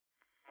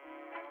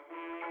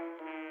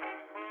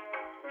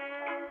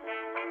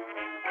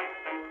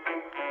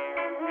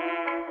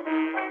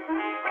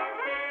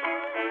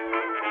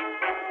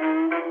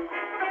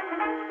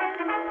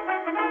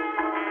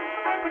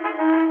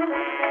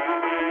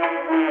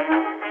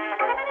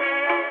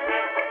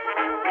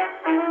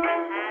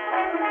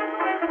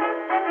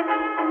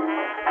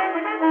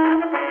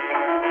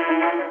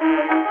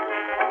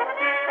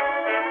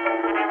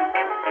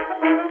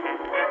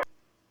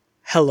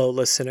Hello,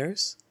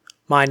 listeners.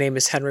 My name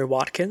is Henry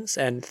Watkins,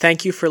 and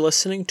thank you for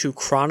listening to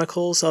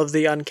Chronicles of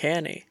the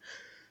Uncanny.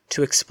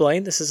 To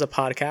explain, this is a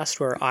podcast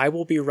where I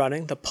will be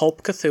running the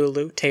Pulp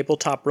Cthulhu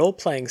tabletop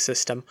role-playing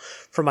system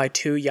for my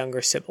two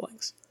younger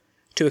siblings.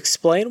 To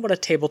explain what a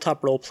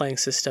tabletop role-playing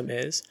system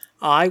is,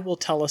 I will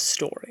tell a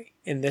story.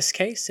 In this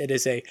case, it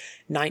is a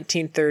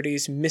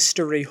 1930s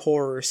mystery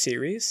horror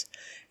series,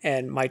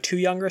 and my two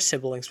younger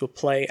siblings will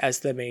play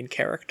as the main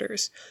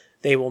characters.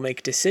 They will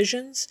make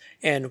decisions,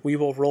 and we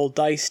will roll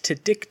dice to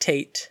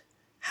dictate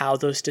how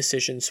those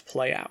decisions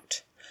play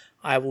out.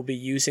 I will be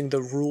using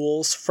the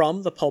rules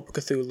from the Pulp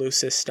Cthulhu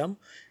system,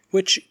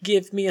 which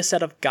give me a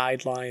set of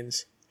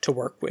guidelines to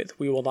work with.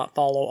 We will not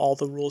follow all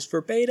the rules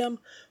verbatim,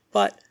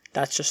 but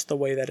that's just the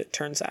way that it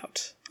turns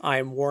out. I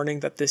am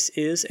warning that this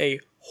is a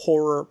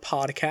horror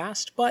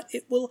podcast, but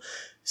it will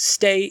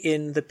stay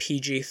in the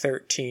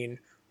PG-13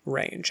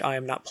 range. I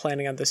am not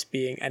planning on this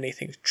being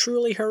anything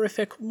truly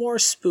horrific, more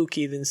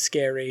spooky than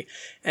scary,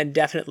 and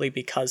definitely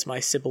because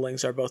my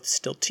siblings are both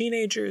still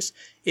teenagers,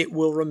 it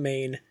will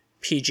remain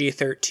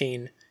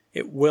PG-13.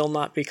 It will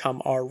not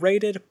become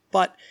R-rated,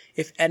 but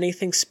if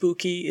anything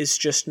spooky is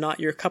just not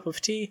your cup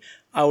of tea,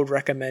 I would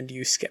recommend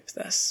you skip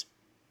this.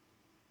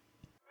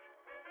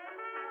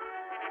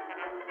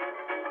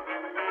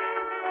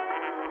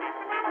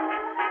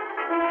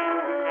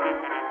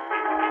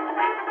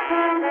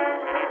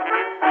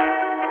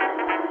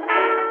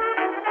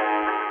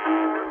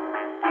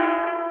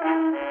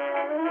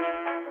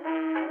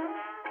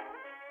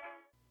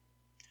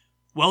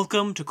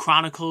 Welcome to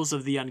Chronicles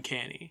of the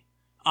Uncanny.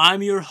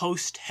 I'm your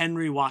host,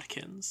 Henry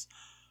Watkins.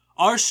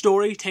 Our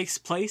story takes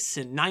place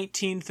in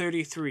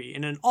 1933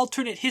 in an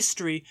alternate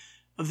history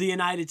of the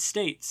United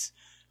States.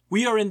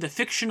 We are in the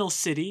fictional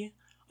city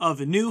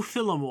of New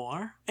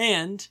Phillimore,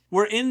 and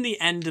we're in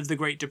the end of the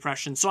Great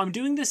Depression. So I'm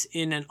doing this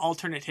in an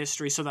alternate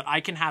history so that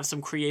I can have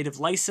some creative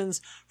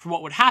license for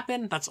what would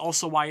happen. That's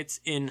also why it's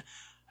in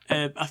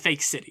a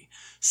fake city.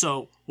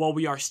 So while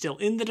we are still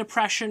in the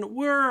Depression,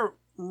 we're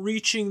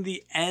reaching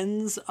the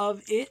ends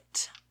of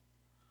it.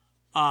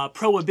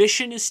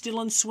 Prohibition is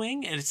still in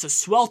swing, and it's a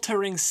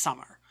sweltering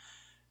summer.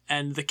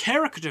 And the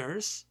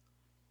characters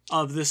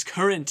of this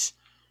current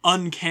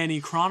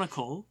Uncanny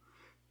Chronicle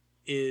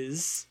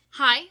is...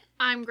 Hi,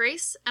 I'm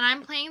Grace, and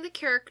I'm playing the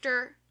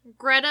character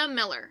Greta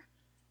Miller.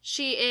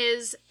 She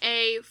is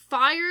a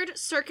fired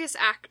circus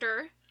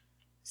actor,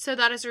 so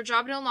that is her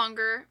job no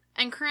longer,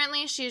 and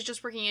currently she is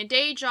just working a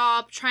day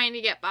job trying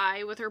to get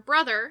by with her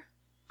brother.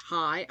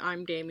 Hi,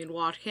 I'm Damien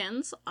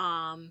Watkins.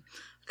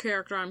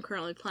 Character I'm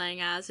currently playing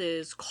as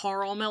is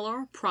Carl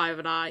Miller,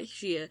 Private Eye.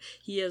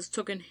 He has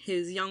taken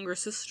his younger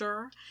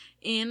sister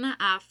in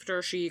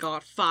after she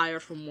got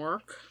fired from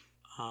work.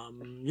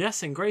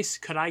 Yes, and Grace,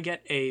 could I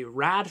get a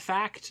rad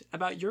fact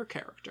about your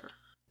character?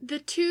 The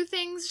two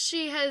things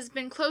she has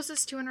been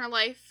closest to in her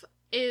life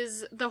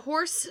is the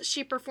horse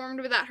she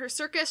performed with at her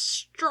circus,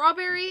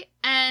 Strawberry,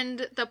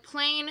 and the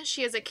plane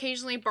she has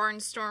occasionally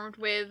barnstormed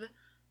with,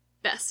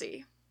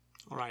 Bessie.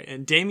 All right,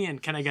 and Damien,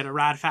 can I get a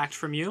rad fact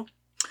from you?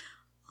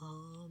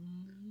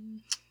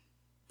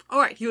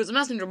 Alright, he was a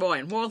messenger boy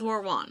in World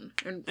War One.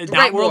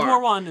 Not World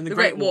War One, in the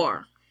Great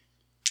War.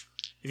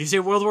 If you say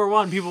World War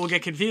One, people will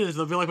get confused.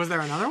 They'll be like, was there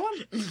another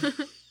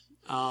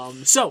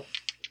one? So,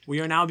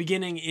 we are now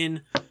beginning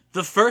in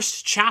the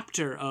first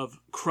chapter of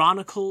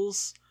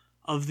Chronicles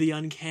of the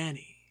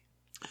Uncanny.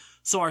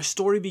 So our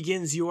story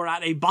begins, you are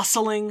at a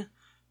bustling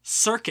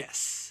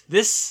circus.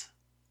 This,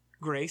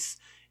 Grace,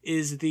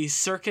 is the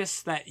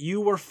circus that you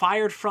were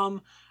fired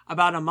from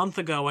about a month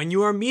ago, and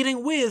you are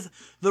meeting with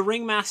the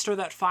ringmaster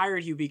that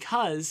fired you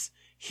because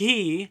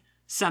he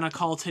sent a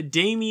call to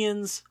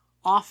Damien's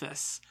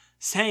office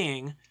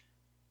saying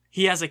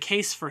he has a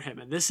case for him.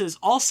 And this is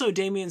also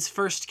Damien's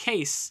first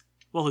case,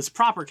 well, his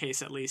proper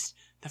case at least,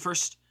 the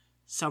first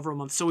several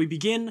months. So we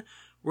begin,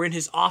 we're in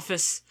his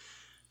office.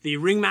 The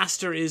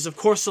ringmaster is, of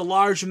course, a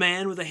large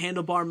man with a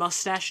handlebar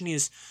mustache, and he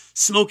is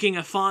smoking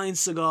a fine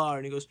cigar,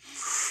 and he goes,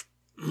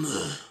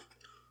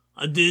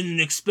 I didn't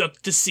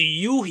expect to see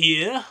you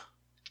here.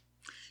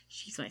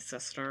 She's my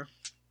sister.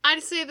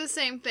 I'd say the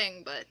same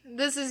thing, but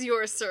this is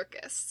your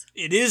circus.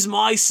 It is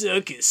my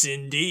circus,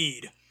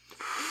 indeed.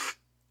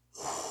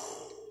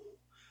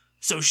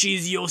 So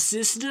she's your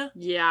sister?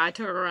 Yeah, I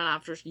took her in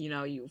after,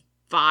 you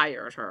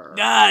fired her.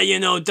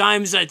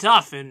 Times are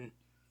tough, and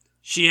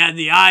she had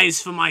the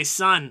eyes for my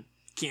son.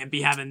 Can't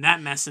be having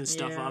that messing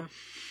stuff up.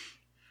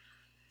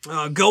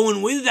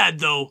 Going with that,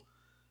 though,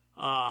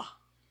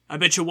 I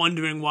bet you're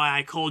wondering why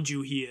I called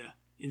you here,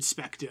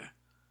 Inspector.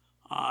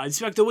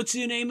 Inspector, what's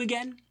your name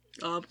again?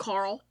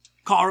 Carl.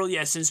 Carl,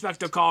 yes,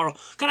 Inspector Carl.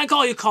 Can I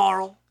call you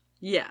Carl?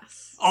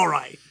 Yes. All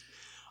right.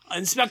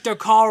 Inspector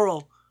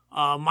Carl,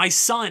 my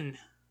son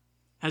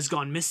has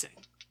gone missing.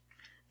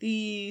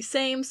 The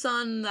same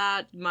son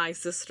that my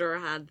sister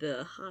had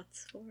the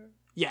hots for?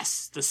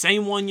 Yes, the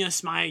same one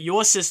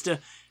your sister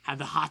had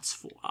the hots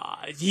for.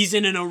 He's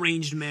in an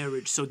arranged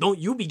marriage, so don't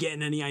you be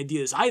getting any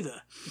ideas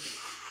either.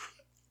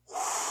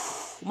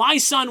 My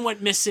son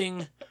went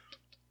missing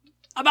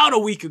About a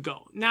week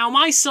ago. Now,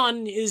 my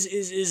son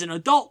is an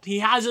adult. He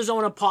has his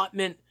own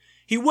apartment.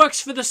 He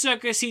works for the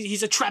circus.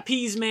 He's a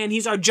trapeze man.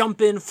 He's our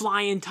jump-in,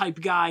 fly-in type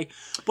guy.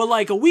 But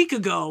like a week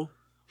ago,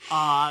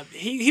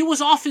 he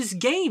was off his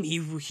game.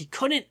 He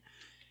couldn't.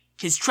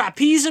 His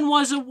trapezing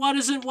wasn't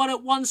what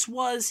it once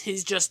was.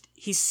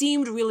 He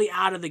seemed really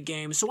out of the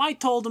game. So I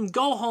told him,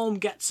 go home,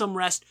 get some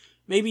rest,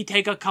 maybe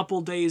take a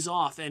couple days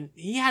off. And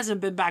he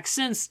hasn't been back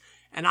since,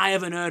 and I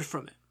haven't heard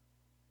from him.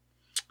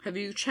 Have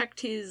you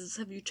checked his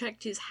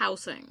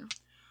housing?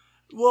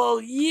 Well,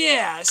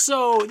 yeah.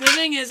 So the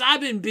thing is,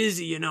 I've been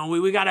busy, you know.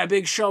 We got a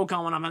big show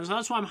coming up, and so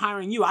that's why I'm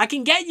hiring you. I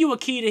can get you a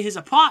key to his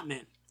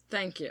apartment.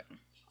 Thank you.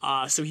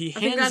 So he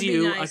hands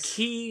you a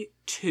key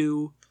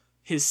to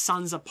his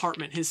son's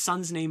apartment. His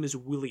son's name is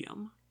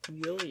William.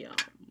 William.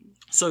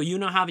 So you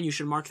now have, and you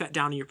should mark that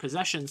down in your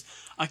possessions,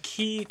 a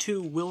key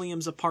to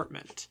William's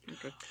apartment.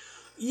 Okay.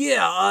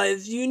 Yeah,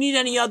 if you need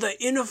any other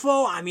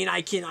info, I mean,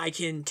 I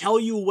can tell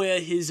you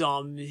where his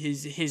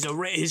fiancée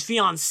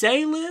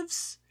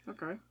lives.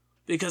 Okay.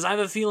 Because I have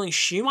a feeling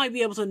she might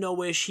be able to know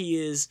where she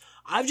is.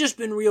 I've just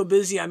been real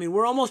busy. I mean,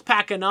 we're almost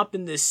packing up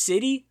in this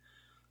city.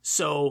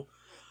 So,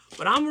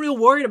 but I'm real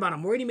worried about him.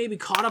 I'm worried he may be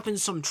caught up in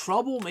some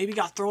trouble. Maybe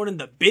got thrown in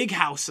the big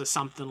house or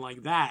something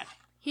like that.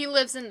 He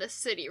lives in the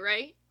city,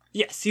 right?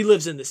 Yes, he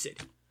lives in the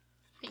city.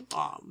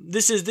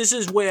 This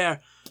is where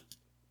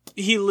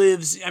he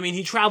lives. I mean,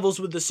 he travels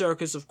with the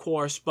circus, of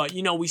course, but,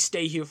 you know, we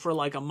stay here for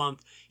like a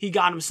month. He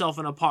got himself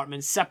an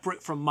apartment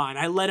separate from mine.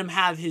 I let him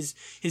have his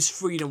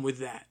freedom with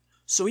that.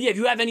 So, yeah, if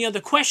you have any other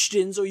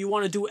questions or you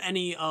want to do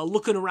any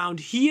looking around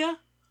here,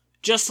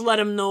 just let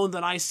him know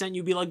that I sent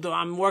you. Be like,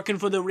 I'm working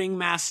for the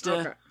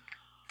ringmaster.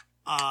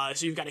 Okay.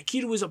 So you've got a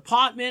key to his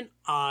apartment.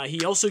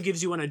 He also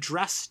gives you an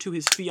address to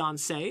his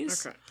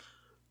fiancée's. Okay.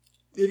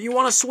 If you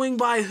want to swing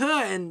by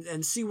her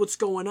and see what's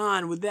going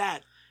on with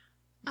that.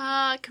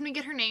 Can we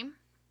get her name?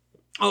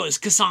 Oh, it's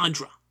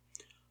Cassandra.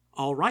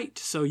 All right,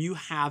 so you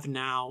have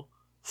now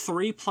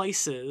 3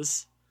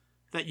 places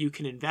that you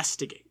can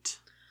investigate.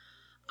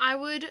 I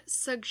would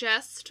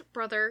suggest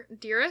Brother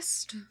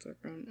Dearest.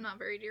 Not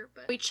very dear,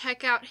 but we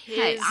check out his...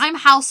 Hey, I'm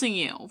housing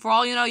you. For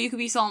all you know, you could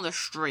be still on the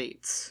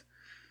streets.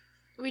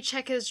 We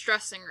check his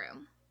dressing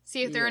room.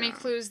 See if there are any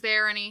clues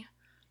there, any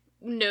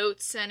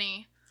notes,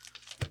 any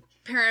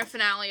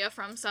paraphernalia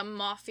from some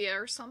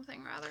mafia or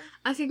something, rather.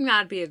 I think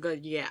that'd be a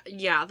good...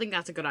 Yeah, I think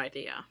that's a good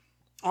idea.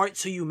 All right,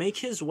 so you make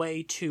his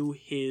way to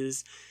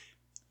his...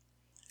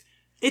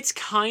 It's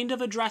kind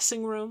of a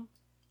dressing room.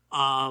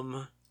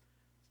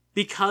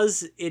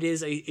 Because it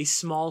is a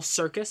small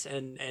circus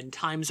and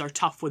times are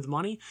tough with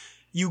money,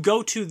 you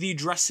go to the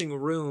dressing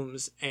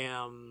rooms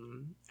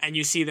and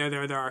you see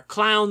there are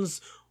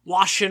clowns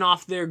washing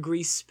off their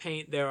grease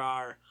paint. There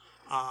are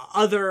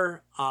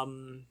other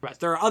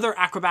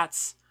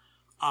acrobats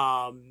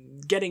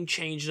getting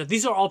changed.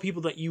 These are all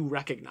people that you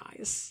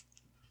recognize.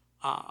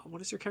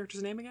 What is your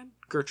character's name again?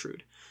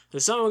 Gertrude. So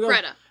someone will go,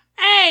 Greta.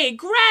 Hey,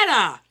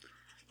 Greta!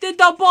 Did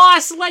the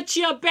boss let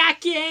you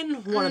back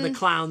in? One of the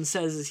clowns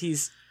says as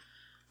he's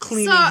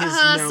cleaning his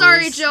nose.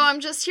 Sorry, Joe. I'm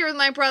just here with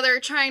my brother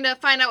trying to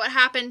find out what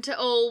happened to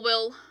old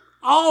Will.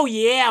 Oh,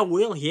 yeah,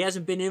 Will. He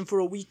hasn't been in for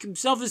a week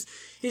himself.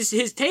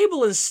 His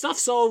table and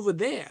stuff's all over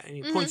there. And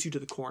he points you to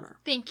the corner.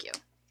 Thank you.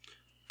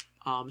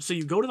 So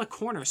you go to the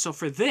corner. So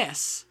for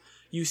this,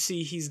 you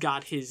see he's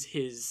got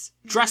his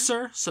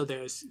dresser. So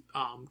there's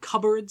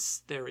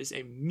cupboards. There is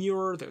a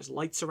mirror. There's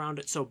lights around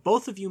it. So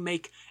both of you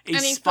make a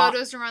any spot...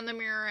 photos around the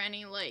mirror?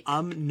 Any, like...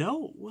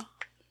 No.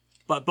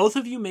 But both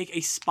of you make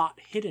a spot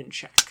hidden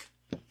check.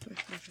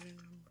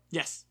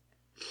 Yes.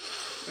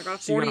 I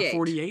got 48. So you got a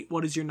 48.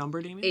 What is your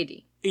number, Damien?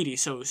 80. 80.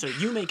 So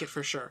you make it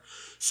for sure.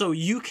 So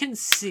you can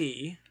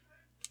see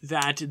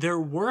that there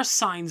were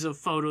signs of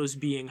photos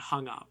being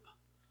hung up,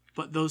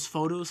 but those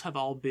photos have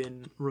all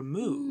been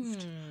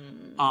removed.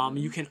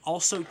 You can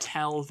also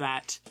tell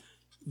that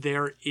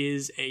there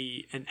is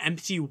an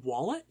empty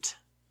wallet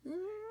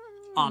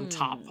on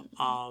top.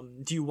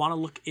 Do you want to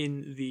look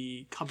in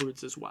the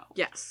cupboards as well?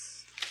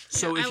 Yes.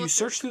 So if you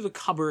search through the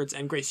cupboards,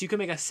 and Grace, you can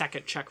make a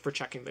second check for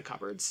checking the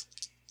cupboards.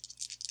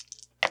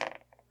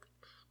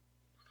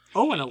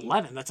 Oh, an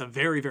 11. That's a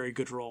very, very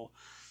good roll.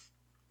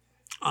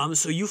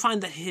 So you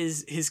find that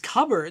his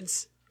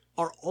cupboards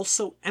are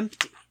also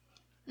empty.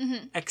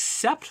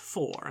 Except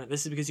for, and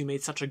this is because you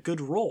made such a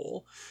good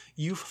roll,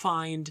 you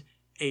find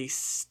a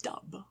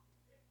stub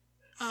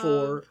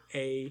for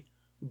a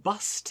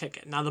bus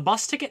ticket. Now, the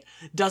bus ticket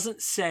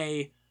doesn't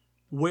say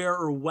where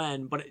or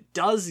when, but it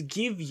does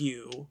give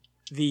you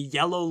the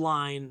Yellow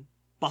Line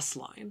bus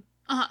line.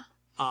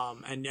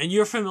 And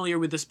you're familiar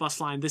with this bus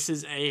line. This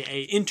is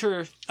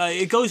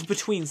it goes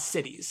between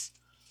cities.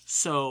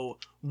 So,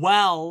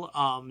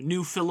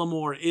 New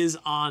Phillimore is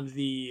on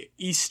the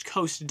East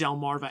Coast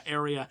Delmarva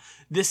area.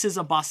 This is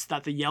a bus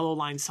that the Yellow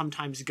Line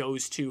sometimes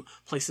goes to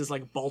places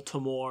like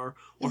Baltimore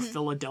or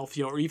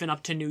Philadelphia or even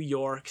up to New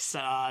York,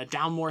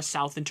 down more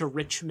south into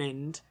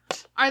Richmond.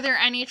 Are there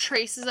any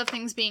traces of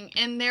things being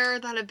in there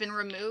that have been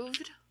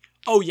removed?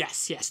 Oh,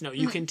 yes. No,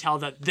 you can tell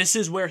that this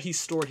is where he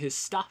stored his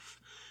stuff.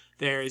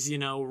 There's,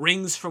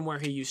 rings from where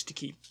he used to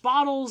keep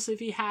bottles if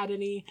he had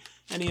any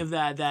of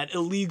that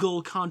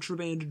illegal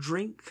contraband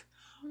drink.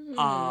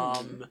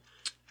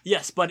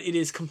 Yes, but it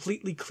is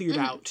completely cleared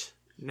out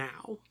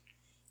now.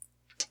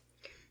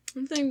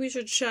 I think we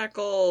should check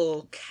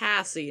old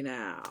Cassie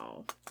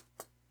now.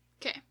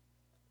 Okay.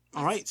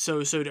 All right, so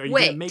are you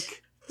going to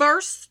make...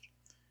 First,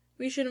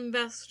 we should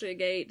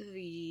investigate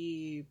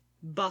the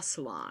bus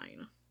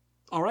line.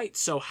 All right,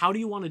 so how do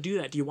you want to do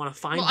that? Do you want to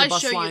find the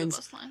bus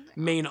line's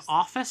main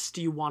office?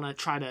 Do you want to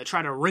try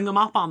to ring them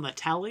up on the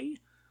telly?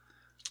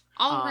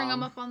 I'll ring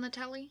them up on the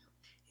telly.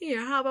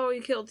 Here, how about we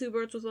kill two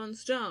birds with one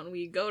stone?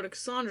 We go to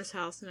Cassandra's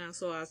house and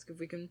also ask if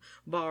we can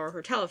borrow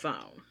her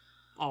telephone.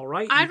 All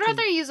right. I'd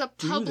rather use a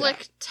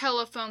public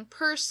telephone.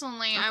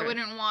 Personally, I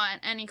wouldn't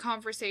want any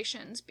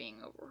conversations being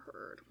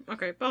overheard.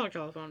 Okay, public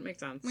telephone.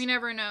 Makes sense. We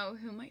never know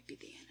who might be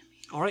the enemy.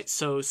 All right,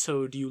 so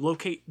do you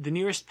locate the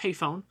nearest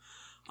payphone,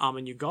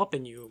 and you go up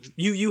and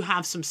you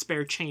have some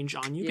spare change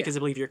on you because I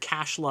believe your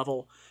cash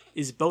level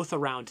is both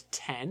around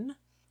 10.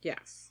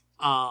 Yes.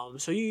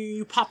 So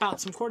you pop out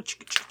some cord.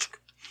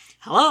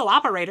 Hello,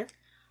 operator.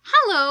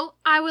 Hello,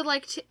 I would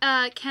like to,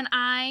 can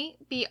I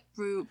be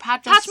rude?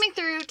 Patch me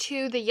through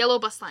to the yellow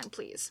bus line,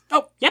 please.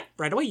 Oh, yep,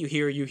 right away. You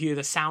hear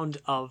the sound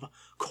of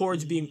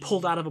cords being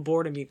pulled out of a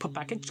board and being put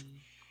back in.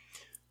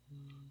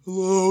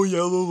 Hello,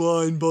 yellow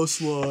line,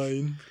 bus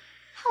line.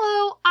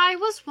 Hello, I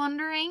was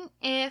wondering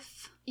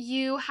if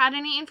you had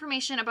any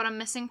information about a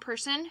missing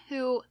person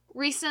who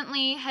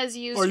recently has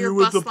used your bus line. Are you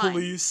with the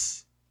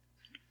police?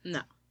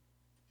 No.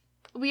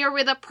 We are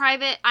with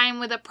I am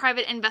with a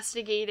private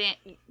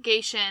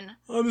investigation.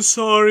 I'm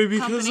sorry,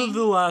 because of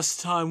the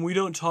last time, we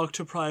don't talk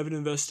to private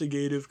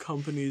investigative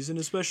companies, and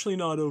especially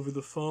not over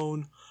the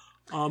phone.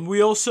 We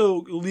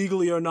also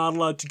legally are not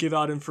allowed to give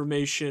out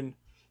information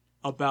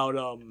about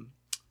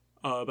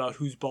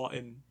who's bought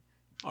in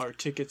our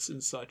tickets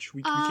and such.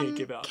 We can't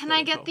give out. Can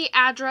I get the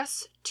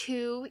address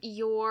to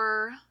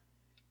your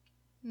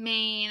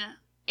main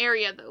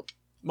area, though?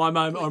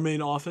 Our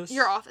main office?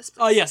 Your office, please.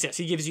 Oh, yes.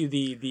 He gives you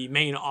the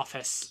main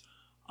office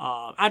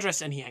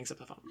address, and he hangs up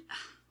the phone.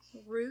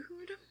 Rude.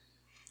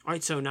 All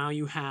right, so now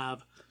you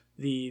have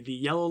the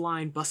yellow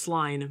line, bus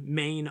line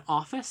main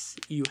office.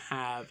 You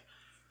have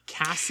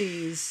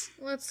Cassie's.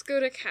 Let's go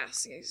to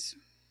Cassie's.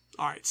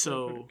 All right,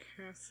 so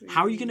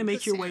how are you going to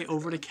make your way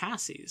over to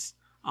Cassie's?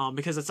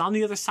 Because it's on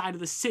the other side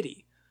of the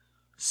city.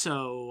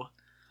 So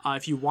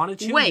if you wanted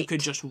to, you could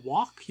just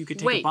walk. You could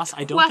take a bus.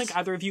 I don't think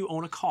either of you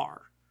own a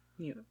car.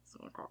 Yeah,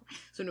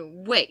 so no,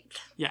 wait.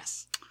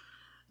 Yes.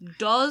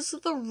 Does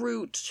the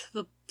route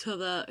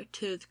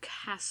to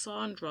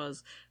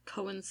Cassandra's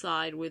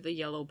coincide with the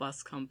Yellow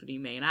Bus Company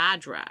main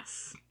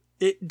address?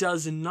 It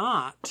does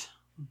not,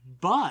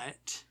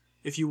 but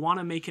if you want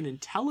to make an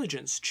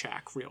intelligence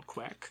check real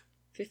quick.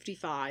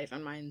 55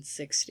 and mine's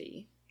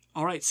 60.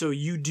 All right, so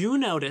you do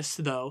notice,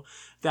 though,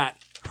 that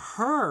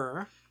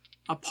her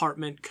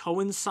apartment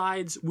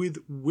coincides with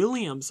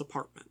William's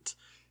apartment.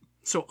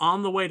 So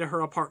on the way to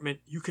her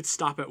apartment, you could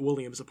stop at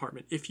William's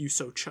apartment if you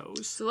so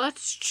chose. So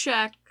let's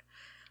check.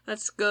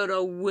 Let's go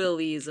to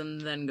Willie's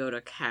and then go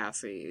to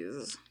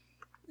Cassie's.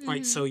 Mm-hmm.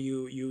 Right, so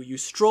you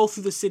stroll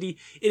through the city.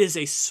 It is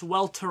a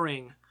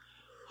sweltering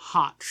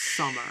hot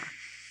summer.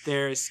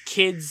 There's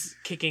kids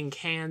kicking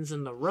cans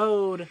in the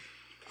road.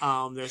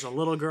 There's a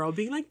little girl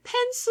being like,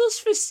 pencils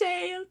for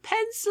sale,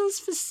 pencils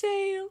for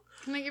sale.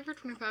 Can I give her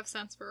 25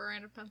 cents for a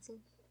random pencil?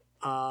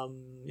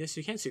 Yes,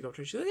 you can. So you go up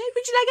to her. She's like, hey,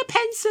 would you like a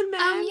pencil,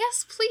 ma'am?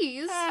 Yes,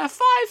 please. 5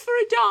 for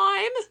a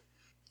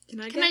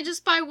dime. Can I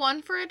just buy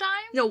 1 for a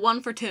dime? No,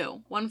 1 for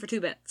 2. 1 for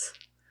 2 bits.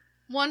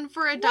 1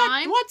 for a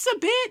dime? What's a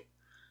bit?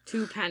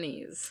 2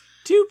 pennies.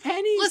 2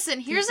 pennies?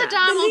 Listen, here's a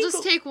dime. I'll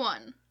just take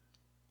 1.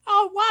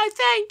 Oh, why,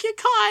 thank you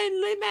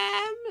kindly,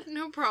 ma'am.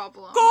 No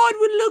problem. God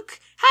would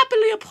look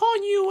happily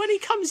upon you when he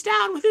comes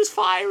down with his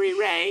fiery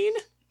rain.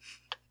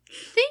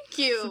 Thank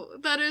you.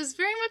 That is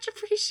very much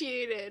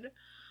appreciated.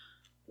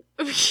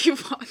 We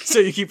keep walking. So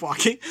you keep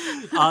walking.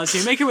 So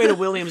you make your way to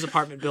William's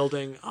apartment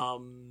building.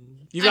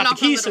 You've got the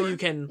key, so you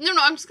can. No,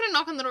 I'm just gonna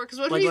knock on the door because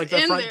what if he's like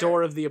the in front there?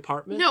 door of the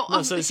apartment? No,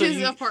 so his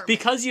apartment.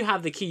 Because you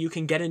have the key, you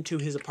can get into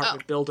his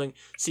apartment building.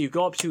 So you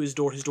go up to his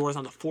door. His door is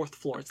on the 4th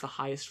floor. It's the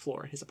highest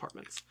floor in his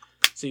apartments.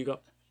 So you go.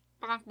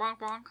 Bonk, bonk,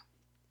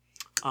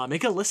 bonk.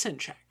 Make a listen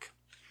check.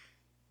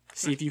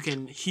 See if you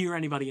can hear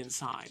anybody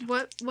inside.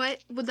 What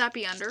would that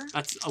be under?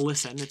 That's a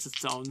listen. It's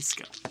its own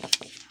skill.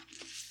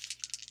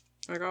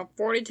 I got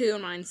 42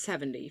 and mine's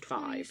 75.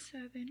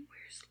 27.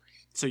 Where's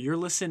So your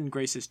listen,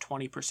 Grace, is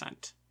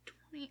 20%.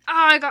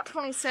 I got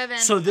 27.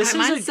 So this is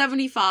mine's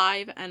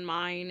 75 and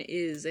mine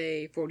is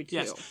a 42.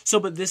 Yes. So,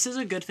 but this is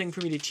a good thing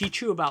for me to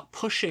teach you about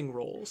pushing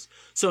rolls.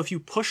 So if you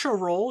push a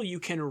roll, you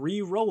can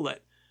re-roll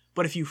it.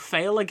 But if you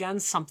fail again,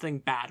 something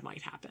bad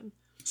might happen.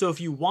 So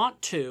if you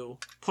want to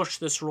push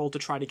this roll to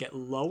try to get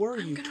lower,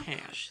 you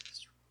can.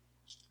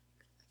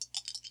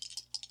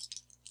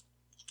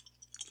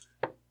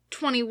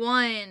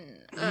 21.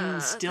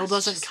 Still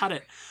doesn't cut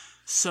it.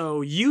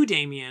 So you,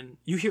 Damien,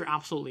 you hear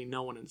absolutely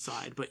no one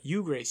inside. But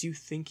you, Grace, you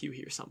think you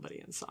hear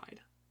somebody inside.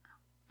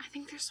 I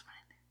think there's someone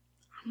in there.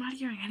 I'm not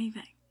hearing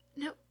anything.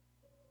 No,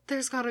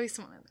 there's gotta be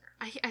someone in there.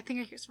 I think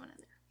I hear someone in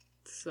there.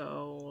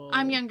 So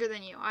I'm younger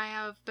than you. I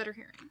have better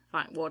hearing.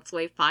 Fine. Well, let's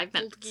wait 5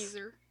 minutes. Old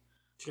geezer.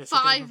 You guys sit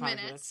there 5 for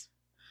minutes.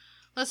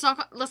 Let's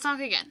knock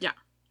again. Yeah.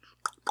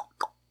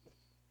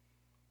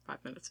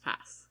 5 minutes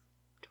pass.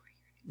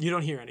 You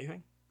don't hear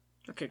anything.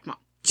 Okay, come on.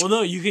 Well,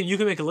 no, you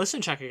can make a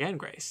listen check again,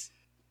 Grace.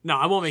 No,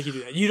 I won't make you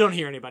do that. You don't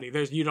hear anybody.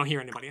 You don't hear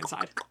anybody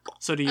inside.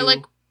 So do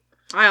you?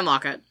 I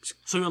unlock it.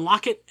 So you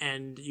unlock it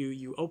and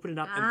you open it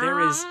up and there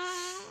is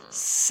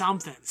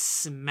something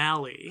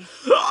smelly.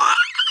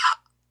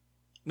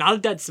 Not a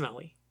dead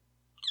smelly.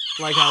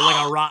 Like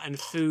a rotten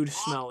food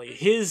smelly.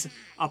 His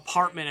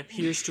apartment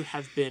appears to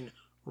have been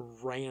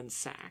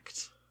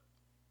ransacked.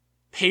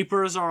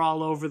 Papers are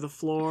all over the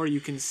floor.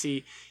 You can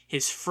see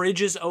his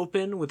fridge is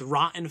open with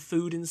rotten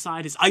food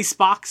inside. His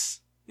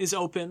icebox is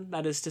open,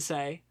 that is to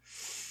say.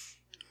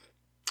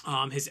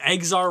 His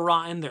eggs are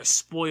rotten. There's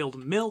spoiled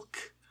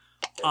milk.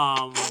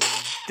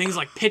 Things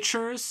like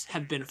pitchers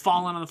have been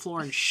fallen on the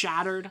floor and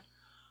shattered.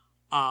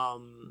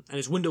 And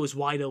his window is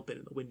wide open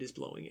and the wind is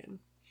blowing in.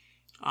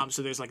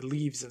 So there's like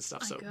leaves and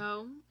stuff. I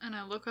go and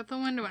I look out the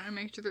window and I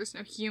make sure there's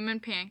no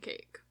human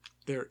pancake.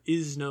 There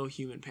is no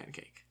human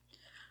pancake.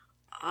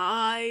 Can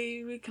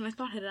I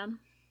spot hidden?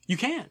 You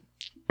can.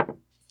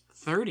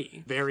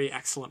 30. Very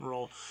excellent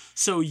roll.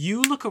 So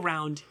you look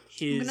around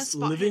his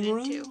living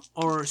room.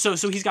 Too.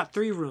 So he's got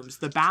 3 rooms.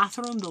 The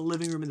bathroom, the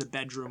living room, and the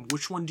bedroom.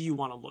 Which one do you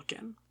want to look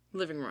in?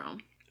 Living room.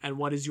 And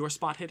what is your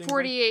spot hidden?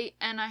 48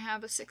 and I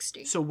have a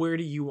 60. So where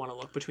do you want to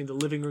look between the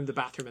living room, the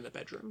bathroom, and the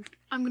bedroom?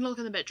 I'm going to look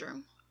in the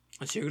bedroom.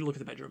 And so you're going to look at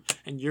the bedroom.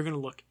 And you're going to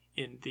look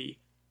in the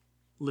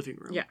living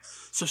room.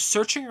 Yes. So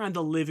searching around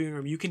the living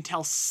room, you can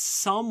tell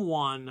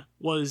someone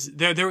was...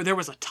 There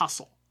was a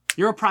tussle.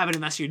 You're a private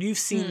investigator. You've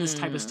seen this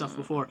type of stuff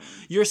before.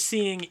 You're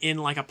seeing in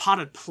like a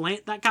potted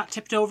plant that got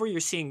tipped over, you're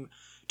seeing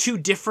 2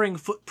 differing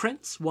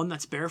footprints. One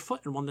that's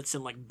barefoot and one that's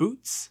in like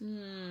boots.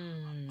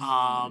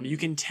 You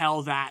can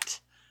tell that...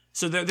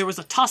 So there was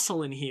a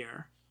tussle in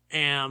here.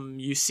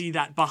 And you see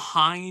that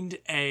behind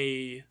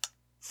a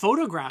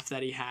photograph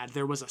that he had,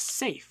 there was a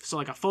safe. So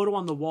like a photo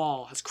on the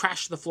wall has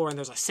crashed to the floor and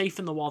there's a safe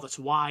in the wall that's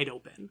wide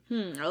open.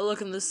 I'll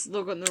look in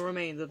the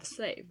remains of the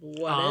safe.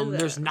 What is it?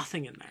 There's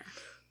nothing in there.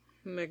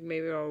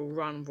 Maybe I'll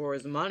run for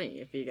his money,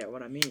 if you get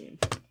what I mean.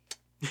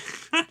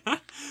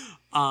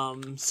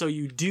 So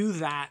you do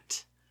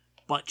that,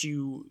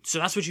 so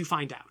that's what you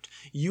find out.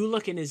 You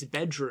look in his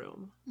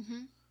bedroom,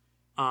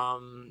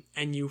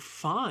 and you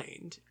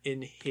find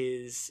in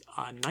his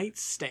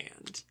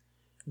nightstand,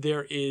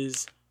 there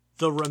is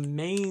the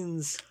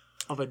remains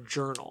of a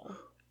journal.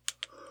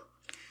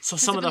 So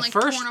some of the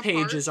first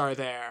pages are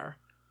there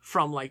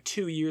from like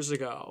 2 years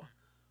ago.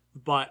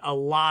 But a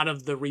lot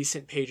of the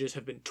recent pages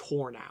have been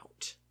torn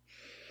out.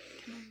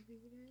 Can I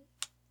read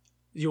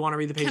it? You want to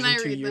read the pages from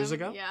 2 years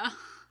ago? Yeah.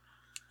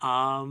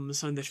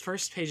 So in the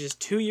first pages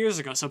 2 years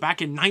ago, so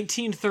back in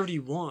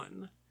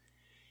 1931,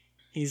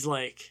 he's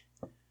like,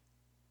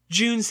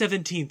 June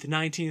 17th,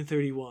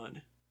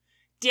 1931.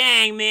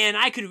 Dang, man,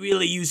 I could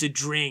really use a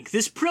drink.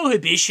 This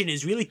prohibition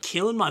is really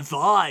killing my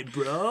vibe,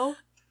 bro.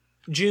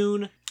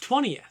 June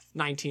 20th,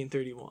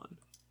 1931.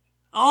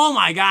 Oh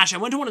my gosh, I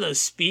went to one of those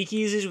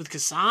speakeasies with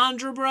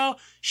Cassandra, bro.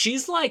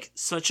 She's like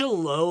such a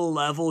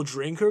low-level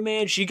drinker,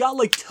 man. She got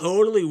like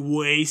totally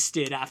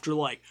wasted after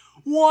like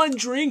 1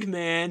 drink,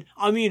 man.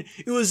 I mean,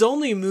 it was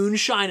only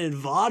moonshine and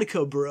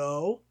vodka,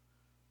 bro.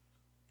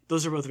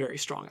 Those are both very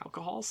strong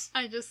alcohols.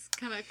 I just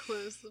kind of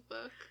closed the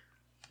book.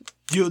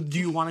 Do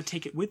you want to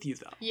take it with you,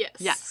 though? Yes.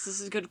 Yes,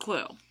 this is a good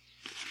clue.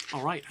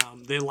 All right,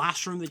 the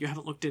last room that you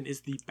haven't looked in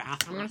is the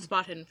bathroom. I'm going to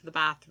spot hidden for the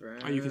bathroom.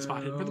 Oh, you can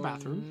spot hidden for the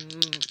bathroom.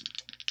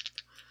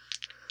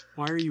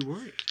 Why are you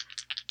worried?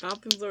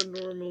 Bathrooms are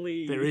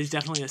normally... There is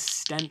definitely a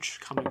stench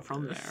coming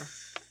from there.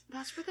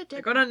 That's where the I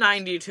dead... got a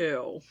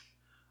 92.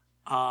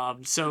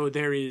 So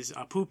there is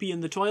a poopy in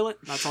the toilet.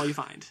 That's all you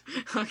find.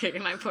 Okay,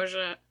 can I push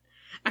it?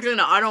 Actually,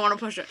 no, I don't want to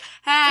push it.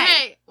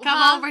 Hey,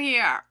 come over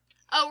here.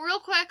 Oh, real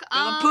quick.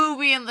 There's a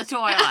poopy in the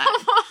toilet.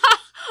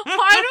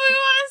 Why do we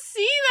want to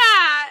see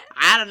that?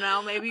 I don't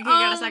know. Maybe you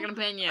can get a second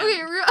opinion.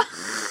 Okay,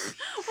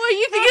 well,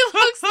 you think it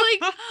looks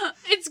like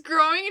it's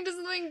growing into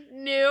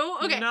something new?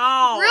 Okay.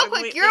 No. Real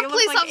quick, you're a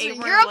police officer.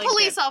 You're a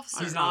police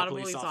officer. He's not a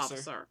police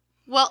officer.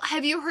 Well,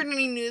 have you heard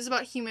any news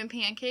about human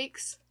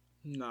pancakes?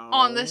 No.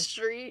 On the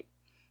street?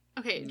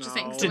 Okay, just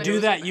saying. To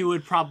do that, you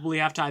would probably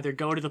have to either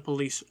go to the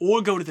police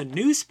or go to the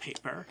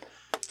newspaper,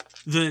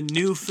 the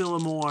New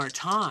Fillmore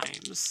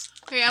Times.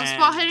 Okay, I'm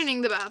spot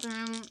hiding the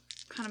bathroom.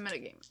 Kind of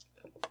metagaming.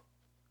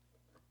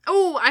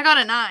 Oh, I got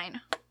a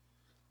 9.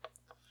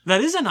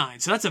 That is a 9,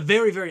 so that's a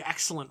very, very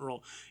excellent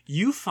roll.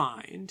 You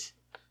find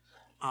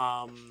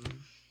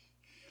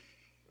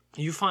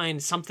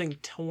something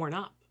torn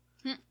up.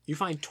 You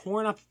find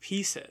torn up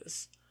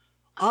pieces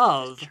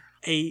of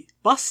a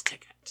bus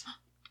ticket.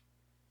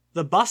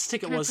 The bus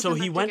ticket was, so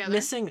he went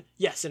missing.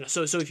 Yes,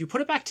 so if you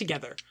put it back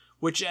together,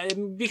 which,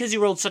 because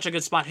you rolled such a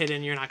good spot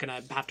hidden, you're not going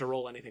to have to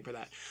roll anything for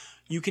that.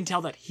 You can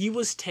tell that he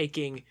was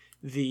taking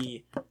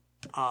the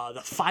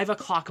the 5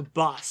 o'clock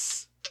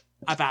bus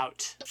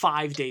about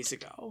 5 days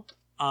ago.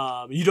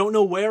 You don't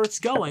know where it's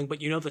going,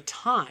 but you know the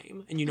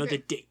time and you know the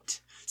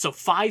date. So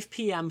 5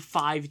 p.m.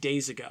 5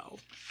 days ago,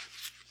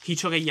 he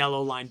took a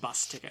yellow line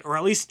bus ticket, or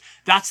at least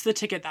that's the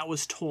ticket that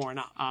was torn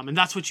up, and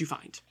that's what you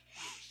find.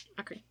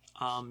 Okay.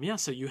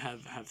 So you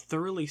have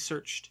thoroughly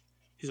searched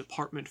his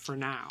apartment for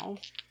now.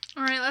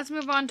 All right, let's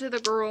move on to the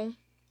girl.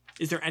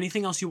 Is there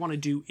anything else you want to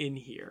do in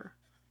here?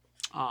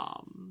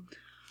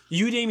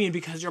 You, Damien,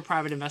 because you're a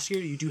private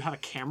investigator, you do have a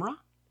camera.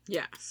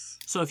 Yes.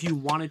 So if you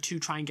wanted to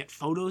try and get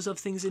photos of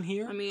things in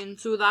here. I mean,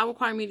 so that would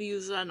require me to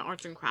use an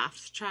arts and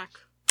crafts check.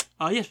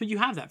 Yes, but you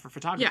have that for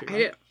photography, Yeah,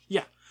 right? I do.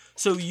 Yeah.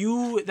 So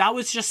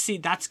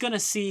that's gonna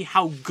see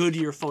how good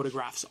your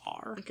photographs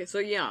are. Okay, so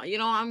yeah,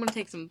 I'm gonna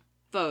take some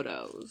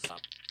photos.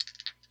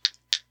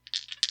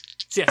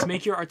 So yes,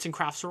 make your arts and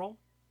crafts roll.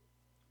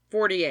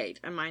 48,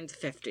 and mine's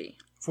 50.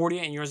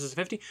 48 and yours is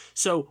 50.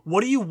 So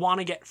what do you want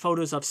to get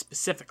photos of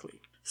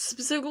specifically?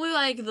 Specifically,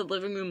 like, the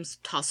living room's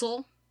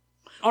tussle.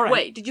 All right.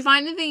 Wait, did you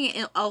find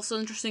anything else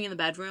interesting in the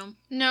bedroom?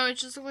 No, it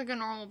just looked like a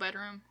normal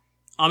bedroom.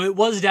 It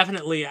was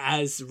definitely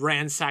as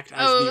ransacked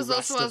as the it was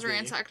rest also of as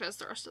ransacked as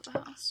the rest of the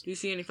house. Do you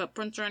see any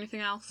footprints or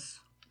anything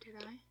else? Did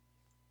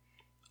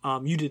I?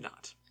 You did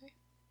not.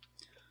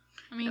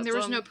 I mean, there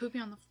was no poopy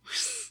on the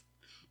floor.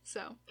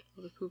 So.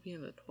 Well, the poopy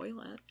in the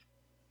toilet.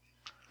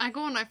 I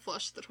go and I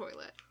flush the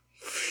toilet.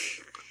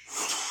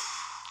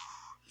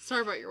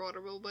 Sorry about your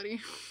water bill,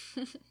 buddy.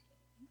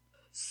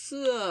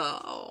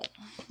 So,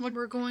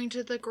 We're going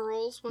to the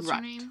girls. What's her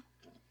name?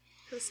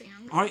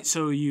 Cassandra. All right,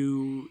 so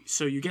you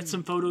get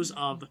some photos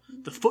of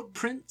the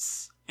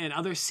footprints and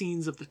other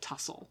scenes of the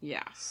tussle.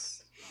 yes.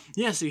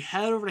 Yeah, so you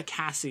head over to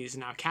Cassie's.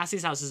 Now,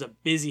 Cassie's house is a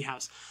busy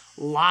house.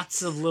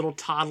 Lots of little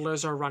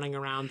toddlers are running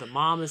around. The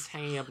mom is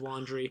hanging up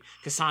laundry.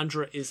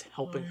 Cassandra is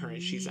helping her,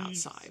 and she's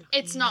outside.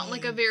 It's not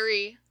like a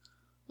very,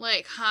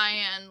 like,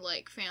 high-end,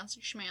 like, fancy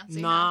schmancy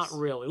Not house.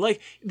 really.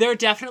 Like, there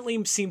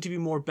definitely seem to be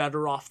more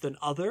better off than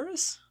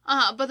others.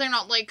 But they're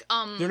not, like,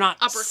 They're not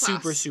upper class.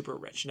 super, super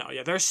rich. No,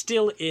 yeah, they're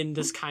still in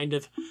this kind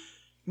of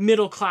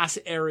middle-class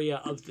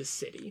area of the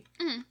city.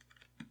 Mhm.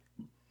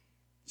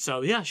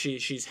 So, yeah,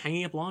 she's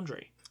hanging up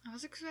laundry. I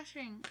was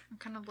expecting a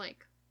kind of,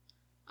 like,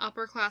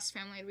 upper-class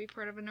family to be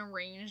part of an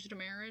arranged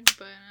marriage,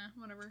 but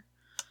whatever.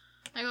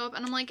 I go up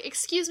and I'm like,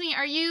 excuse me,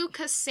 are you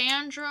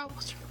Cassandra?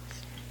 What's her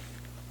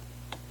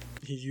name?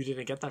 You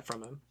didn't get that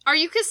from him. Are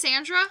you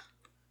Cassandra?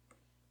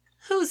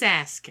 Who's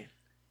asking?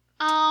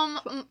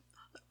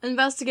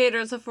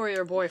 Investigators are for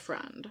your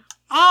boyfriend.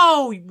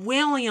 Oh,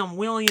 William.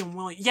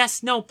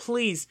 Yes, no,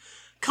 please.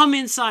 Come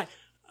inside.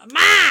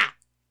 Ma!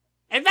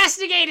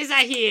 Investigators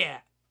are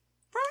here!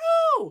 For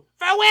who?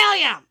 For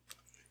William!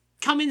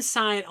 Come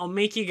inside. I'll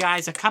make you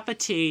guys a cup of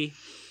tea.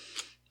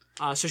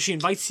 So she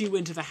invites you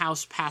into the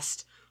house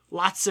past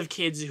lots of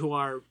kids who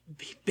are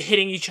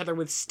hitting each other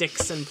with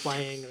sticks and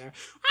playing. They're,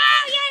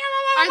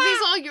 Are these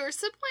all your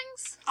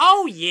siblings?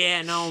 Oh,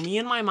 yeah, no, me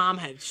and my mom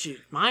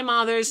my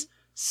mother's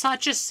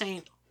such a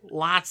saint.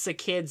 Lots of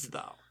kids,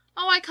 though.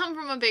 Oh, I come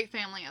from a big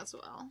family as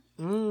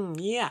well.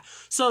 Yeah.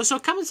 So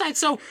come inside.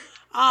 So,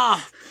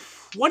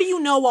 what do you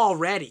know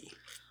already?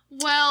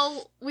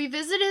 Well, we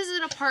visited his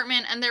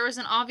apartment and there was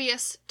an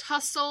obvious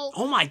tussle.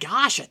 Oh my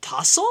gosh, a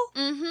tussle?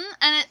 Mm-hmm.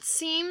 And it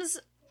seems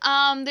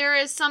there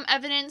is some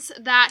evidence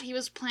that he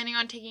was planning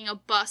on taking a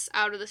bus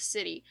out of the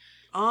city.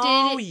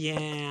 Oh,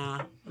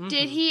 yeah. Mm-hmm.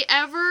 Did he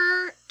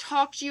ever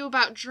talk to you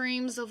about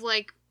dreams of,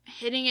 like,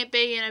 hitting it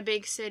big in a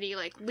big city,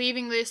 like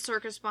leaving the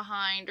circus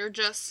behind, or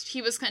just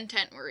he was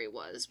content where he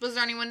was? Was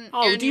there anyone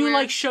anywhere? Do you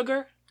like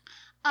sugar?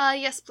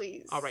 Yes,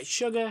 please. All right,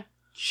 sugar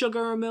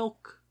or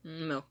milk?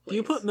 Milk, please. Do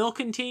you put milk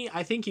in tea?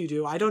 I think you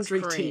do. I don't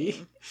drink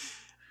tea.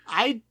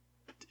 cream.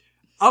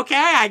 Okay,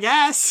 I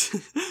guess.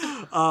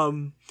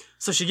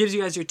 So she gives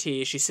you guys your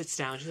tea. She sits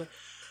down. She's like,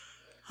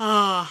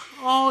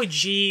 oh,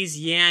 geez,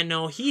 yeah,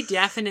 no, he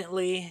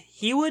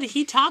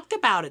talked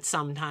about it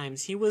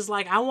sometimes. He was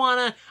like, I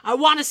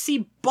wanna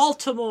see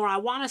Baltimore. I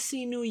wanna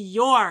see New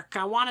York.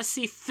 I wanna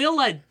see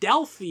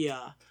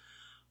Philadelphia.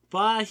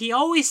 But he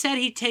always said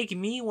he'd take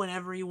me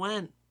whenever he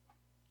went.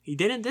 He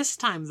didn't this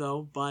time,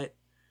 though, but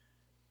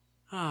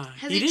Has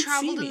he he did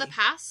traveled see in me. the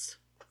past?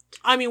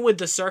 I mean, with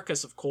the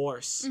circus, of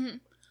course. Mm-hmm.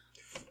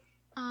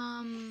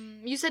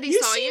 You said he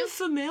You saw seem you?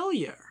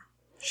 familiar.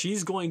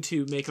 She's going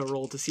to make a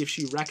roll to see if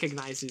she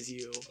recognizes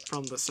you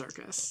from the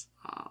circus.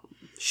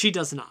 She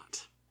does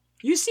not.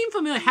 You seem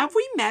familiar. Have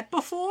we met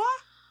before?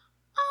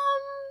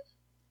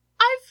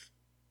 I've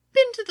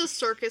been to the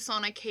circus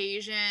on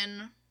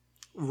occasion.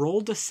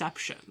 Roll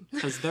deception,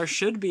 because there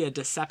should be a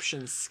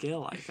deception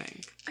skill, I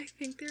think. I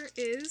think there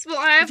is. Well,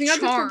 I have think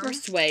I'd be charm. for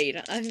persuade.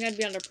 I think I'd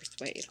be under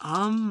persuade.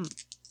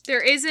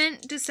 There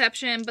isn't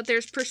deception, but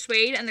there's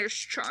persuade and there's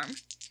charm.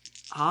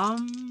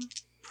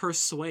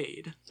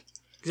 Persuade.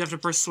 Because you have to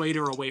persuade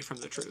her away from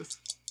the truth.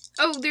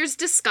 Oh, there's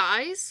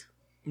disguise?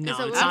 No, Is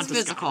that it's what- not That's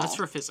disguise. physical. That's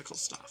for physical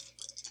stuff.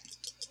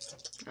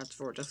 That's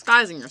for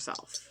disguising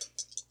yourself.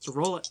 So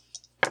roll it.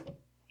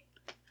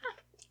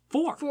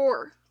 4.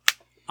 4.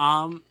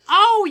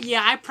 Oh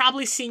yeah, I've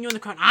probably seen you in the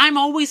crowd. I'm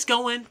always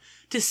going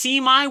to see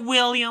my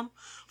William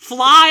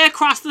fly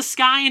across the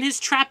sky in his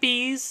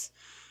trapeze,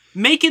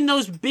 making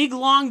those big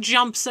long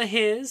jumps of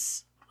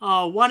his.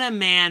 Oh, what a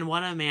man,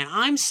 what a man.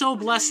 I'm so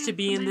blessed to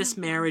be in this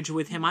marriage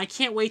with him. I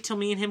can't wait till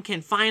me and him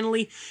can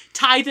finally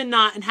tie the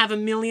knot and have a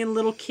million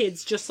little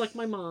kids just like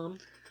my mom.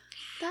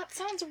 That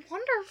sounds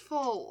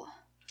wonderful.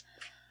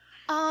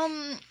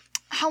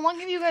 How long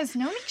have you guys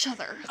known each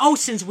other? Oh,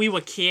 since we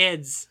were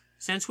kids.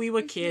 Since we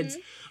were kids.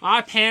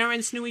 Our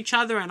parents knew each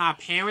other, and our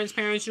parents'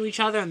 parents knew each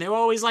other, and they were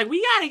always like,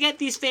 we gotta get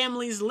these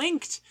families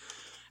linked.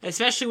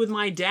 Especially with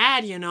my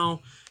dad, you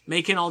know,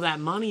 making all that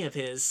money of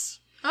his.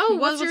 Oh,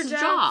 What's your his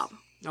dad's job?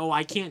 Oh,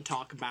 I can't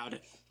talk about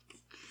it.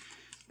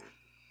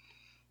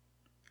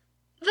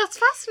 That's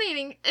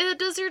fascinating.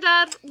 Does your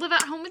dad live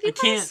at home with you I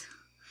can't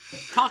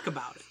talk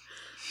about it.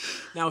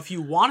 Now, if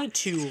you wanted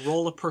to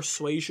roll a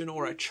persuasion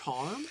or a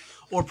charm,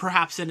 or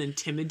perhaps an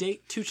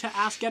intimidate to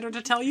ask Getter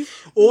to tell you,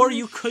 or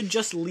you could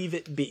just leave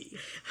it be.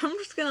 I'm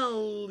just gonna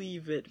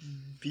leave it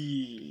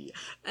be.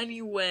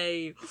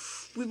 Anyway,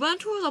 we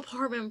went to his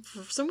apartment.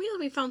 For some reason,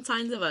 we found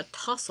signs of a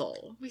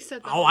tussle. We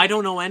said that. Oh, I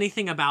don't know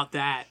anything about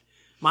that.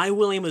 My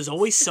William was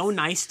always so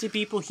nice to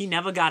people. He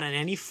never got in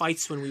any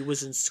fights when we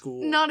was in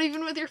school. Not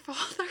even with your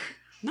father.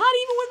 Not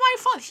even with my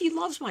father. He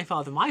loves my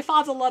father. My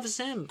father loves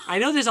him. I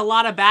know there's a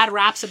lot of bad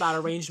raps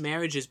about arranged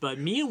marriages, but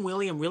me and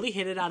William really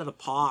hit it out of the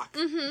park.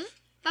 Mm-hmm.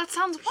 That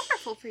sounds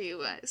wonderful for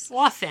you guys.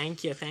 Well,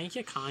 thank you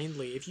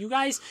kindly. If you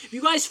guys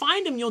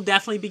find him, you'll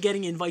definitely be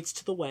getting invites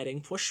to the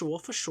wedding, for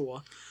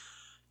sure.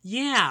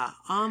 Yeah.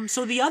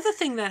 So the other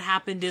thing that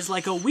happened is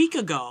like a week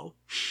ago,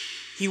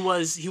 he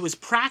was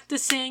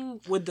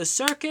practicing with the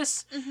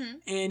circus,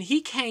 and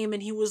he came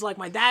and he was like,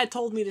 my dad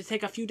told me to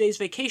take a few days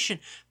vacation.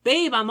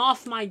 Babe, I'm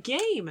off my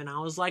game. And I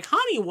was like,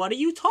 honey, what are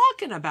you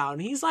talking about?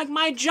 And he's like,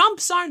 my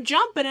jumps aren't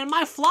jumping and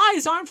my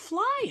flies aren't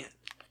flying.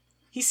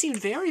 He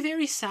seemed very,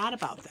 very sad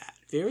about that.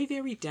 Very,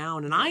 very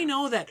down. And I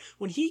know that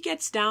when he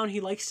gets down, he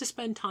likes to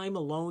spend time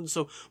alone.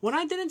 So when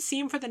I didn't see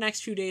him for the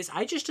next few days,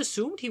 I just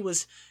assumed he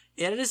was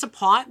at his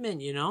apartment,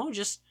 you know,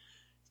 just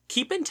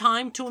keeping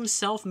time to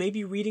himself,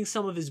 maybe reading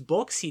some of his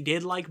books. He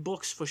did like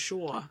books for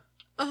sure.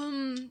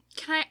 Can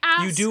I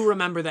ask? You do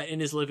remember that in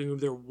his living room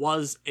there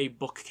was a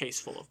bookcase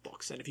full of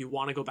books. And if you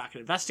want to go back and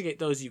investigate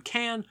those, you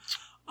can.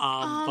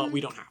 But we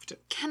don't have to.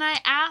 Can I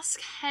ask,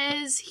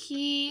 has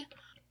he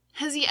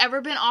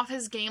ever been off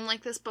his game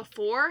like this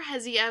before?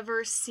 Has he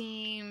ever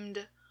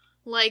seemed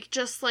like,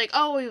 just like,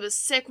 oh, he was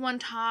sick one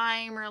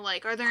time, or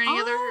like, are there any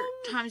other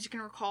times you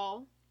can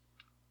recall?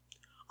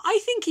 I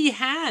think he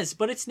has,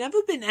 but it's never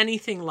been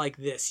anything like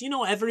this. You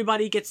know,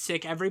 everybody gets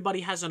sick,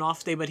 everybody has an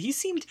off day, but he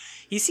seemed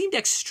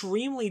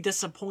extremely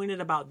disappointed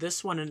about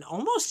this one and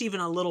almost even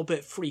a little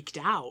bit freaked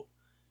out.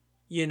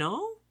 You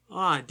know?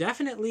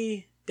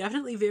 Definitely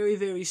very,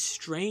 very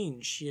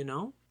strange, you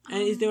know?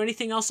 And is there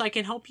anything else I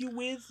can help you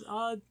with,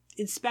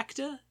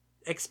 inspectors?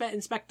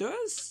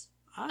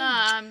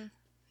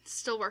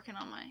 Still working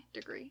on my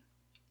degree.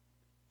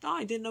 Oh,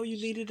 I didn't know you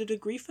needed a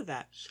degree for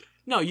that.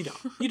 No, you don't.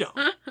 You don't.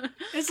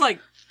 It's like,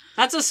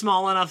 that's a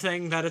small enough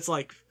thing that it's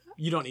like,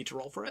 you don't need to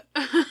roll for it.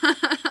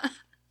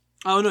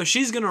 Oh, no,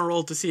 she's gonna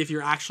roll to see if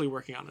you're actually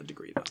working on a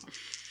degree, though.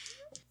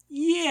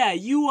 Yeah,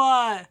 you,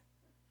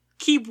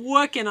 keep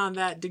working on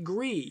that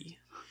degree.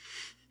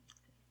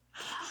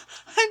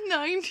 I'm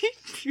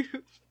 92.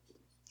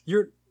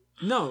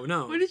 No.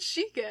 What did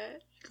she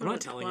get? I'm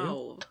not telling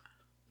you.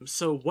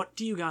 So what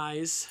do you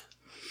guys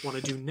want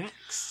to do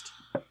next?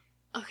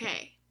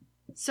 Okay.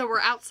 So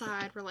we're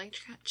outside. We're like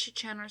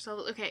chit-chatting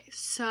ourselves. Okay,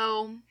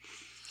 so...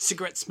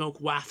 Cigarette smoke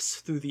wafts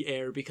through the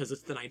air because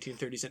it's the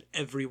 1930s and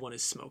everyone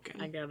is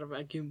smoking. I got a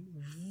vacuum.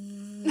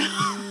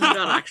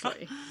 Not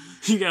actually.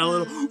 You got a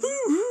little...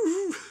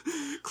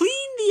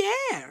 Clean the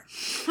air!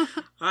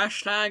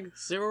 Hashtag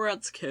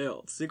cigarettes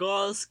kill.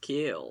 Cigars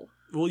kill.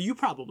 Well, you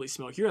probably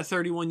smoke. You're a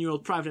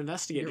 31-year-old private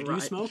investigator. You're Do you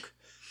right. smoke?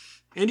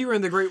 And you were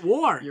in the Great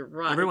War. You're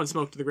right. Everyone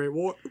smoked in the Great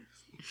War.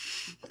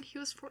 He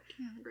was 14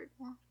 in the Great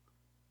War.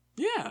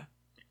 Yeah.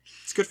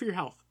 It's good for your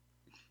health.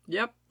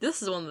 Yep.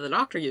 This is one that the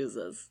doctor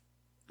uses.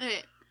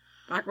 Okay.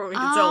 Back when we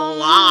could still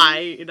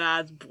lie and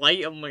ask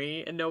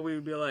blatantly, and nobody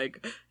would be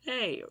like,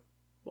 hey,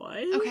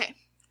 what? Okay.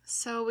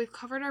 So we've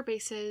covered our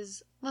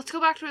bases. Let's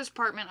go back to his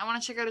apartment. I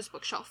want to check out his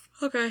bookshelf.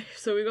 Okay,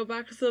 so we go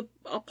back to the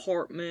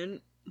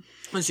apartment.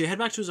 And so you head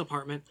back to his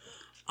apartment.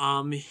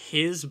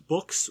 His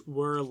books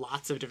were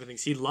lots of different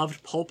things. He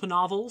loved pulp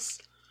novels,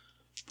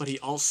 but he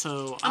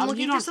also... I'm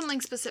looking for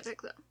something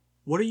specific, though.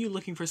 What are you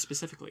looking for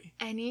specifically?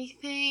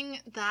 Anything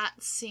that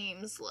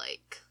seems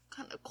like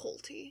kind of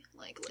culty.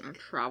 Like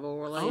Travel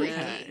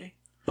related.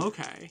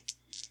 Okay.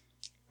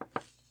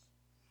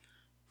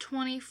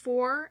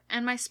 24,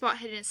 and my spot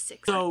hidden is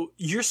 6. So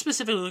you're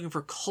specifically looking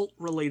for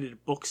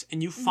cult-related books,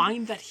 and you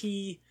find that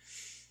he...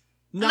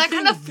 And I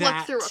kind of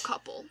flipped through a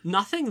couple.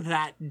 Nothing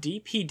that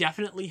deep. He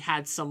definitely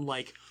had some,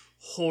 like,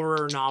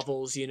 horror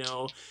novels, you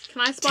know,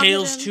 Can I spot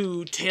Tales it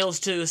in?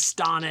 to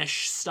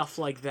Astonish, stuff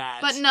like that.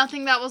 But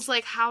nothing that was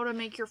like how to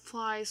make your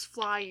flies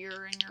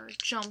flyer and your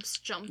jumps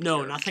jumpier.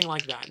 No, nothing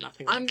like that.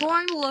 Nothing. Like I'm that.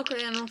 going to look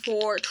in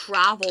for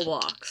travel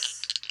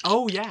books.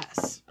 Oh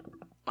yes.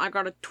 I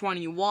got a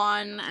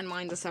 21 and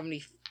mine's a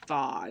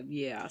 75.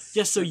 Yes.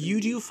 Yes. So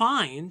you do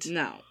find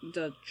No,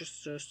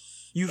 just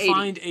you 80.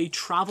 find a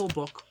travel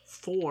book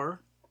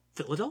for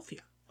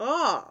Philadelphia.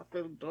 Ah,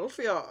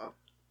 Philadelphia.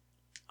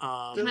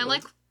 Can I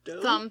like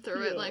thumb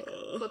through it, like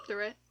flip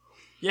through it?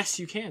 Yes,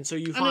 you can. So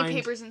you And find no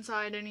papers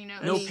inside, any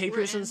notes. no Any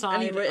papers written. inside.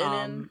 Any written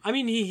in? I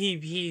mean,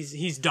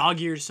 he's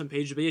dog-eared some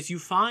pages, but yes, you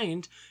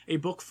find a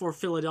book for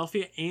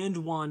Philadelphia and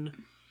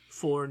one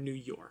for New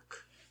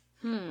York.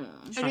 I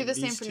do Find the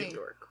same these for two. New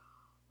York.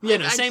 Yeah,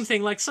 no, I same just-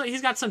 thing. Like, so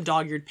he's got some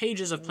dog-eared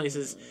pages of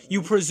places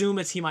you presume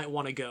it's he might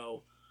want to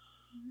go.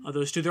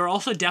 Those two. There are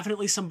also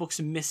definitely some books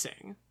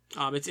missing.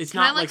 It's Can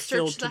I not like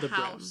filled search to the the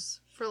brim. house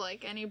for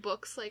like any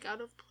books like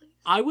out of place?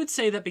 I would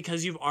say that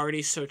because you've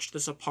already searched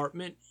this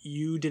apartment,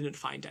 you didn't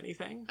find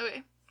anything.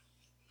 Okay.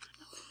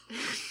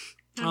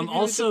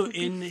 Also,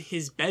 in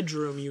his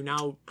bedroom, you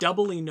now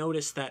doubly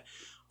notice that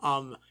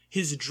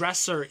his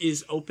dresser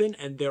is open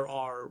and there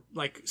are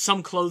like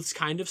some clothes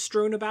kind of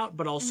strewn about,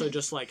 but also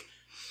just like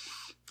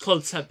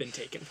clothes have been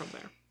taken from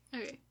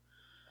there. Okay.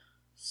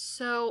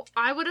 So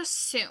I would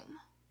assume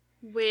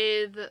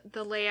with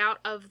the layout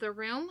of the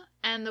room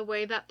and the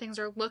way that things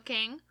are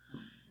looking,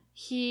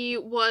 he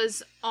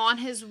was on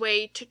his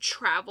way to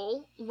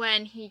travel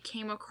when he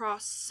came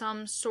across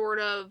some sort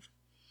of,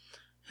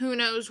 who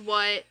knows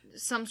what,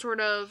 some sort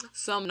of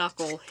Some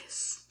knuckle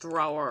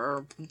thrower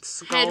or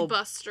skull.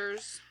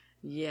 headbusters.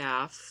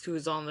 Yeah,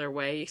 who's on their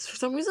way. For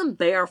some reason,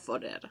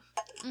 barefooted.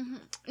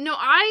 No,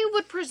 I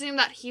would presume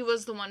that he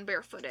was the one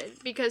barefooted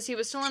because he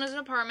was still in his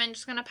apartment,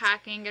 just kind of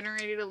packing, getting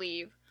ready to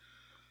leave.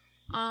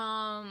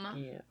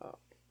 Yeah.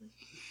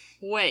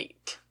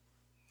 Wait.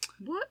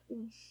 What?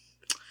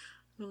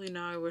 Really,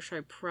 now I wish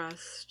I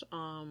pressed,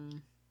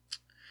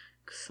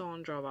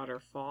 Cassandra about her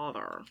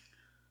father.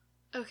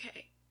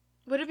 Okay.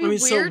 Would it be I mean,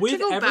 weird so to with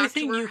go back to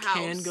everything, her you house?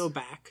 can go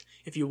back.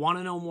 If you want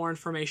to know more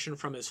information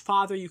from his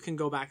father, you can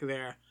go back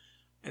there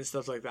and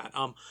stuff like that.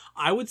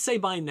 I would say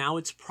by now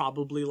it's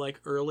probably like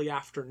early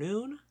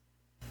afternoon.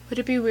 Would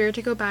it be weird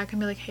to go back and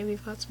be like, hey,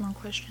 we've got some more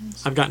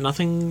questions? I've got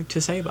nothing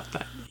to say about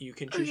that. You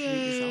can choose to do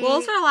it yourself. What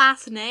was her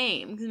last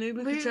name? 'Cause maybe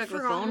we We could check the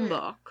forgot phone her.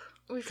 book.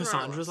 We forgot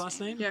Cassandra's her last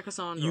name? Yeah,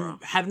 Cassandra. You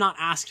have not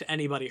asked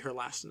anybody her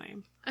last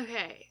name.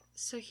 Okay,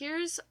 so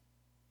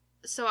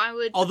so I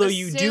would Although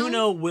you do assume-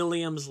 know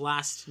William's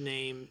last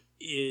name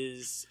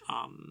is,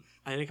 I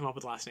didn't come up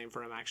with a last name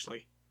for him,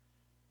 actually.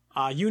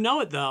 You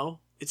know it, though.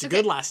 It's a Okay.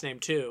 good last name,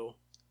 too.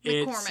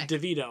 It's McCormick.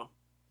 DeVito.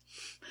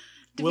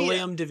 DeVito.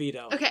 William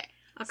DeVito. Okay.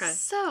 Okay.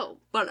 So,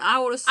 But I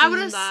would assume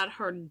ass- that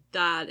her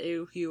dad,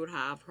 he would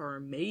have her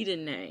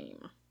maiden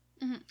name.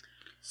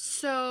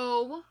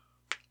 so,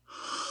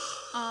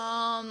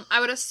 I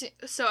would assume,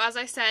 so as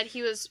I said,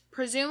 he was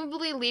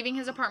presumably leaving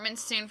his apartment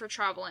soon for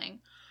traveling.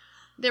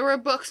 There were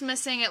books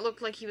missing. It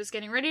looked like he was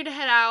getting ready to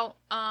head out.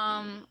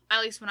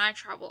 At least when I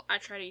travel, I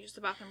try to use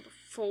the bathroom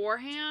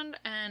beforehand,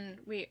 and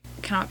we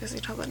can obviously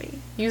tell that he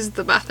used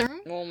the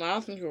bathroom. Well, now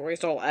since we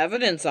waste all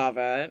evidence of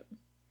it.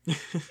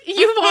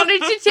 You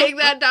wanted to take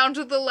that down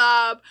to the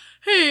lab.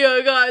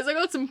 Hey, guys, I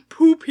got some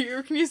poop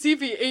here. Can you see if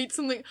he ate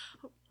something?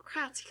 Oh,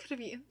 rats, he could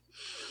have eaten.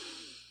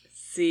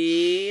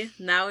 See,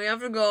 now we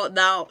have to go.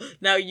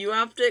 Now you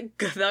have to.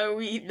 Now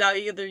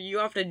either you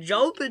have to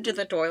jump into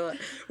the toilet,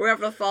 or we have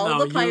to follow No,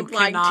 the you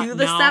pipeline cannot- to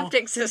the no.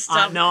 septic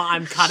system. No,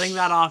 I'm cutting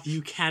that off.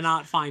 You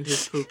cannot find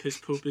his poop. His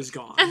poop is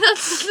gone. And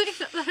that's the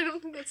thing. I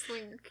don't think that's the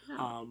thing.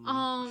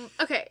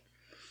 Okay.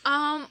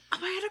 I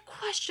had a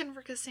question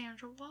for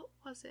Cassandra. What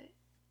was it?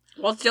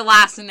 What's your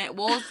last name?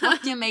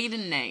 What's your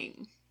maiden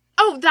name?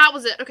 Oh, that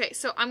was it. Okay,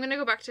 so I'm gonna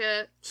go back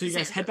to. So you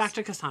guys head Cassandra's. back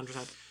to Cassandra's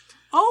house.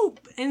 Oh,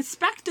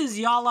 inspectors,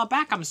 y'all are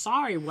back. I'm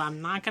sorry. Well,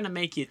 I'm not going to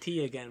make you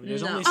tea again.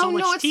 There's No. only so Oh, no,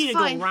 much it's tea to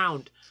fine. go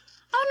around.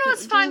 Oh no,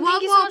 it's fine.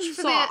 Thank you so much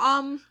for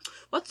the.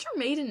 What's your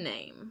maiden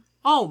name?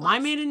 Oh, my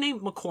maiden name,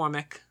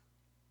 McCormick.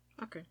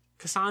 Okay.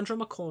 Cassandra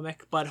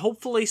McCormick. But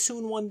hopefully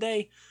soon one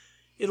day,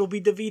 it'll be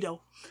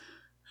DeVito.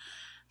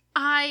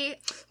 Wait, I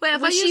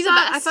Was thought she you the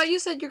said. I best? thought you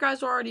said you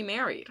guys were already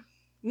married.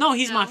 No,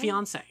 he's my No.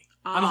 fiance.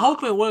 Ah.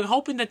 We're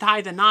hoping to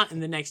tie the knot in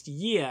the next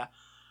year.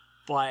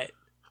 But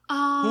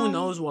who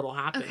knows what'll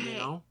happen, okay. you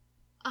know?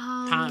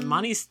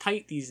 Money's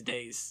tight these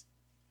days.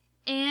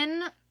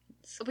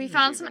 We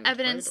found some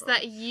evidence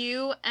that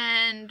you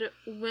and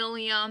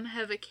William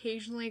have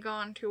occasionally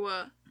gone to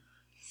a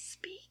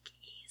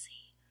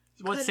speakeasy.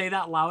 What, say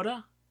that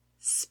louder?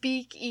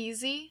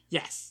 Speakeasy?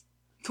 Yes.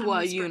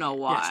 Well, you know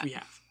what? Yes, we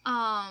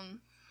have.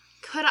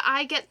 Could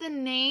I get the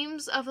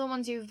names of the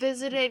ones you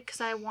visited? Because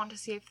I want to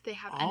see if they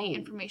have any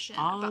information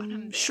about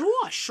him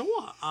there. Sure.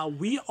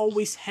 We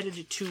always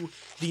headed to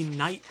the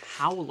Night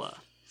Howler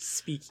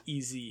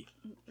Speakeasy.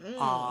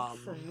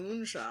 For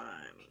moonshine.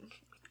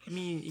 I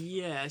mean,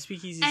 yeah,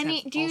 Speakeasy.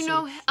 Do you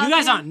know? You of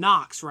guys him? aren't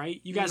Knox, right?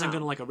 You guys aren't No.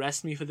 gonna like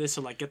arrest me for this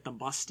or like get them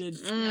busted.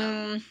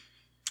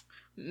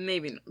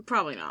 Maybe,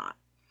 probably not.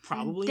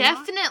 Probably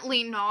not.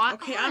 Definitely not.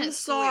 Okay, honestly. I'm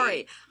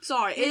sorry.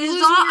 Sorry. It You is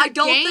lose not. your I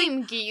don't game,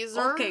 think.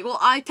 geezer. Okay, well,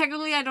 I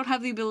don't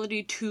have the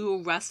ability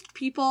to arrest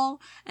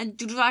people, and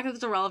due to the fact that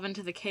it's irrelevant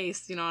to the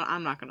case,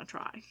 I'm not gonna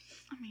try.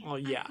 I mean, Oh,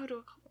 yeah. I go to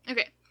a couple.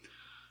 Okay.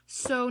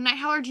 So, Night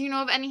Howler, do you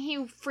know of any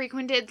who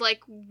frequented,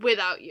 like,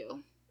 without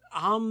you?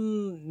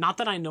 Not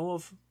that I know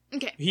of.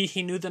 Okay.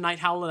 He knew the Night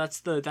Howler. That's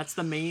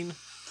the main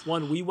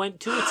one we went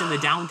to. It's in the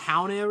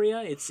downtown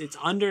area. It's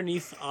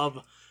underneath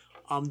of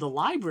the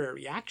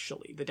library,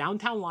 actually. The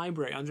downtown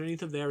library.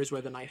 Underneath of there is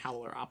where the Night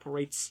Howler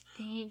operates.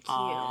 Thank you.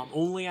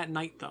 Only at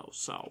night though,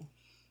 so.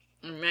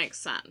 It makes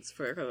sense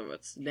because of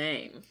its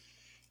name.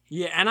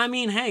 Yeah, and I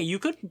mean, hey, you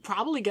could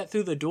probably get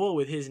through the door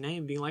with his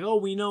name being like, oh,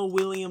 we know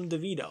William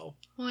DeVito.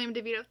 William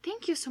DeVito,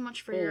 thank you so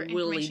much for your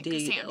Willie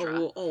information,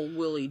 Cassandra.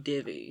 Willie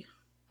Divvy.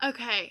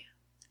 Okay.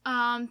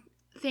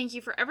 Thank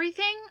you for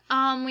everything.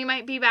 We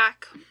might be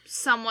back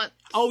somewhat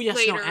Oh, yes,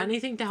 later no,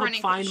 anything to for help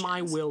any find my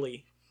questions.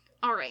 Willie.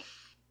 All right.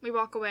 We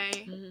walk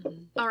away.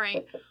 All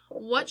right.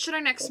 What should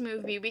our next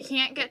move be? We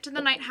can't get to the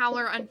Night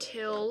Howler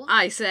until...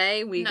 I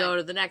say we No. go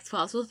to the next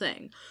possible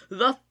thing.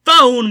 The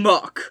phone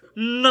book!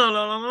 La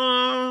la la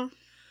la.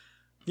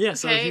 Yeah,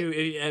 so Okay.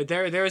 if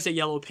there is a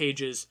Yellow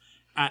Pages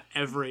at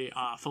every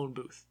phone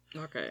booth.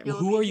 Okay. Yellow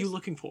Who are you Pages?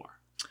 looking for?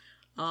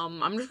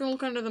 I'm just gonna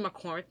look under the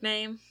McCormick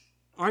name.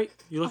 All right,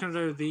 you look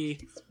under the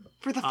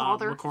For the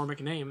father. McCormick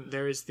name.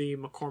 There is the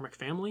McCormick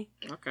family.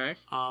 Okay.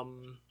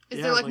 Is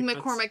yeah, there, like that's-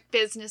 McCormick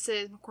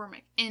Businesses,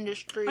 McCormick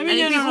Industries? I mean, And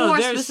yeah, if no, people no, are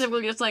there's-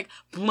 specifically just like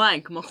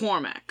blank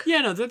McCormick. Yeah,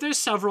 no, there's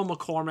several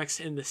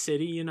McCormicks in the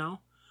city, you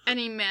know?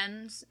 Any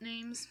men's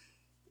names?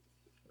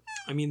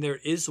 I mean, there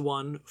is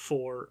one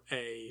for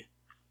a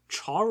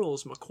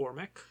Charles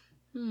McCormick,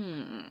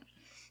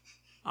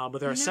 but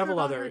there are I never several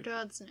got other... her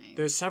dad's name.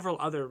 There's several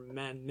other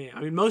men names.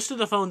 I mean, most of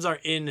the phones are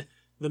in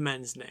the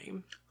men's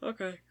name.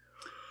 Okay.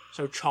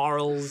 So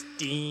Charles,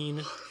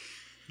 Dean,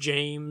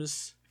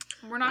 James,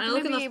 We're not I going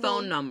look to in be the able...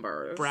 phone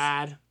numbers.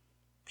 Brad,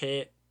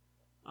 Pitt.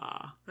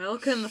 I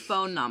look in the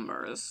phone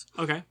numbers.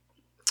 Okay.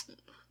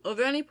 Are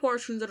there any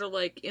portions that are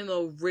like in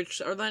the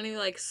rich? Are there any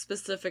like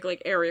specific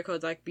like area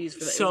codes I could use for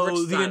the So rich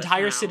the side of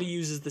entire town? city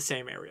uses the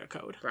same area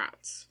code.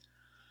 Rats.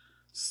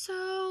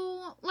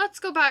 So, let's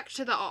go back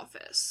to the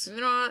office. You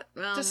know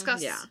what?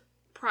 Discuss Yeah.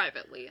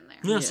 privately in there.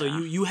 Yeah, so Yeah.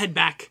 you head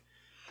back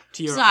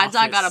to your Besides,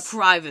 I got a office.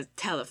 private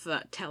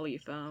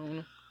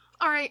telephone.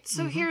 Alright,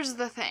 so here's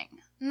the thing.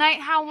 Night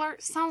Howler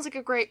sounds like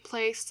a great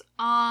place.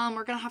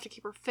 We're gonna have to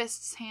keep our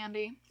fists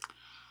handy.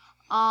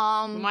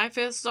 My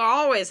fists are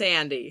always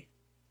handy.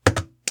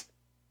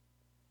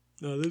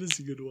 No, that is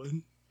a good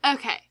one.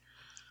 Okay.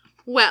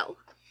 Well,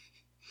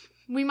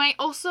 we might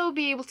also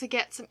be able to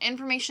get some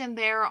information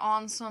there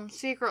on some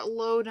secret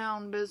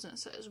lowdown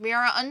businesses. We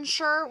are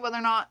unsure whether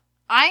or not,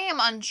 I am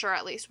unsure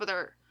at least,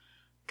 whether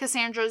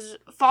Cassandra's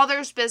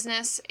father's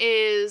business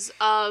is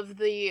of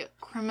the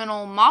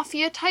criminal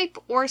mafia type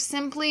or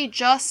simply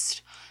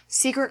just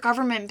secret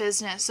government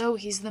business. Oh,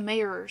 he's the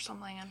mayor or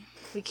something, and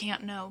we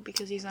can't know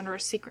because he's under a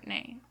secret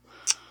name.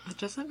 That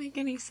doesn't make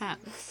any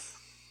sense.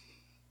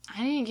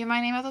 I didn't give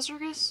my name at the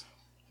circus.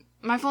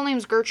 My full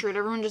name's Gertrude.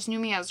 Everyone just knew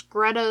me as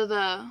Greta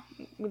the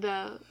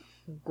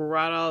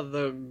Greta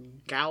the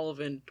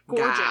Gallivant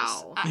Gorgeous,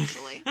 Gal.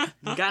 actually. Greta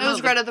It was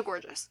the- Greta the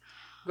Gorgeous.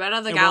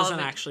 Greta the It Gallivant.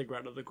 wasn't actually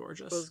Greta the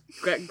Gorgeous. It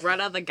was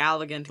Greta the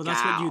Gallivant But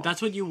Gal.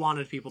 that's what you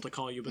wanted people to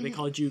call you, but they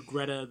called you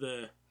Greta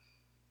the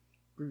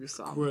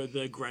Gruesome.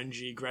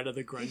 grungy, Greta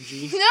the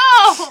grungy.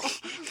 No!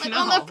 Like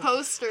on No. the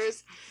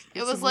posters.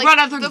 It was like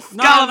Greta the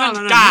No, Gallivant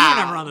you were Gal.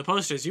 never on the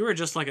posters. You were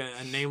just like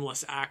a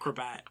nameless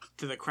acrobat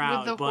to the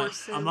crowd. the But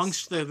horses.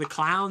 amongst the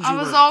clowns, I you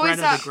was were always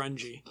Greta out- the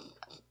grungy.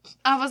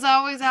 I was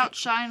always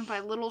outshined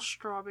by Little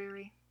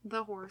Strawberry,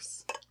 the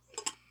horse.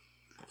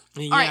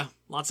 And yeah, Alright.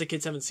 lots of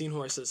kids haven't seen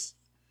horses.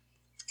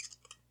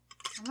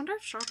 I wonder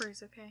if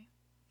Strawberry's okay.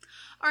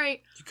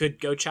 Alright, You could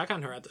go check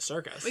on her at the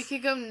circus. we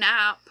could go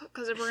nap,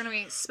 because if we're going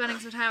to be spending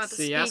some time at the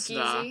Siesta.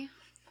 speakeasy.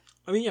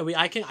 I mean, yeah,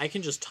 I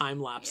can just time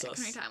lapse Yeah, us.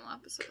 can we time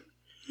lapse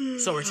it?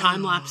 So we're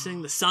time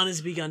lapsing. The sun has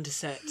begun to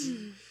set,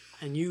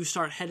 and you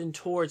start heading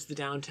towards the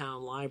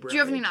downtown library. Do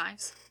you have any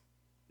knives?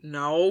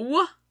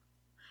 No.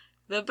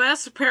 The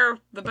best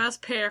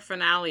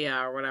paraphernalia,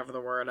 or whatever the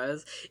word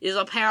is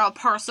a pair of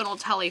personal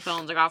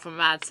telephones I got from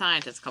Mad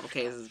Scientist a couple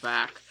cases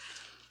back.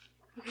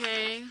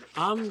 Okay.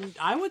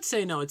 I would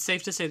say no. It's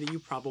safe to say that you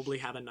probably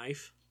have a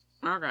knife.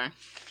 Okay.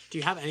 Do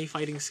you have any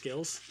fighting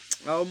skills?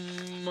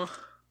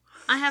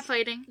 I have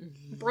fighting.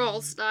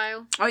 Brawl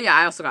style.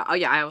 I also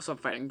have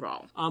fighting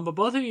brawl. But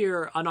both of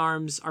your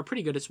unarms are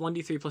pretty good. It's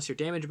 1d3 plus your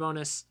damage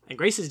bonus, and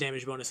Grace's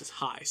damage bonus is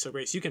high. So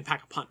Grace, you can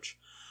pack a punch.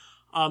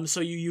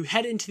 So you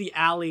head into the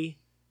alley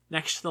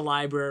next to the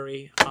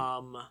library.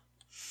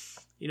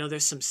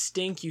 There's some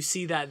stink. You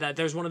see that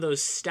there's one of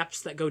those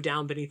steps that go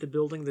down beneath the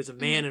building. There's a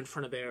man in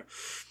front of there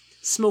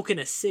smoking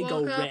a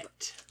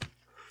cigarette.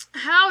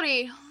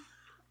 Howdy.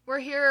 We're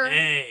here.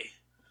 Hey.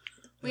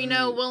 We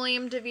know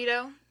William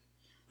DeVito.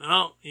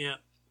 Oh, yeah.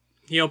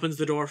 He opens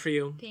the door for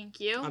you. Thank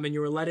you. And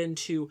you were led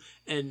into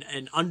an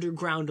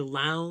underground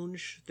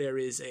lounge. There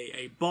is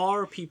a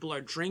bar. People are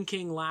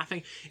drinking,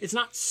 laughing. It's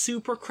not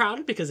super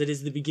crowded because it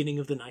is the beginning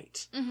of the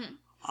night.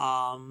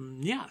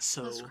 Yeah,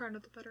 so Less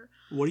crowded, the better.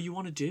 what do you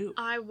want to do?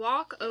 I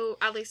walk,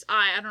 at least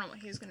I don't know what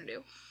he's gonna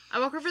do. I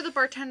walk over to the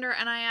bartender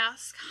and I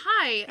ask,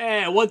 "Hi,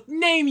 Hey, what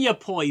name your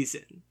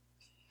poison?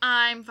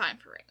 I'm fine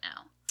for right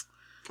now.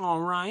 All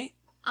right.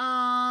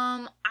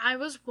 I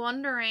was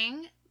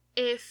wondering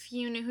if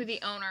you knew who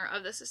the owner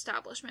of this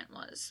establishment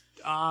was."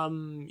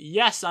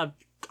 Yes,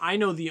 I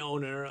know the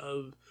owner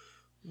of...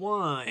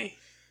 Why?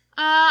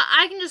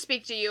 I can just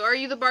speak to you. Are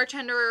you the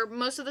bartender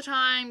most of the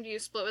time? Do you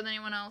split with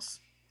anyone else?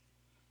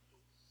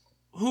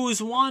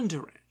 Who's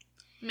wandering?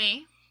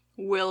 Me.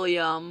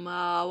 William,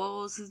 what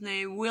was his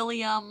name?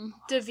 William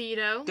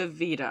DeVito.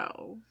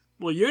 DeVito.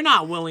 Well, you're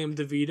not William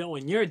DeVito,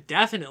 and you're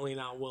definitely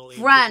not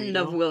William Friend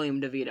DeVito. of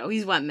William DeVito.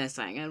 He's went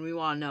missing, and we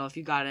want to know if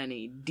you got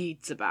any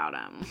deets about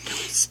him. Don't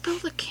spill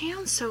the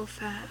can so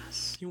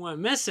fast. He went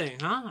missing,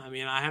 huh? I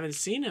mean, I haven't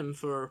seen him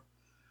for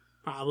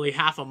probably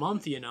half a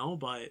month,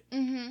 but...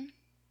 Mm-hmm.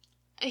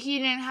 He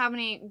didn't have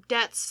any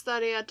debts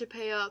that he had to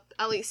pay up,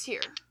 at least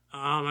here.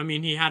 I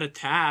mean, he had a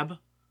tab.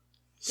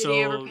 Did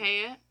he ever pay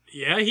it?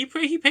 Yeah, he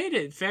paid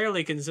it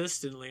fairly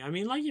consistently. I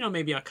mean,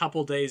 maybe a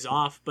couple days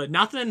off, but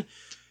nothing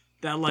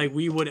that,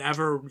 we would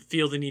ever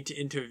feel the need to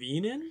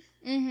intervene in.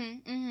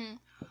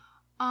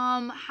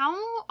 How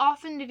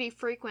often did he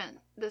frequent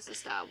this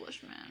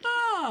establishment?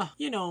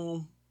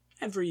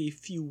 Every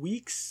few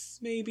weeks,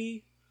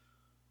 maybe.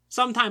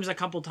 Sometimes a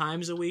couple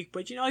times a week,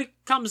 but, it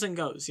comes and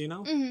goes,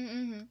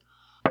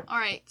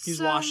 Alright,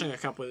 He's washing a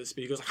cup with his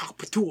speed. He goes like,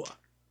 "Patua."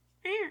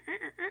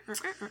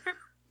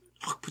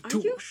 Are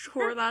you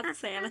sure that's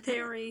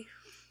sanitary?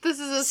 This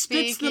is a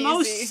Spit's speakeasy. the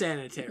most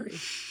sanitary.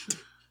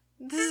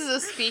 This is a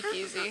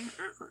speakeasy.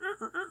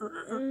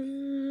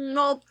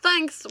 Well,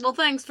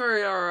 thanks for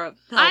your help.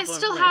 I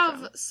still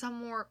have some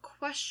more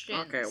questions.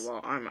 Okay, well,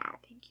 I'm out.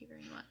 Thank you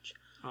very much.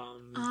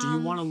 Do you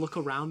want to look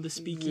around the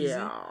speakeasy?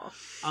 Yeah.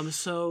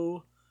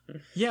 So,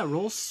 yeah,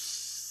 roll...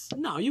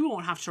 No, you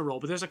won't have to roll,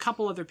 but there's a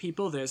couple other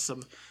people. There's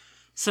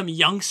some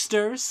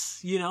youngsters,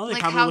 they Like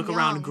probably how look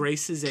around young?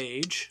 Grace's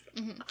age.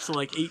 So,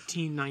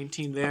 18,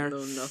 19 I there.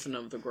 know nothing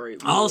of the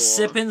great All war.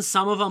 sipping.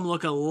 Some of them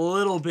look a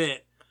little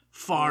bit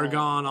far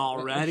gone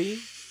already.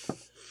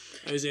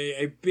 There's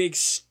a big,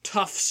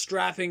 tough,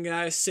 strapping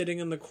guy sitting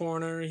in the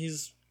corner.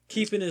 He's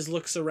keeping his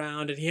looks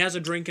around, and he has a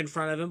drink in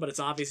front of him, but it's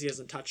obvious he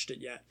hasn't touched it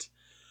yet.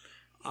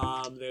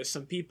 There's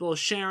some people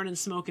sharing and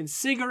smoking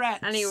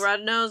cigarettes. Any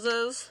red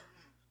noses?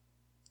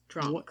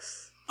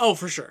 Drunks. Oh,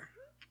 for sure.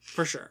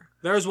 For sure.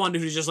 There's one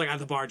dude who's just at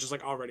the bar, just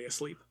already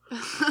asleep.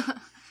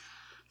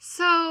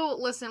 So,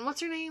 listen,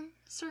 what's your name,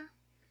 sir?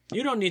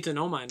 You don't need to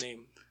know my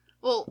name.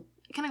 Well,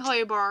 can I call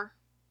you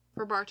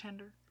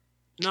bartender?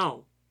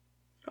 No.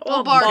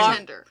 Well,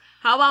 bartender.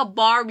 How about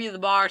Barbie the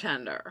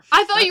bartender?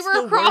 I thought you That's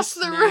were across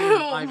worst the name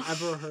room.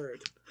 I've ever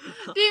heard.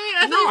 Do you mean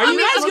I No, thought Are you you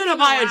were guys looking gonna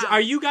buy around.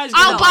 Are you guys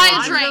I'll gonna buy a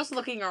I'm drink. just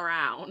looking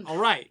around. All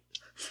right.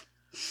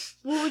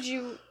 What would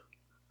you...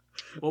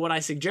 What would I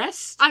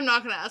suggest? I'm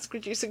not going to ask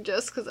what you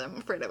suggest because I'm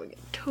afraid I would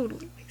get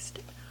totally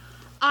wasted.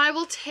 I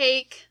will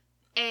take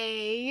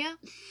a...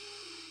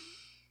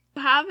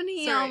 Have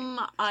any Sorry.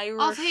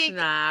 Irish? I'll take-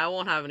 Nah, I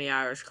won't have any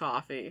Irish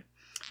coffee.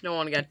 Don't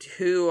want to get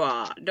too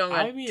don't get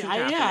I mean, too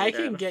I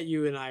can caffeinated. get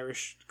you an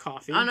Irish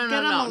coffee. Oh no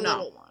Get him no a no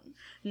little one.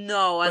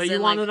 no! But As you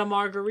in, wanted a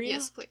margarita?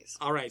 Yes, please.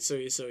 All right, so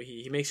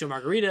he makes you a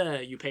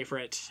margarita. You pay for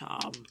it.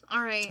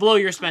 All right. Below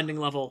your spending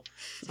level.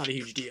 It's not a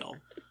huge deal.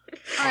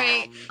 All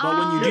right. But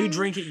when you do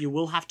drink it, you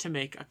will have to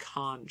make a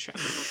con check.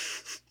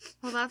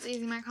 Well, that's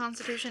easy. My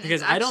constitution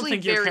Because is I don't actually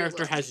think your very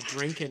character low. has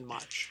drinking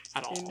much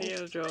at all.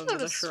 Indiana Jones go and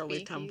the to Shirley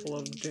Speakeasy. Temple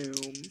of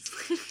Doom.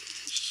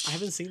 I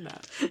haven't seen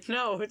that.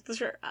 No, it's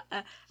the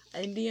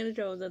Indiana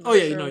Jones and the Oh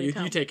yeah, Shirley no, you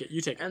Temple. take it. You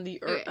take it. And the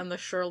Okay. and the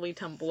Shirley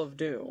Temple of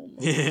Doom.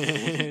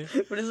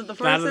 that But is it the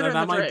first or the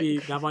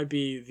drink? might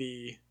be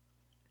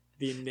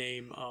the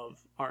name of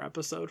our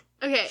episode.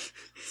 Okay.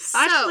 So,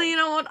 Actually, you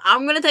know what?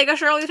 I'm gonna take a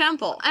Shirley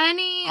Temple.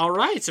 any... All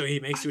right, so he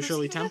makes you a Was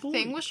Shirley there a Temple.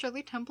 thing was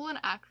Shirley Temple an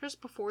actress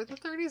before the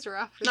 30s or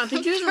after No, I the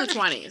think she was in the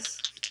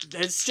 30s? 20s.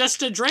 It's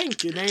just a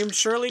drink. You named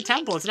Shirley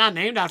Temple. It's not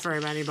named after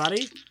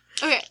anybody.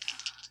 Okay.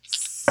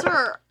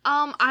 Sir,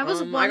 I was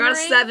I wondering got a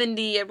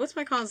 70. What's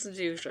my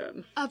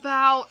constitution?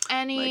 about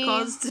any... My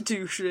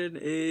constitution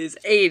is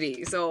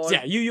 80. So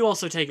Yeah, you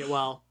also take it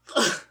well.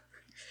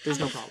 There's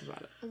no problem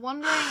about it.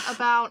 Wondering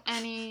about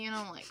any,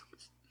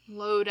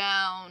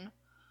 lowdown...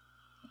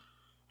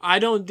 I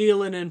don't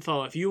deal in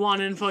info. If you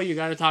want info, you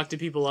gotta talk to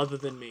people other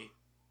than me.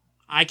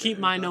 I keep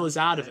my nose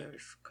out of it.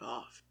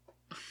 Cough.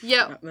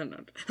 Yo. No.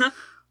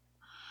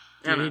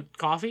 Do you need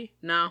coffee?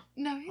 No.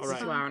 No, he's All right.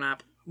 fine. Flower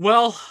nap.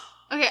 Well,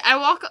 Okay, I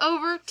walk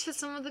over to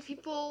some of the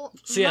people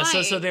so yeah,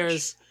 my so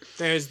age.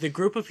 there's the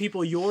group of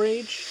people your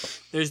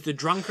age, there's the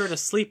drunkard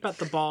asleep at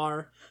the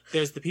bar,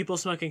 there's the people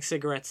smoking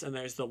cigarettes, and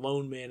there's the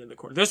lone man in the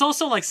corner. There's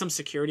also some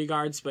security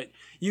guards, but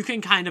you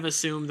can kind of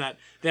assume that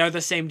they're the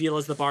same deal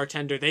as the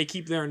bartender. They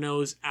keep their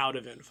nose out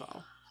of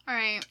info.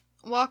 Alright.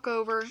 walk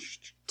over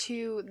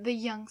to the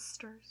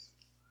youngsters.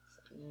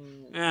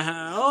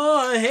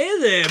 Oh, hey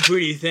there,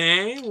 pretty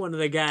thing. One of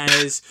the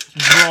guys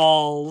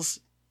drawls.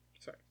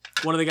 Sorry.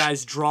 One of the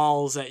guys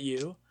drawls at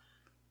you.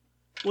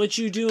 What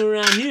you doing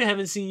around here?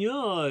 Haven't seen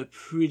your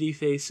pretty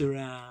face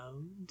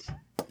around.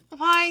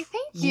 Why,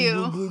 thank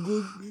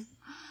you.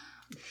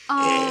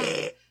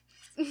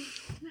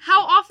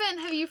 How often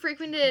have you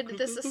frequented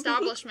this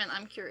establishment?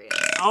 I'm curious.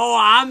 Oh,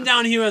 I'm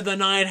down here at the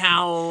Night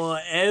Howl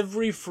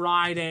every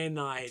Friday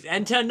night.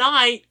 And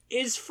tonight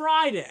is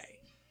Friday.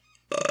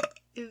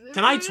 Is it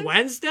Tonight's Friday?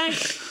 Wednesday?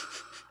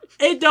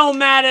 It don't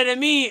matter to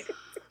me.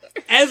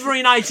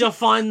 Every night's a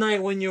fun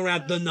night when you're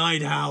at the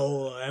Night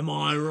Howl. Am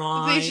I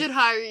right? They should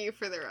hire you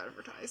for their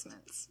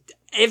advertisements.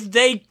 If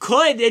they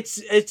could,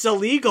 it's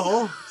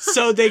illegal,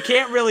 so they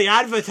can't really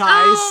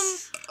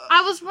advertise.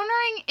 I was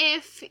wondering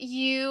if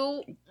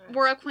you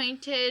were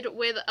acquainted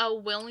with a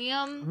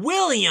William.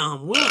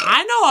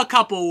 I know a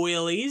couple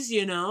Willies,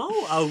 you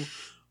know.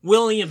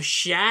 William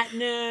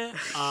Shatner.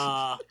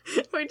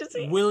 Wait to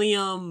see.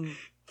 William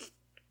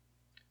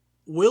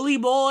Willie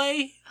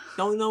Boy.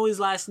 Don't know his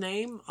last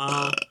name.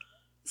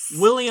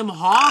 William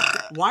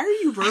Hawk. Why are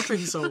you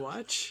burping so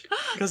much?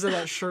 Because of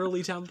that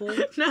Shirley Temple?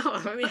 No,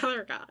 I'm the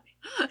other guy.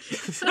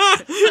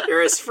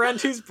 You're his friend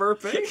who's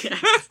burping?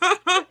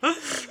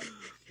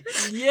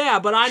 Yeah,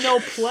 but I know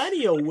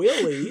plenty of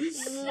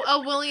Willies. A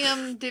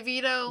William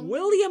DeVito.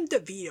 William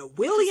DeVito.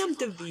 What does he look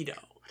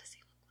like?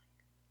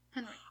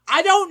 Henry.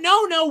 I don't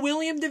know no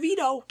William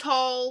DeVito.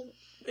 Tall.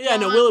 Yeah,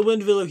 no,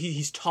 blonde. William DeVito,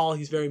 he's tall,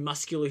 he's very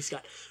muscular, he's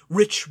got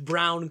rich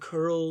brown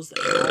curls that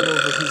are all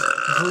over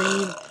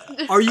his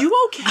green. Are you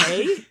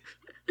okay?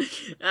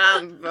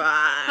 I'm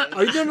fine.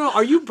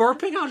 Are you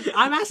burping on...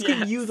 I'm asking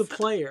Yes. you, the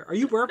player. Are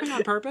you burping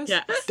on purpose?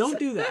 Yes. Don't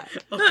do that.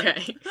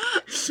 Okay.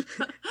 This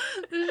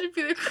should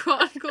be the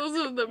Chronicles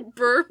of the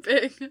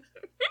Burping.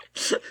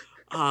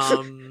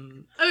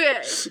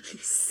 Okay.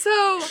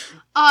 So,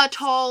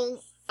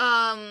 tall,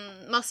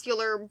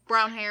 muscular,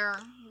 brown hair,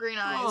 green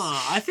eyes.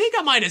 I think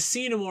I might have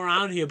seen him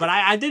around here, but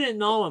I didn't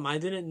know him.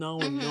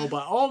 No,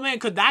 but oh man,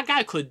 that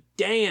guy could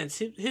dance.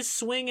 His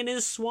swing and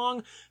his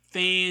swung,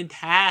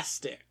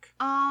 fantastic.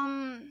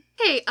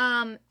 Hey,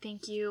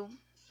 thank you.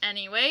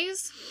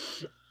 Anyways,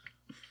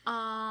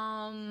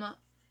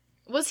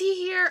 was he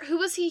here? Who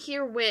was he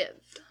here with?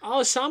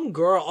 Oh, some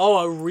girl. Oh,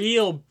 a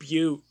real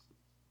beaut.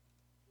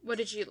 What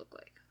did she look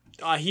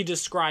like? He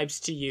describes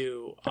to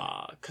you,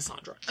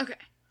 Cassandra. Okay.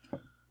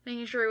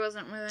 Making sure he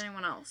wasn't with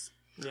anyone else.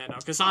 Yeah, no,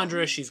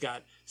 Cassandra, she's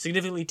got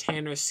significantly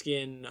tanner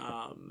skin.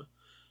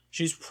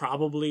 She's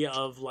probably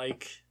of,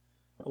 like,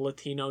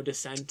 Latino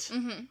descent.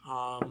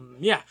 Mm-hmm.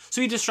 Yeah,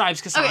 so he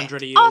describes Cassandra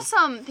to you.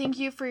 Awesome. Thank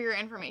you for your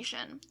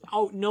information.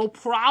 Oh, no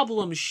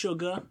problem,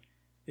 sugar.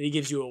 And he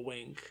gives you a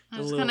wink.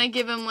 I'm just gonna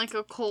give him like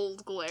a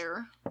cold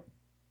glare.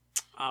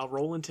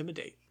 Roll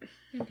Intimidate.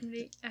 I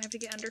have to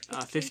get under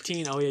 15.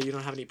 15. Oh, yeah, you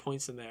don't have any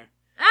points in there.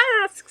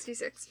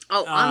 66.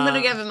 Oh, I'm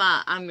gonna give him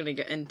a. I'm gonna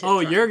get into. Oh,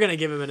 you're gonna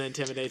give him an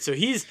Intimidate. So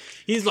he's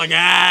like,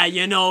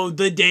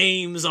 the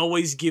dame's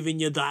always giving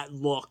you that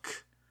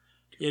look.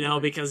 You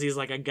know, because he's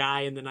like a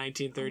guy in the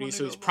 1930s,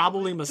 so he's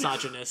probably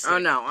misogynistic. Oh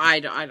no,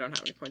 I don't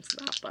have any points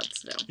in that, but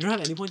still. You don't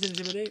have any points in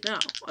Intimidate? No,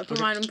 I put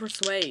mine in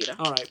Persuade.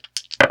 Alright.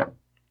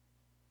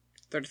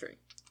 33.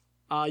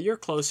 You're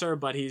closer,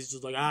 but he's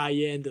just like,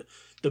 and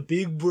the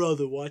big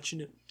brother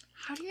watching it.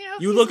 How do you know?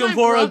 You he's looking my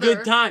for brother? a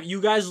good time.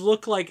 You guys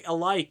look like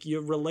alike.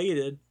 You're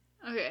related.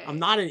 Okay. I'm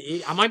not an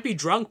idiot. I might be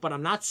drunk, but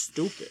I'm not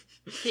stupid.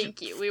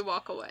 Thank you. We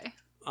walk away.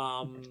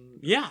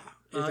 Yeah.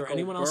 Is there Uncle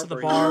anyone else at the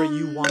Burberry. bar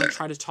you want to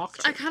try to talk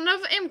to? I kind of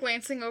am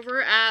glancing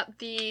over at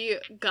the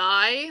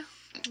guy,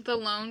 the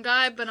lone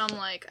guy, but I'm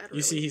like, I don't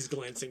You see he's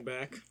glancing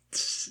back.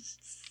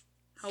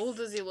 How old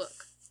does he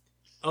look?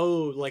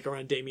 Oh, like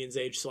around Damien's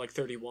age, so like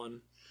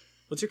 31.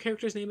 What's your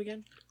character's name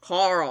again?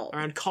 Carl.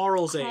 Around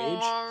Carl's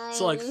age,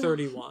 so like Carl.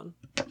 31.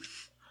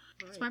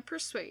 It's my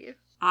persuade.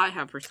 I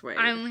have Persuade.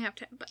 I only have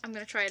 10, but I'm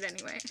gonna try it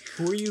anyway.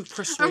 Who are you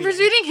persuading? I'm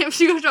persuading him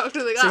to go talk to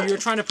the So guy. you're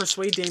trying to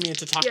persuade Damien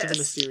to talk to the Yes,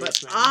 mysterious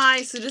But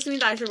man. so this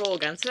means I should roll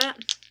against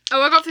it? Oh,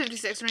 I got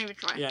 56. Don't even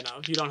try. Yeah, no,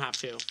 you don't have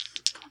to.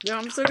 Yeah,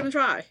 I'm still gonna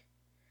try.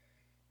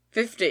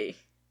 50.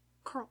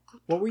 Carl,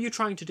 What were you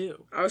trying to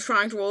do? I was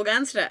trying to roll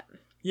against it.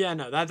 Yeah,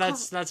 no,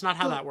 that's not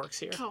how that works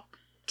here. talk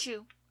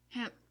to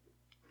him.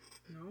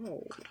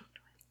 No.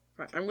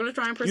 Right, I'm gonna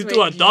try and You persuade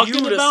two are talking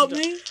to about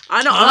st- me?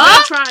 I know, Huh? I'm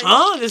gonna try.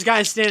 Huh? This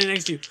guy's standing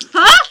next to you.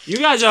 Huh? You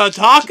guys are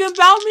talking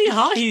about me?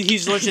 Huh?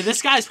 He's literally,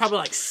 this guy's probably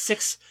like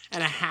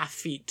 6.5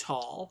 feet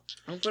tall.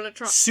 I'm gonna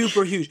try.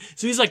 Super huge.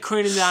 So he's like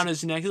craning down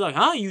his neck. He's like,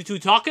 huh? You two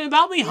talking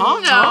about me? Huh?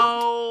 No,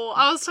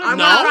 Huh? I was talking I'm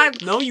about. gonna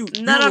try- No, you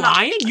No.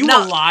 lying? You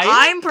no, a liar?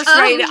 I'm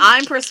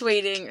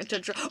persuading to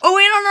try. Oh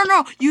wait,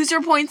 no. Use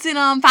your points in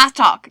fast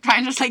talk. Try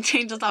and just like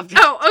change the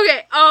subject. Oh,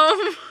 okay.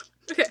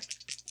 Okay.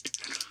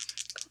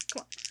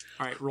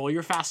 All right, roll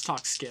your fast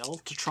talk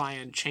skill to try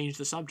and change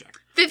the subject.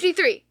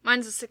 53.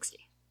 Mine's a 60.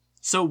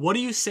 So what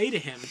do you say to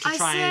him to I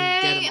try say,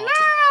 and get him no. off?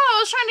 I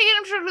was trying to get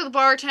him to talk to the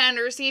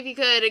bartender, see if he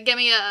could get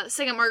me a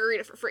second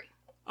margarita for free.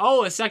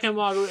 Oh, a second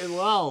margarita.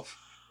 Well,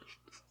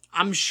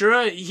 I'm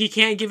sure he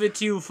can't give it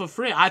to you for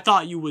free. I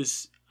thought you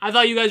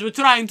guys were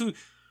trying to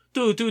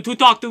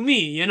talk to me,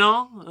 you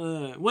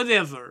know?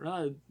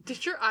 Whatever.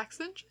 Did your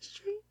accent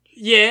just change?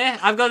 Yeah,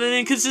 I've got an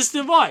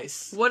inconsistent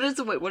voice. What is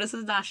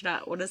his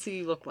nationality? What does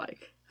he look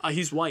like?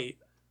 He's white.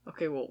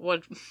 Okay, well,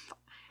 what?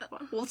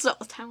 Well, so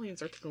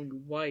Italians are technically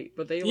white,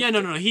 but they. Yeah,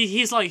 no.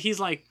 He's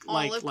like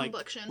Olive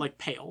complexion. like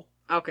pale.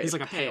 Okay, He's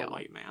like a pale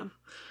white man.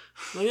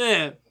 Like,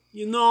 yeah,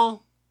 you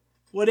know,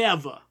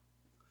 whatever.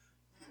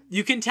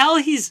 You can tell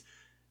he's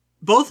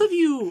both of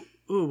you.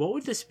 Ooh, what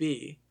would this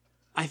be?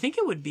 I think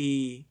it would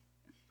be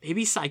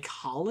maybe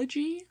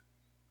psychology.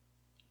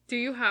 Do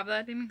you have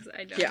that, Damien? Because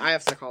I don't. Yeah, I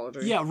have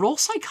psychology. Yeah, roll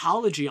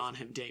psychology on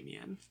him,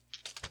 Damien.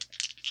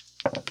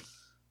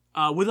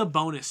 With a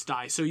bonus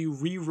die, so you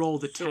re-roll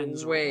the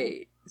tens.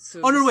 Wait.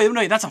 So Oh no,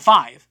 wait, that's a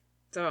 5.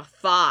 It's a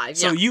 5.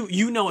 So yeah.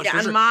 you know it. Yeah, for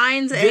and sure.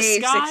 mine's This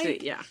a guy?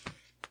 60. Yeah.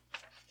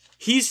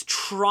 He's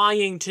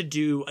trying to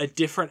do a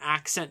different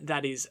accent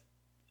that is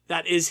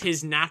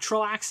his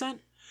natural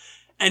accent,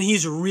 and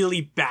he's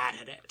really bad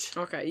at it.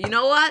 Okay, you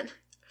know what?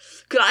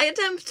 Could I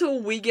attempt to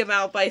weak him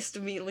out by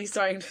immediately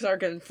starting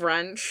in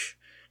French?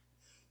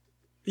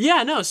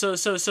 Yeah, no.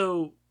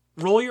 So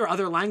roll your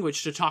other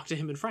language to talk to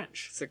him in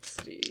French.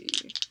 60.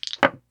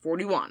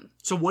 41.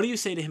 So what do you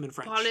say to him in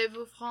French?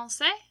 Parlez-vous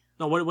français?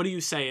 No, what do you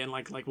say? And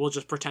like we'll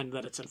just pretend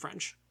that it's in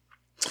French.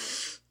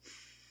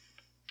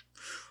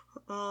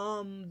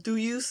 Do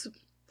you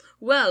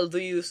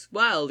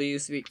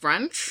speak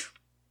French?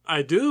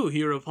 I do,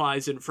 he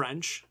replies in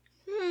French.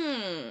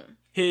 Hmm.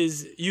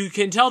 You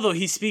can tell though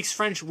he speaks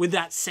French with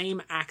that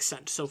same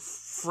accent. So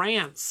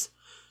France,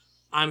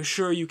 I'm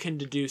sure you can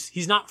deduce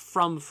he's not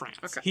from France.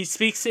 Okay. He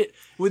speaks it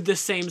with the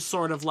same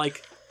sort of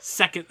like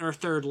second or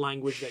third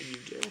language that you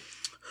do.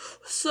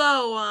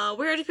 So,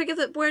 where did you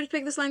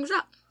pick this language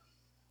up?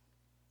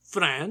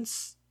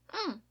 France.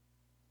 Hmm.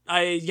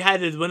 I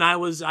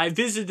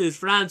visited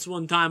France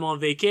one time on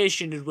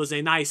vacation. It was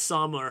a nice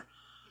summer.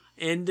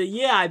 And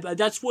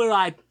that's where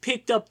I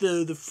picked up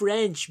the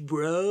French,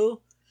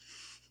 bro.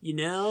 You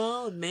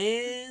know,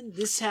 man,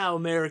 this is how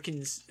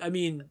Americans, I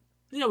mean,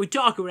 you know, we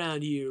talk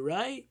around here,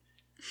 right?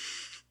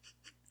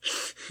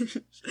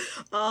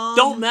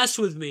 Don't mess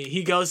with me.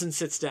 He goes and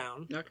sits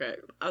down. Okay,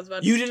 I was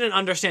about You didn't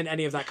understand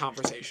any of that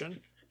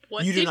conversation.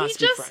 What You do did not he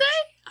speak just French.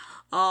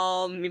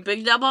 say? You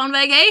picked it up on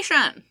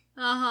vacation.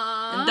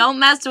 Uh-huh. And don't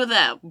mess with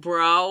it,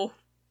 bro.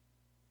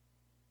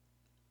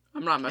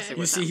 I'm not messing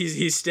You with see, him.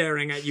 he's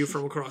staring at you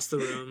from across the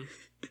room.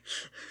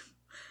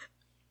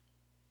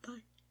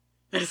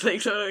 I just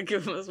like sort of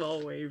give him a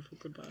small wave.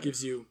 Goodbye.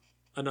 Gives you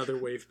another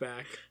wave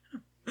back.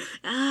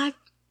 I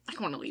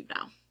want to leave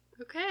now.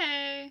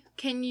 Okay.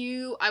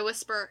 I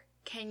whisper,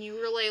 can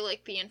you relay,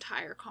 like, the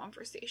entire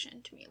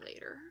conversation to me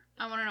later?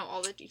 I want to know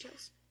all the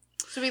details.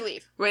 So we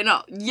leave. Wait,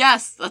 no.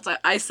 Yes, that's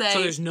what I say.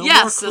 So there's no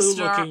yes, more clue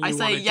sister. looking you I say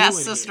wanna do yes,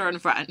 in sister, here. in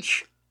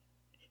French.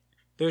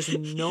 There's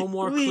no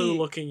more Oui. clue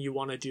looking you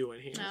want to do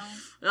in here.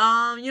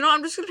 No. You know,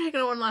 I'm just gonna take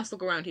one last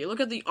look around here. Look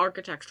at the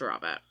architecture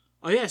of it.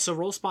 Oh yeah, so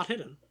roll spot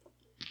hidden.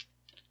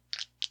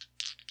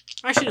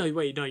 Actually, no,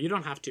 wait, no, you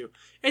don't have to.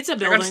 It's a I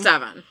building.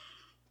 got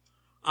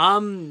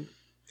 7.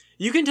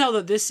 You can tell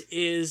that this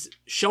is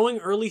showing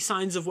early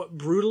signs of what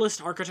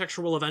brutalist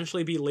architecture will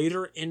eventually be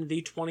later in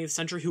the 20th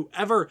century.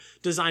 Whoever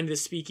designed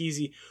this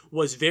speakeasy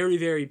was very,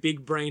 very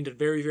big-brained and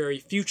very, very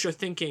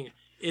future-thinking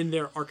in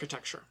their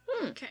architecture.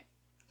 Okay.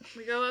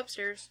 We go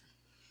upstairs.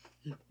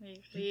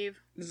 We leave.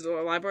 Is the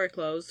library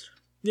closed?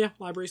 Yeah,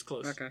 library's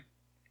closed. Okay.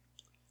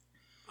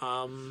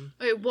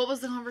 Wait, what was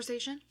the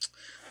conversation?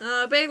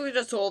 Basically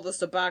just told us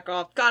to back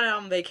off. Got it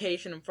on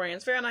vacation in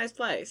France. Very nice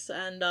place.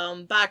 And,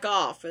 back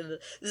off. And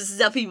this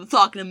is how people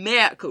talk in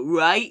America,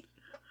 right?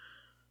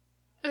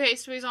 Okay,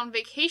 so he's on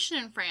vacation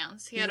in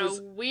France. He had was-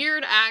 a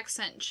weird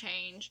accent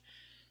change.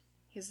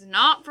 He's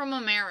not from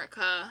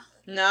America.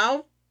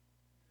 No?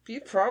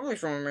 He's probably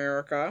from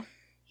America.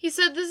 He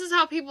said this is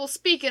how people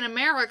speak in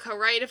America,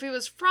 right? If he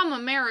was from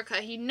America,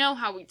 he'd know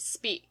how we'd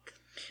speak.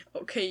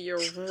 Okay, you're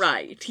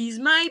right. He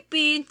might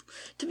be...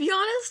 To be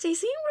honest, he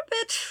seemed a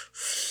bit...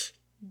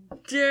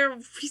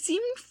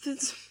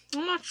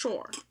 I'm not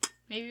sure.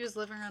 Maybe he was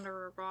living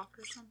under a rock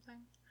or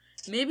something.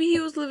 Maybe he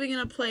was living in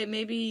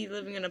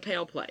a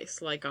pale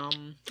place. Like, I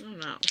don't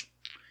know.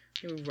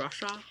 Maybe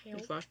Russia?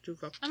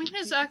 I mean,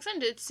 his accent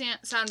did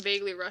sound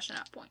vaguely Russian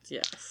at points.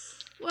 Yes.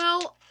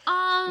 Well,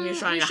 And you're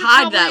trying we to should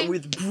hide that probably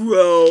with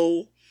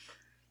bro.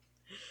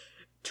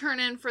 turn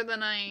in for the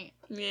night.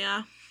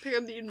 Yeah. Pick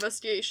up the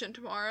investigation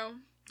tomorrow.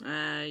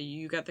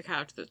 You got the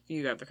couch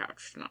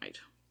tonight.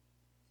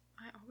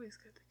 I always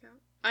get the couch.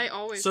 I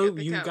always So get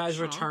the you couch. guys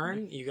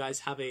return, you guys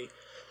have a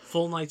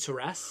full night's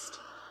rest,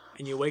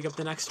 and you wake up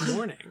the next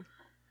morning.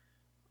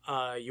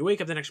 You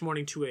wake up the next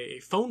morning to a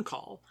phone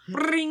call.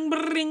 Bring,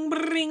 bring,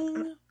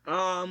 bring.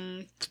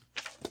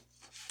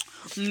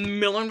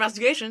 Miller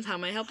Investigations, how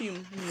may I help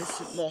you,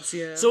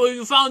 Monsieur? So have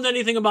you found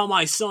anything about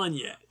my son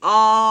yet?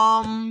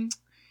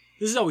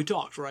 This is how we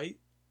talked, right?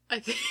 I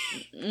think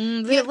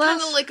the kind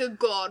last... of like a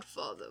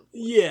godfather.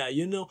 Yeah,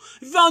 you know.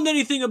 You found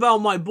anything about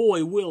my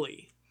boy,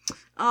 Willie?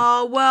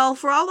 Well,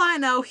 for all I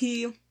know,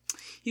 he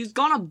was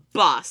on a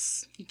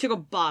bus. He took a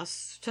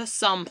bus to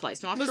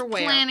someplace. Not Was sure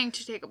where. planning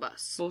to take a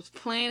bus. Was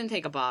planning to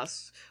take a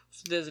bus.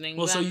 Was visiting.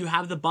 Well, so them. you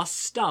have the bus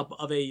stub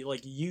of a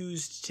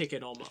used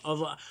ticket of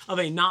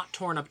a not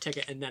torn up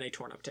ticket and then a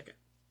torn up ticket.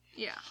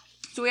 Yeah.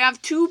 So we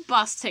have 2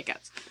 bus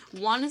tickets.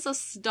 One is a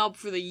stub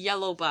for the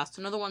yellow bus.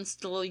 Another one's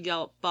still a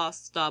yellow bus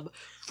stub.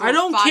 I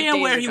don't 5 care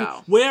days where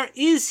ago. Where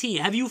is he?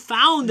 Have you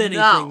found anything,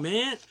 No.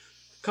 man?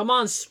 Come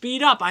on,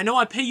 speed up. I know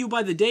I pay you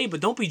by the day, but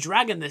don't be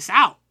dragging this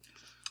out.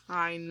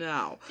 I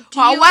know. Do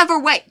you- However,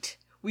 wait.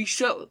 We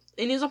show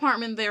in his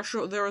apartment. There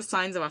were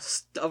signs of a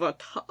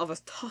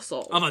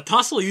tussle. Of a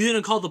tussle? You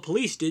didn't call the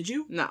police, did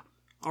you? No.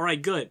 All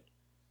right, good.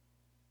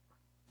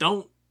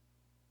 Don't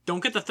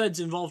get the feds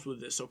involved with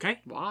this, okay?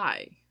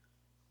 Why?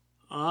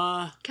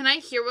 Can I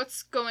hear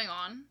what's going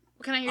on?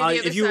 Can I hear the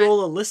other if you side?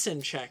 roll a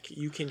listen check,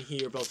 you can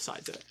hear both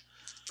sides of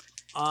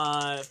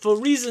it. For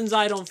reasons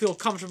I don't feel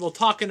comfortable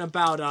talking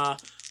about,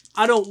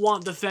 I don't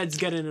want the feds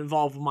getting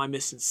involved with my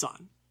missing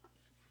son.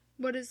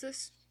 What is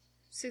this?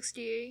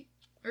 68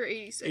 or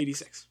 86?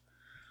 86.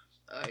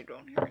 I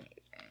don't hear anything.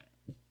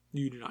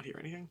 You do not hear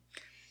anything.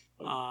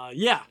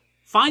 Yeah.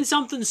 Find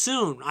something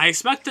soon. I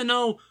expect to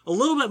know a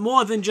little bit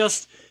more than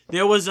just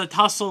there was a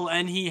tussle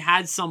and he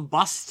had some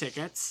bus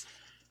tickets.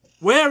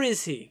 Where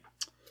is he?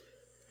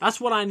 That's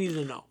what I need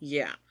to know.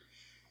 Yeah.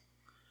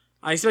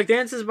 I expect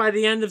answers by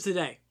the end of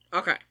today.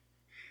 Okay.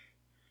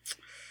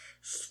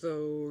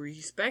 So he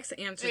expects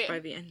answers Wait. by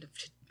the end of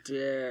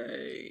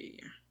today.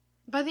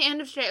 By the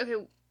end of today,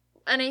 okay.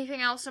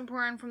 Anything else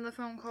important from the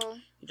phone call?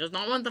 He does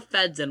not want the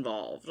feds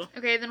involved.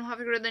 Okay, then we'll have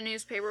to go to the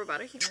newspaper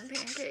about a human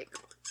pancake.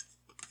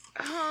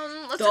 Let's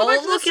go back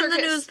Don't to look the in the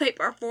circus.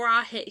 newspaper for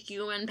a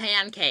human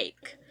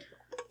pancake.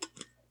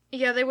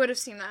 Yeah, they would have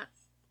seen that.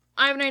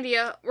 I have an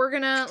idea.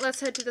 Let's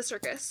head to the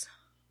circus.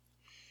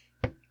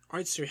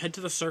 Alright, so we head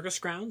to the circus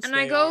grounds. And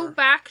I go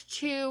back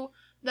to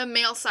the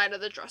male side of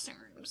the dressing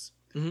rooms.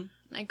 Mhm.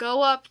 And I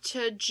go up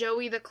to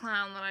Joey the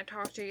clown that I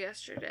talked to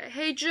yesterday.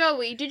 Hey,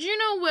 Joey, did you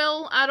know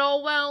Will at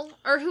all well?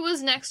 Or who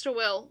was next to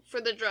Will for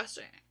the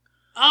dressing?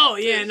 Oh,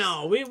 yeah,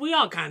 no. We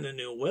all kind of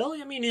knew Will.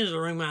 I mean, he's the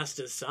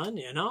ringmaster's son,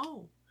 you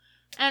know?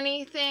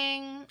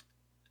 Anything...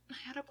 I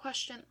had a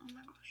question. Oh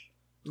my gosh.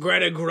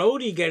 Greta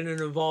Grody getting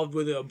involved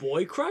with a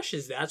boy crush?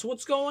 Is that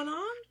what's going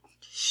on?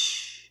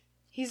 Shh.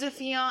 He has a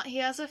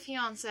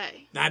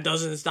fiancé. That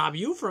doesn't stop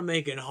you from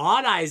making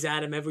hard eyes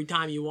at him every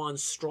time you want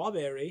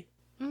strawberry.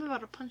 I'm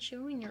about to punch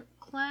you in your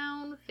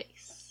clown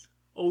face.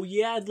 Oh,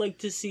 yeah, I'd like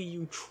to see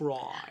you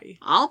try.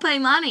 I'll pay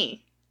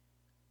money.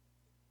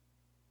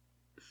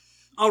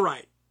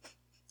 Alright.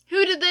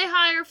 Who did they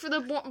hire for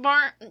the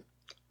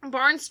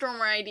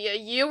barnstormer idea?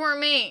 You or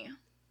me?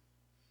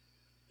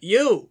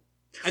 You.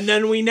 And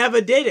then we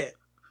never did it.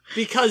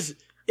 Because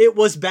it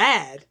was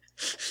bad.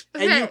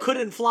 And Okay. you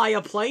couldn't fly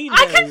a plane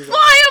I very can well.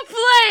 fly a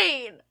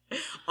plane!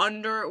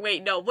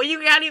 But you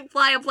can't even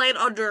fly a plane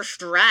under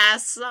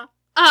stress.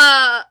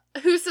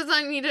 Who says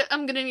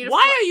I'm gonna need a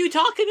Why are you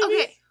talking to Okay,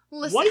 me?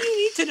 listen. What do you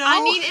need to know? I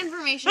need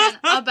information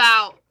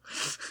about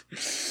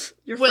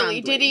You're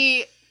Willie. friendly. Did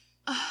he...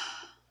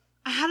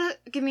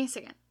 give me a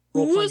second. Who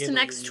Role-playing was game that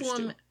next we to used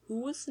him? Who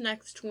was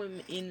next to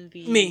him in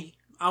the... Me.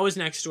 I was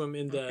next to him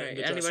in the, Okay,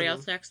 the dressing anybody room.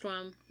 else next to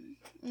him?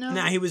 No.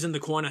 Nah, he was in the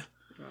corner.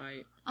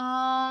 Right.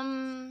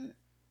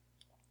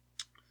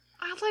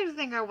 I'd like to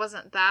think I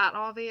wasn't that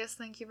obvious.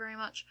 Thank you very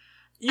much.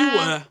 You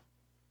were.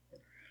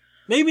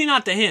 Maybe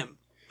not to him.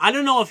 I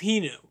don't know if he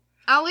knew.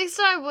 At least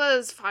I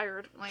was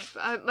fired. Like,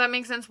 that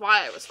makes sense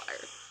why I was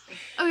fired.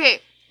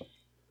 Okay.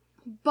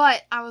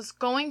 But I was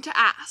going to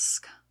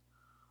ask.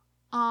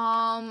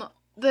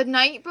 The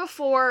night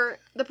before,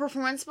 the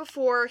performance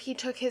before he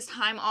took his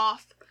time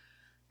off,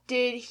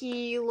 did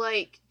he,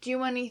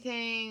 do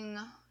anything?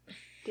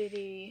 Did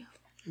he...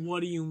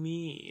 What do you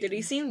mean? Did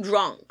he seem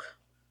drunk?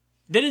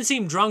 Didn't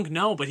seem drunk,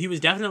 no, but he was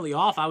definitely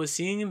off. I was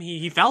seeing him.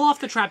 He fell off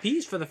the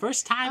trapeze for the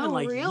first time in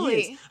Oh,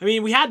 really? years. I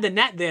mean, we had the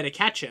net there to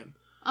catch him,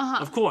 Uh-huh.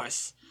 of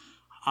course.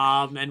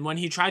 And when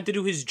he tried to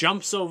do his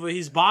jumps over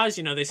his bars,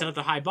 they set up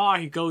the high bar.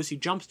 He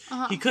jumps.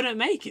 Uh-huh. He couldn't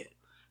make it.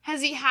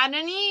 Has he had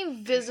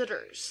any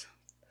visitors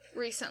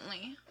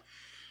recently?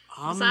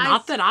 Besides-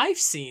 Not that I've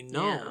seen.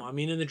 No, Yeah. I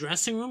mean in the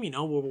dressing room,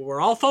 we're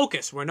all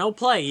focused. We're no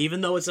play, even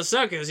though it's a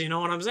circus. You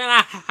know what I'm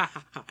saying?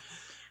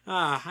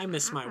 I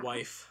miss my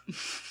wife.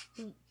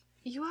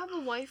 You have a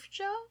wife,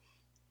 Joe?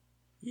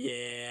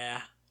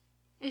 Yeah.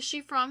 Is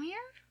she from here?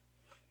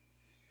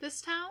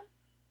 This town?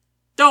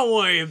 Don't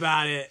worry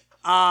about it.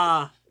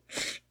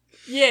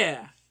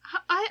 Yeah.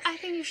 I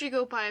think you should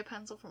go buy a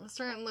pencil from a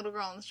certain little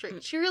girl on the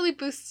street. She really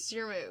boosts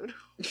your mood.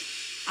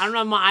 I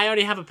don't know. I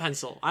already have a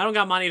pencil. I don't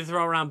got money to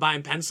throw around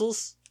buying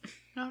pencils.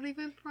 Not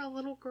even for a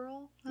little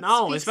girl? That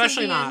No, speaks of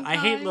especially the not. I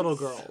hate end little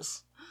times?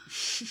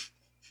 girls.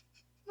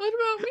 What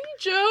about me,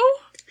 Joe?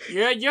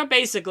 You're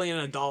basically an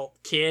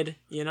adult kid,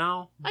 I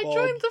Bob.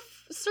 joined the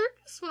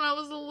circus when I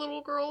was a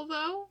little girl,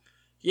 though.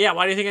 Yeah,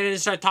 why do you think I didn't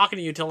start talking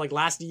to you till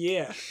last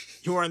year?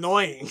 You were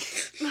annoying.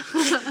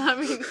 I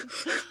mean,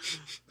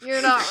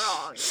 you're not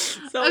wrong.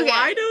 So Okay.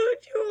 why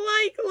don't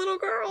you like little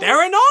girls?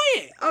 They're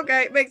annoying.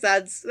 Okay, makes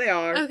sense. They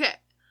are. Okay.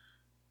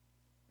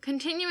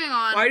 Continuing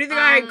on. Why do you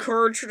think I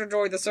encouraged her to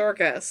join the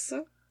circus?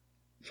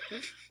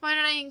 Why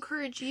did I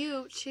encourage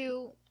you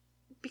to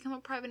become a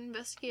private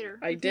investigator?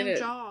 I With no didn't.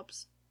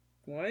 Jobs.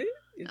 What?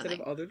 Instead of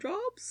Nothing. other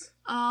jobs?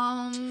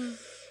 My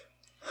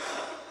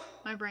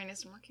brain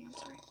isn't working. I'm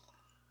sorry.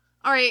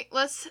 All right,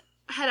 let's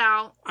head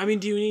out. I mean,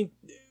 do you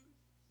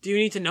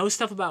need to know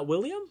stuff about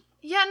William?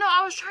 Yeah, no,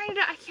 I was trying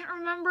to. I can't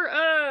remember.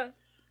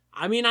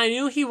 I mean, I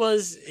knew he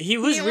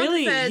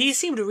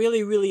seemed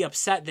really, really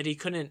upset that he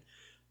couldn't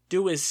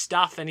do his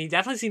stuff, and he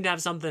definitely seemed to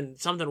have something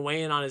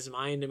weighing on his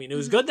mind. I mean, it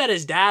was good that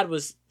his dad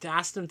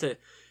asked him to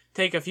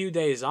take a few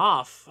days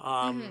off.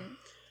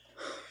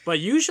 But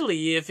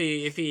usually, if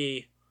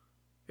he's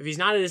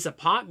not at his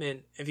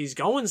apartment, if he's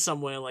going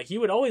somewhere, like, he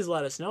would always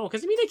let us know.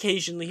 Because, I mean,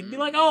 occasionally he'd be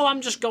like, "Oh,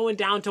 I'm just going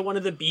down to one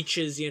of the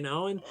beaches,"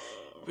 and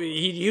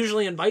he'd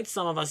usually invite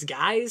some of us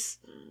guys.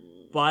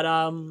 But,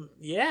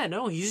 yeah,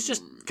 no, he's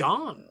just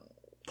gone.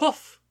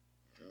 Poof.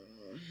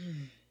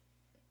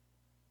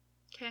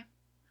 Okay.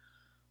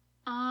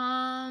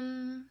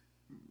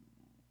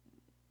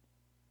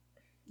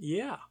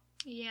 Yeah.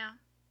 Yeah.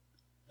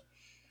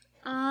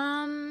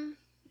 I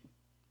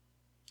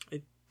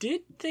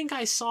did think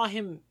I saw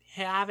him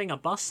having a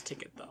bus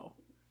ticket, though.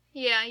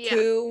 Yeah.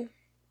 Two.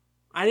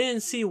 I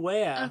didn't see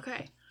where.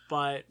 Okay.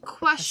 But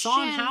Question. I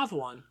saw him have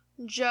one.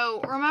 Joe,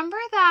 remember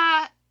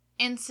that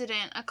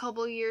incident a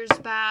couple years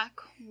back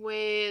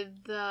with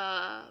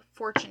the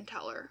fortune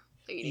teller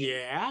lady?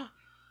 Yeah?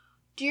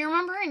 Do you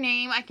remember her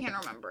name? I can't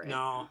remember it.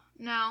 No.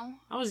 No?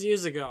 That was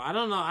years ago. I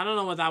don't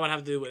know what that would have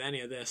to do with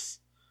any of this.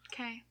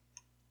 Okay.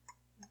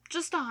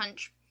 Just a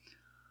hunch.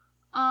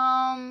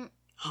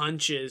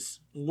 Hunches.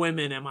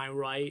 Women, am I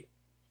right?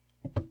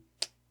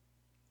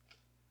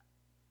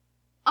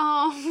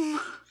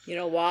 You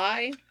know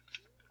why?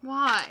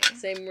 Why?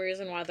 Same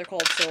reason why they're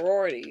called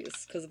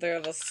sororities. Because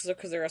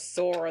they're a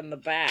sore in the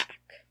back.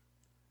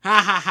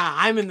 Ha ha ha,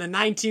 I'm in the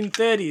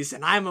 1930s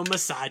and I'm a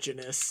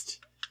misogynist.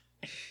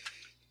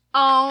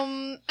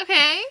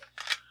 Okay.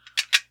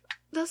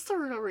 That's the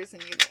real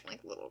reason you don't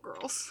like little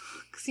girls.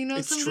 Because you know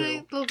It's someday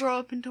true. they'll grow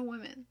up into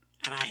women.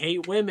 And I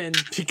hate women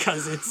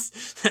because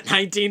it's the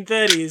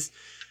 1930s.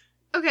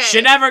 Okay.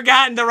 She never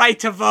gotten the right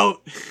to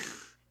vote.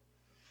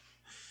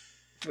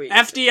 Wait,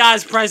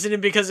 FDR's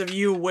president because of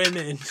you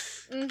women.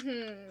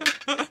 Mm-hmm.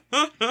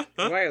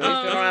 wait,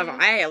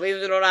 at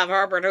least we don't have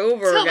Herbert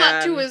Hoover Tell again.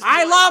 that to his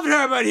I wife. loved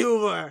Herbert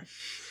Hoover.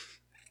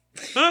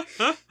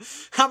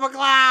 I'm a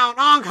clown.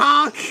 Honk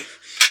honk.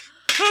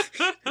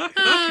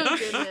 Oh,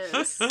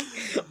 goodness.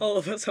 All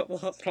of us have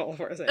lost all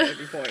of our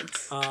sanity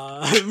points.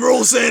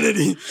 Roll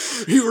sanity.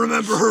 You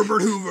remember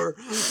Herbert Hoover.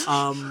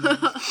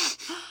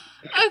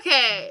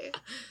 Okay.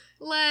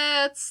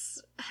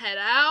 Let's head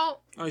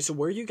out. Alright, so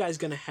where are you guys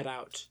gonna head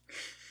out?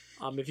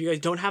 If you guys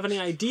don't have any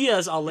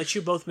ideas, I'll let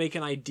you both make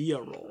an idea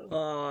roll.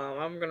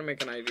 I'm gonna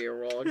make an idea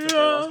roll, except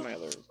I lost my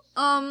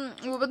other...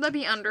 What would that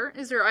be under?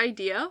 Is there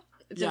idea?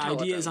 It's Yeah,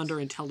 idea is intelligence. under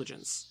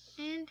intelligence.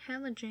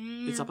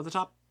 Intelligence. It's up at the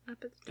top. Up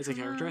at the It's a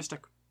top. characteristic.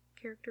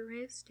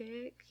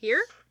 Characteristic.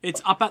 Here?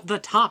 It's up at the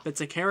top.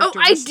 It's a Oh,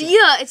 characteristic.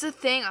 idea! It's a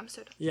thing. I'm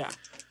so dumb. Yeah.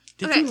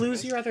 Did Okay. you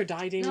lose your other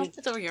die, Damien? No,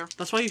 it's over here.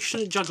 That's why you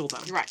shouldn't juggle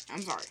them. You're right,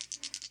 I'm sorry.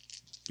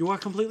 You are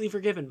completely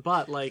forgiven,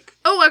 but, like,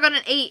 Oh, I got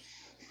an 8.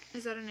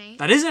 Is that an 8?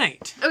 that is an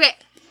 8. Okay.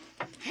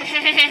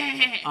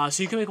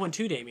 So you can make one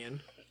too,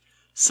 Damien.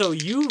 So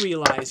you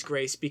realize,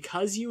 Grace,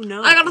 because you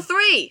know... I got a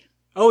 3!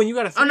 Oh, and you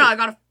got a 3. Oh no, I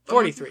got a...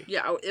 43.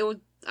 Yeah, it was...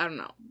 I don't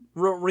know.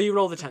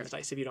 Re-roll the 10th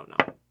dice if you don't know.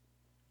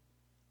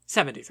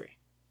 73.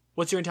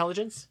 What's your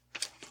intelligence?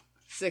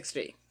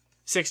 60.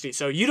 60.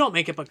 So you don't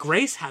make it, but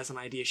Grace has an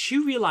idea. She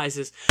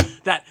realizes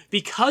that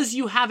because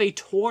you have a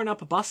torn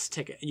up bus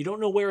ticket and you don't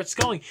know where it's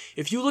going,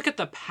 if you look at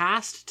the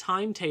past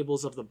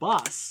timetables of the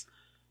bus,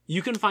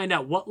 you can find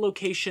out what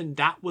location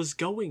that was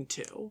going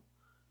to.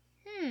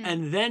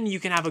 And then you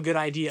can have a good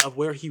idea of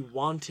where he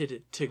wanted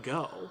it to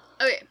go.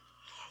 Okay.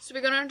 So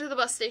we go down to the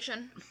bus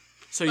station.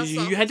 So Bus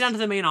you head down to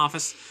the main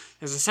office.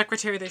 There's a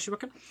secretary there. She's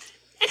working.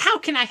 And how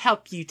can I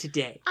help you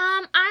today?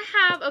 I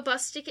have a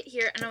bus ticket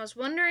here, and I was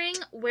wondering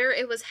where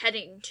it was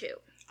heading to.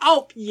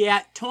 Oh,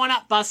 yeah, torn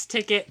up bus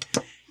ticket.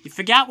 You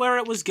forgot where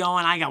it was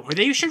going. I got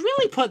where you should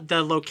really put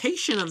the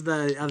location of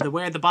the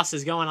where the bus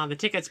is going on the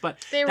tickets, but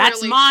They that's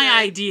really my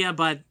should. idea,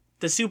 but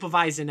the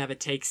supervisor never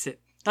takes it.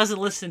 Doesn't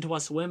listen to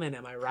us women,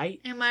 am I right?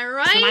 Am I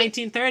It's the right?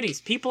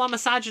 1930s. People are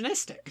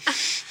misogynistic.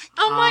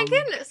 Oh my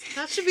goodness.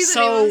 That should be the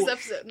name of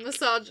this episode.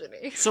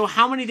 Misogyny. So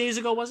how many days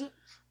ago was it?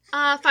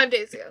 5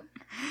 days ago.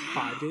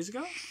 5 days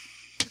ago?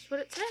 That's what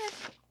it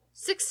said.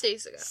 6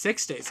 days ago.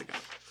 6 days ago.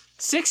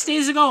 6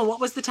 days ago, and what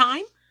was the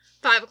time?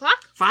 5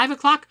 o'clock? 5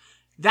 o'clock.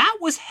 That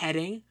was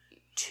heading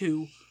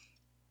to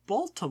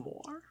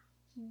Baltimore.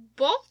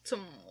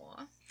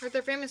 Baltimore. Heard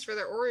they're famous for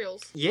their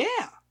Orioles. Yeah.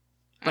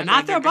 But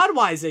not their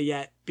Budweiser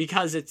yet,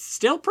 because it's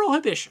still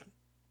prohibition.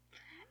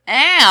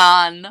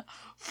 And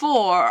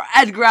for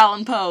Edgar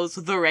Allan Poe's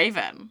The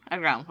Raven.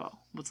 Edgar Allan Poe.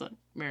 What's it?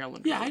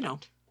 Maryland. Yeah, I know.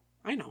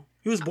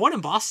 He was born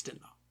in Boston,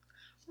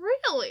 though.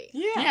 Really?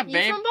 Yeah. Yeah, You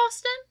babe. from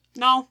Boston?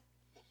 No.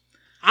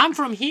 I'm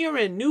from here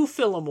in New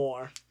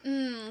Phillimore.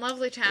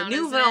 Lovely town.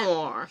 New isn't it?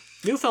 Fillmore.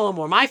 New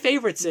Phillimore, my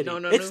favorite city. No,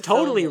 It's New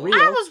totally Fillmore. real.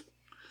 I was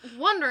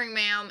wondering,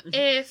 ma'am,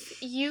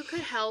 if you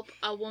could help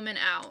a woman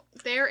out.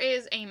 There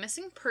is a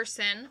missing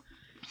person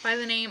by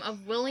the name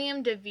of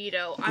William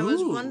DeVito. I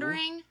was Ooh.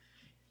 wondering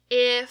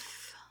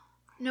if...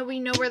 No, we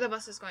know where the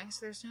bus is going,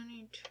 so there's no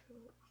need to...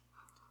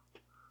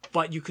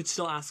 But you could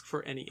still ask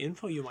for any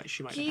info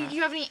she might Do have.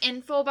 you have any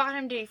info about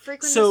him? Did he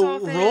frequent this So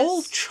office?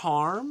 roll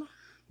charm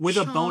with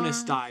a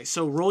bonus Charm. die.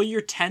 So roll your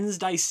tens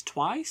dice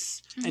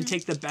twice Mm-hmm. and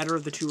take the better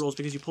of the two rolls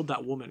because you pulled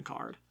that woman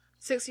card.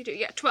 62,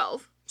 yeah,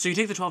 12. So you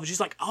take the 12 and she's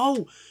like,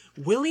 oh,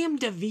 William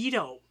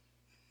DeVito.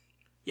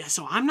 Yeah,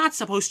 so I'm not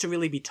supposed to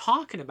really be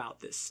talking about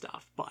this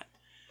stuff, but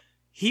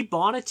he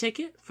bought a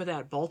ticket for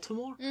that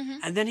Baltimore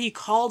and then he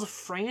called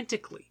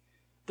frantically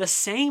the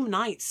same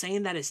night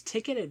saying that his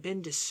ticket had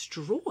been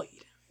destroyed.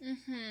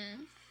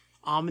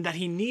 And that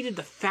he needed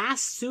the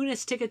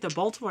soonest ticket to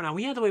Baltimore. Now,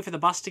 we had to wait for the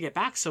bus to get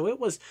back, so it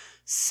was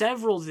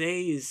several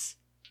days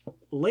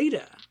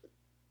later.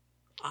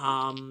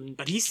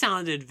 But he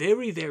sounded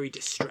very, very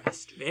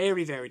distressed.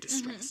 Very, very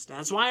distressed.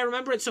 That's why I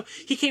remember it. So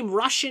he came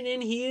rushing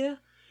in here, and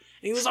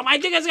he was like, my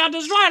tickets got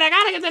destroyed. I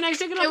gotta get the next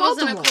ticket to It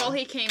Baltimore. wasn't a call,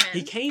 he came in.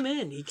 He came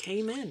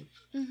in.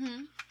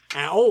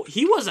 And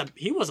he was a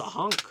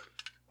hunk.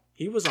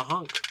 He was a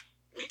hunk.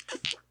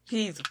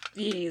 He's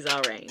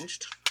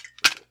arranged.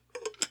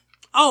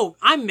 Oh,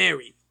 I'm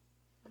married.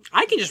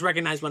 I can just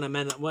recognize when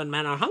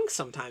men are hunks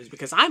sometimes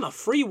because I'm a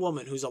free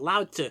woman who's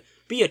allowed to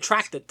be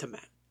attracted to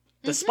men,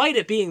 despite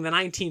it being the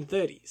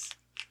 1930s.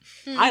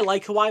 I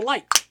like who I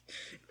like.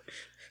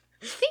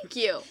 Thank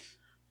you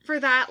for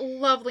that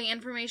lovely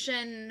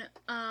information.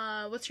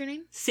 What's your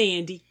name?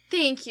 Sandy.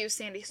 Thank you,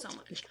 Sandy, so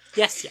much.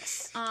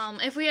 Yes.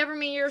 If we ever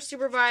meet your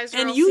supervisor,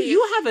 And I'll you see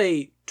you have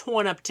a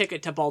torn up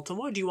ticket to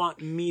Baltimore. Do you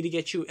want me to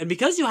get you? And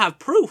because you have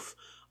proof,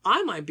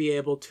 I might be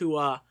able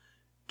to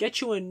get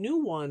you a new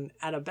one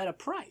at a better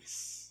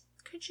price.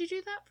 Could you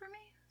do that for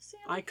me,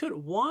 Sandy? I could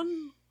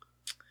 1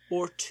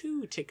 or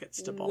 2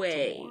 tickets to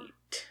Baltimore.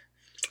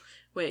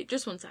 Wait,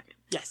 just 1 second.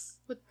 Yes.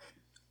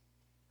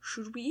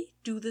 Should we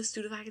do this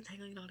due to the fact it's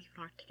technically not even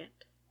our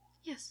ticket?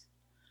 Yes.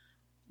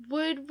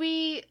 Would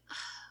we...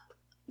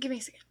 Give me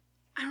a second.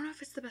 I don't know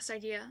if it's the best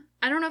idea.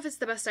 I don't know if it's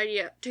the best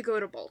idea to go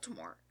to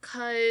Baltimore.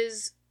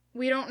 Because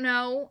we don't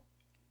know...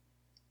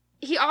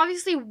 He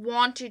obviously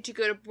wanted to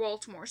go to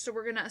Baltimore, so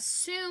we're going to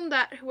assume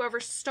that whoever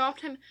stopped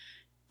him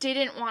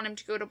didn't want him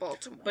to go to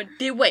Baltimore. But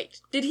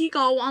did he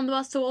go on the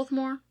bus to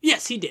Baltimore?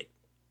 Yes, he did.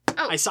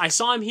 Oh. I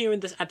saw him here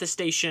at the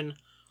station.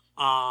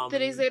 The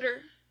days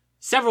later...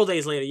 Several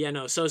days later, yeah,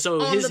 no. So On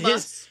the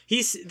bus.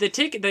 the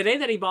day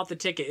that he bought the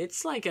ticket,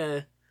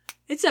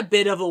 it's a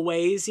bit of a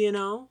ways, you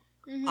know.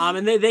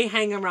 And they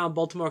hang around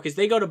Baltimore because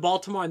they go to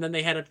Baltimore and then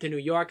they head up to New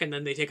York and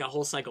then they take a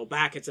whole cycle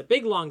back. It's a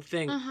big long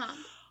thing.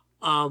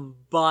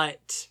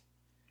 But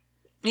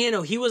you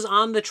know, he was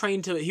on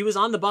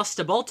the bus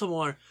to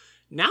Baltimore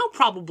now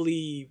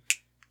probably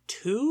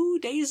 2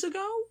 days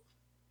ago.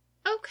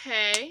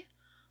 Okay.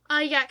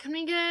 Yeah, can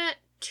we get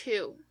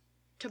 2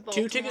 to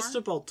Baltimore? 2 tickets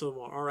to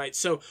Baltimore. All right.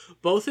 So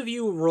both of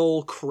you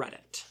roll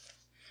credit.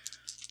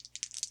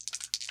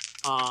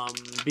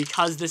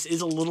 Because this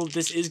is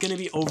going to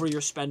be over your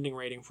spending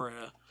rating for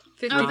a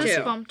 52. Oh, this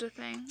bumped a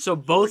thing. So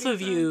both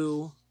of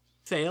you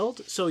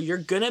failed. So you're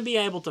going to be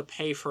able to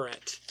pay for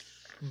it.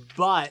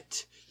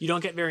 But you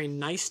don't get very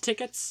nice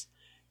tickets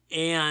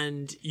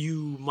and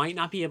you might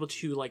not be able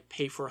to like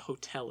pay for a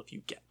hotel if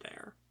you get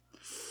there.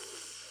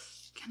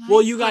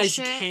 Well, you guys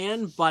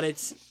can,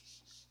 but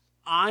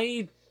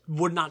I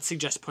would not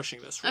suggest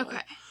pushing this roll.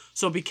 Okay.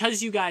 So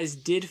because you guys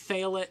did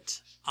fail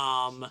it,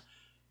 so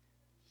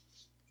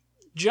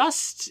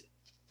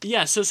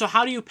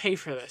how do you pay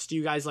for this? Do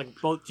you guys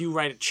do you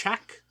write a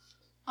check?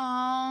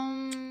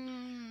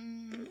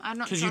 I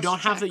don't. Because you don't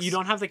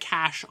have the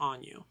cash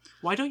on you.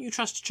 Why don't you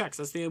trust checks?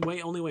 That's the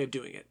only way of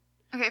doing it.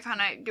 Okay, fine.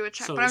 I do a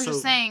check, So- but I was so-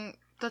 just saying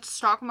the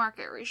stock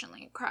market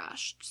recently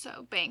crashed,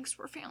 so banks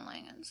were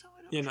failing, and so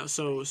I don't. You know,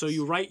 so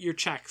you write your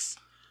checks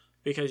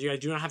because you guys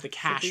do not have the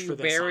cash Do you for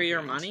this. bury on your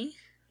hand. money?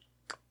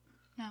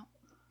 No.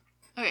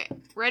 Okay,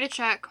 write a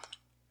check.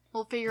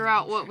 We'll figure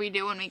out what we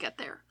do when we get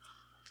there.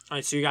 All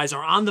right, so you guys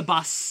are on the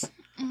bus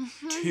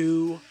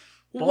to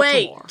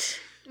Baltimore.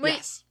 Wait.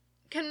 Yes.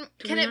 Can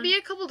we it not- be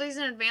a couple days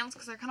in advance?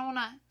 Because I kind of want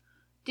to...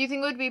 Do you think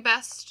it would be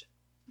best...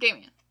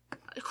 Damien.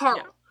 Carl.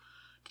 Yeah.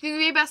 Do you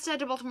think it would be best to head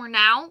to Baltimore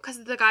now?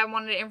 Because the guy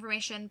wanted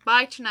information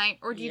by tonight?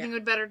 Or do you Yeah. think it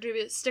would be better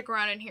to stick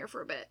around in here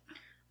for a bit?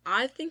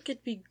 I think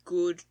it'd be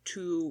good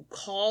to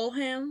call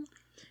him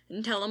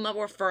and tell him that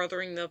we're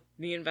furthering the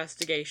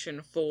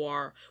investigation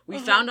for... We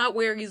found out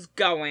where he's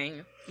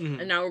going,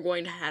 and now we're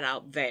going to head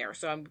out there.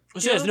 So I'm...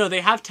 So yes, no,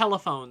 they have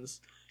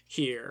telephones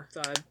here.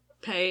 So I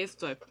pay...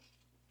 So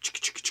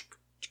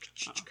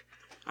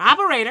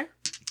Operator.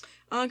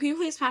 can you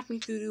please pass me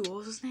through to... What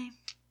was his name?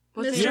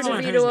 What's Mr. don't know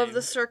his DeVito of name.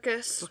 the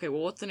circus. Okay,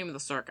 well, what's the name of the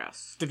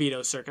circus?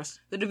 DeVito Circus.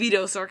 The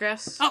DeVito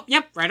Circus. Oh,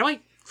 yep, right away.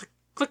 Click,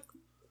 click.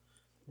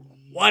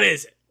 What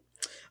is it?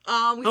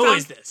 We Who found...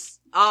 is this?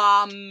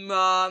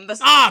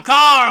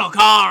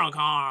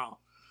 Carl.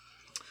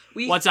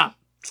 We, What's up?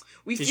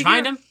 We Did you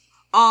find him?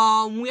 We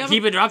I have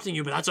keep interrupting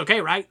you, but that's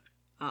okay, right?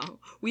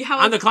 we have.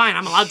 I'm the client.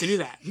 I'm allowed to do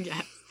that.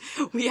 Yes.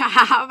 We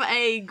have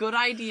a good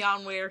idea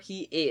on where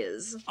he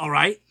is. All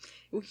right.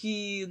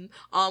 He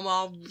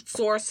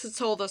source has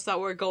told us that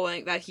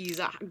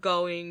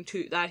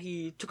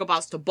he took a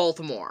bus to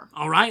Baltimore.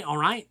 All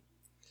right.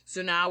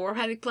 So now we're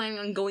planning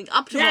on going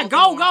up to Yeah,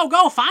 Baltimore.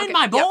 go. Find Okay,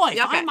 my boy.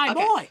 yep, Find my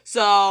boy.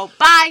 So,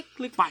 bye.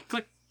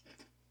 Click.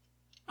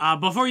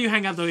 Before you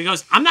hang up, though, he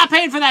goes, I'm not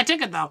paying for that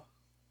ticket, though.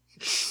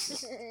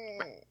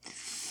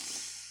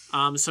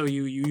 So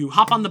you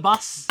hop on the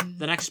bus,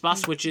 the next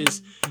bus, which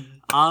is,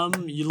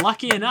 you're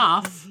lucky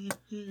enough,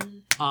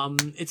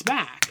 it's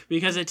back,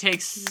 because it's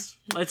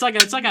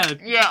like a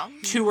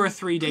 2 or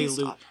 3 day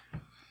loop.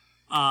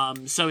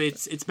 So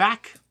it's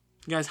back.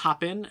 You guys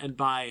hop in, and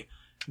by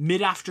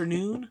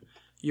mid-afternoon,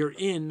 you're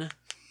in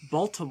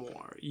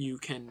Baltimore. You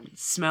can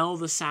smell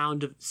the smell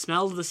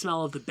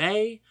of the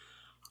bay.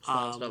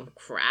 Smells of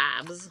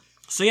crabs.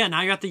 So yeah,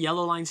 now you're at the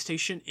Yellow Line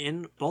station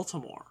in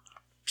Baltimore.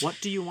 What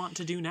do you want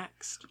to do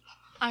next?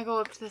 I go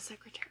up to the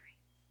secretary.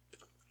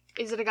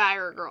 Is it a guy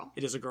or a girl?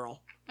 It is a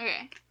girl.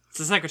 Okay. It's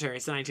the secretary.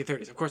 It's the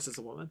 1930s. Of course it's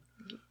a woman.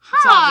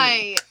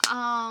 Hi.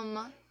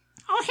 Oh,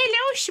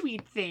 hello,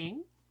 sweet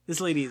thing. This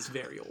lady is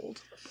very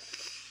old.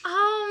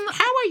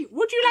 How are you?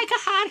 Would you like a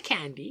hard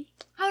candy?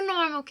 Oh no,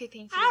 I'm okay,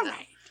 thank you. All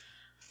right.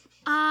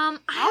 I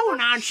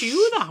aren't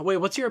you the... Wait,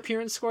 what's your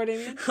appearance score,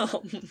 Damien?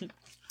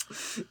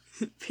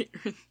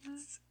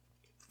 Appearance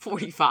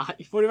 45.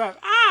 45.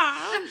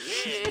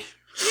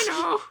 You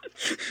know.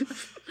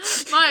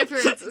 my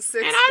appearance is 60.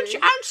 And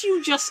aren't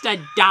you just a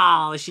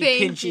doll? She Thank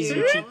pinches you.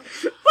 your cheek.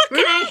 What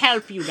can I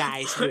help you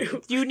guys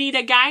with? Do you need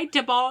a guide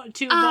to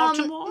Baltimore?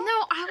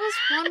 No, I was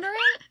wondering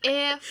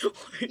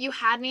if you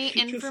had any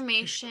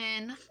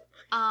information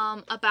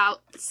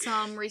about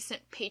some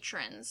recent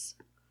patrons.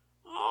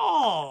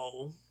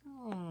 Oh.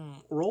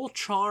 Roll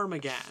charm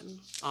again.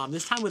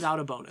 This time without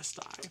a bonus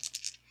die.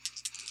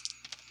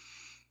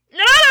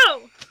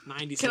 No!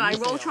 90. Can I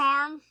roll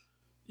charm?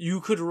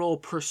 You could roll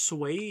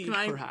persuade,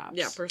 perhaps.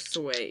 Yeah,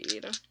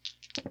 persuade.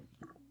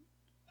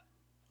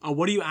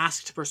 What do you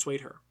ask to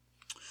persuade her?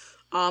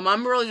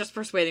 I'm really just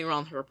persuading her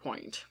on her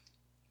point.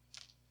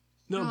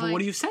 No, but what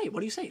do you say?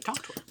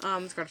 Talk to her.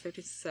 It's got a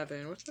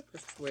 57. What's the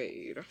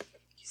persuade?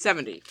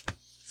 70.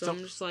 So I'm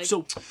just like...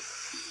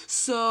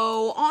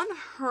 So, on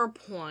her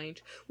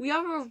point, we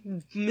have a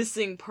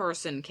missing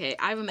person case.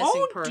 I have a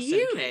missing person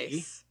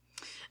case.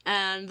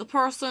 And the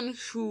person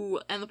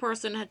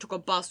had took a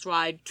bus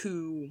ride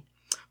to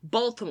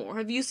Baltimore.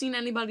 Have you seen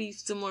anybody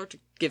similar to,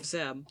 gives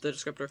him the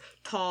descriptor,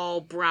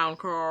 tall, brown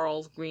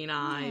curls, green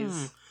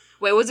eyes?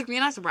 Wait, was it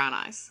green eyes or brown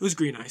eyes? It was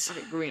green eyes.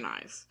 Okay, green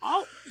eyes.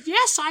 Oh,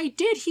 yes, I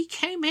did. He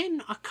came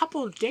in a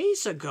couple of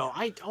days ago.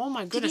 Oh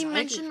my goodness. Did he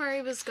mention where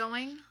he was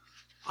going?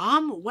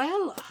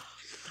 Well,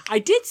 I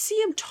did see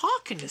him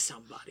talking to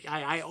somebody.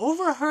 I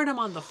overheard him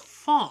on the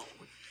phone.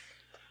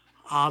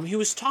 He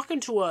was talking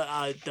to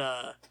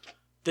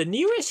the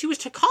nearest, he was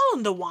to call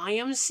him the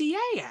YMCA,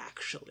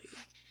 actually.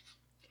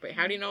 Wait,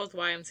 how do you know it's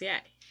YMCA?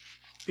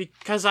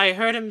 Because I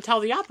heard him tell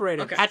the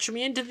operator, Okay. patch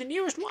me into the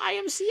nearest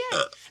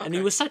YMCA. And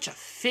he was such a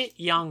fit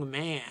young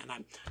man.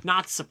 I'm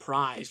not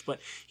surprised, but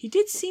he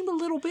did seem a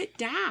little bit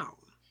down.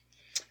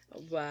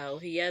 Well,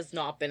 he has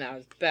not been at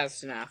his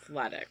best in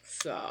athletics,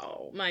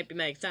 so might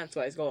make sense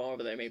why he's going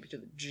over there, maybe to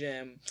the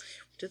gym.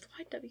 Does the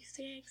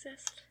YWCA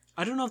exist?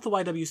 I don't know if the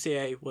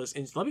YWCA was...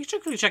 Let me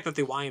quickly check that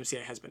the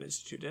YMCA has been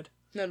instituted.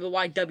 No, the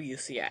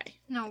YWCA.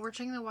 No, we're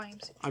checking the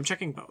YMCA. I'm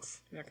checking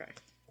both. Okay.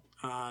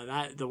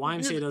 That the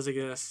YMCA does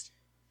exist.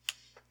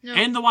 No.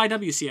 And the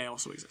YWCA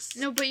also exists.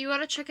 No, but you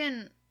gotta check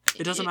in.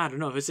 It doesn't matter.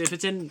 No, if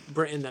it's in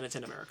Britain, then it's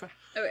in America.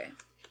 Okay.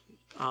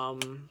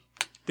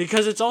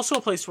 Because it's also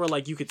a place where,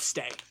 like, you could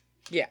stay.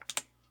 Yeah.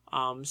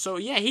 So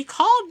yeah, he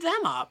called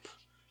them up.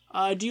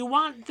 Do you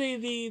want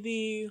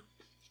the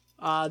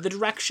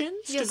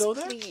directions to go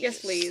there? Please.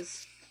 Yes,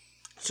 please.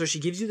 So she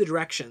gives you the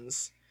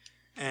directions,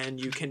 and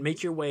you can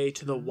make your way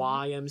to the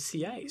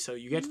YMCA. So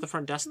you get to the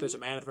front desk. There's a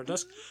man at the front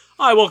desk.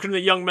 Hi, welcome to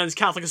the Young Men's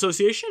Catholic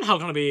Association. How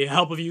can I be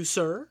help of you,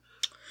 sir?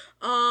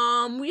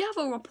 We have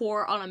a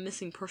report on a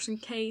missing person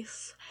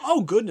case.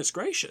 Oh, goodness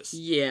gracious.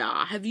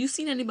 Yeah. Have you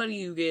seen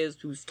anybody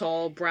who's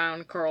tall,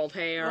 brown, curled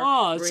hair?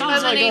 Oh, it green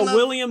sounds By like the a name of-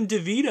 William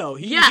DeVito.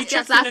 He Yes,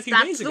 checked in a few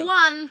days that's ago. the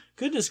one.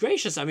 Goodness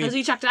gracious. I mean, Has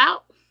he checked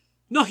out?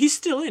 no, he's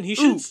still in. He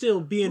should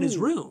still be in his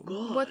room.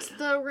 God. What's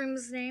the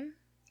room's name?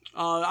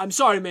 I'm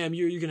sorry, ma'am.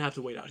 You're going to have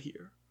to wait out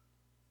here.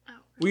 Oh.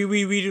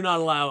 We do not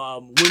allow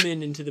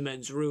women into the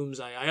men's rooms.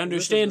 I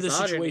understand the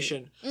misogyny.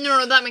 situation.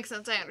 No, that makes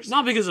sense. I understand.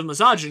 Not because of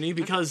misogyny,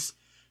 because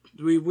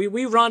we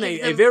run Give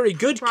a them very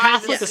good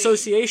Catholic privacy.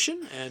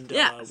 association, and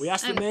Yes. we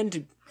ask the And men to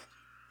keep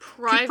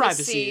Privacy.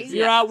 privacy. If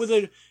you're out with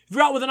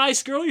a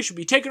nice girl, you should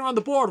be taking her on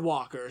the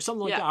boardwalk or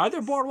something like Yeah. that. Are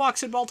there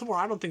boardwalks in Baltimore?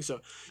 I don't think so.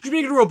 You should be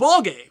taking her to a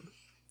ball game.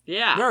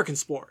 Yeah. American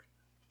sport.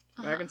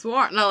 American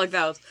sport. Not like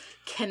that was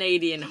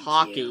Canadian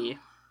hockey.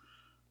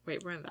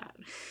 Wait, where's that?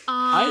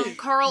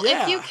 Carl,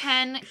 yeah. if you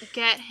can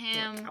get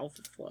him,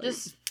 Alpha flight.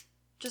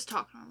 just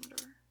talk to him.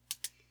 Whatever.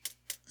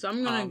 So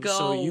I'm gonna go.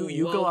 So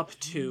you go up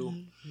to,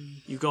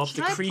 you go up Should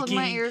the I plug my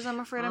creaky ears? I'm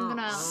afraid I'm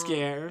gonna.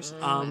 stairs.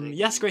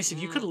 Yes, Grace,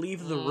 if you could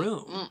leave the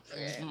room.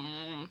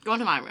 Go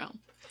into my room.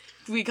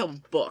 Read a couple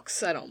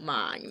books. I don't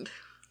mind.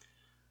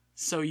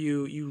 So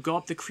you go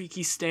up the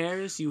creaky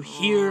stairs. You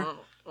hear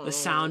the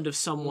sound of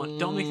someone.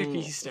 Don't make the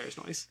creaky stairs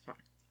noise.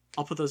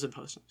 I'll put those in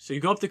post. So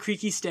you go up the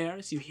creaky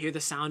stairs. You hear the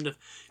sound of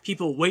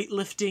people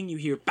weightlifting. You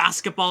hear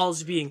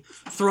basketballs being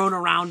thrown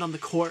around on the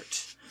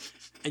court.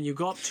 And you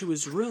go up to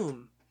his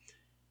room.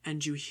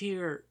 And you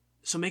hear...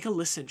 So make a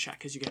listen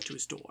check as you get to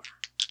his door.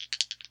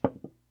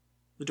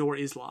 The door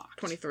is locked.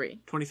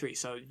 23. 23,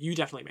 so you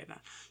definitely made that.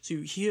 So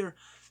you hear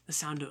the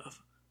sound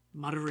of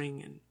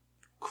muttering and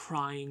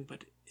crying,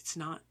 but it's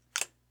not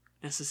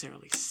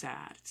necessarily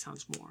sad. It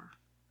sounds more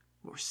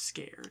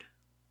scared.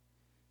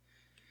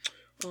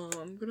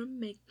 I'm gonna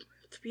make...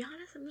 To be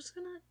honest, I'm just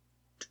gonna...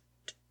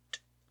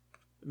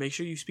 Make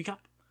sure you speak up.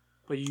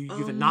 But you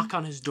have a knock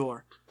on his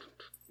door.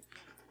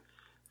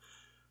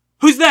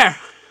 Who's there?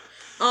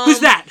 Who's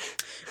that?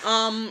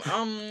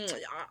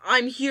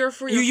 I'm here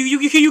for you.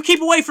 You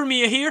keep away from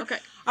me, you hear? Okay.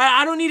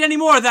 I don't need any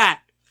more of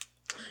that.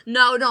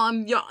 No,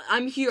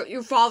 I'm here.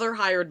 Your father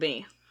hired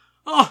me.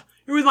 Oh,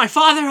 you're with my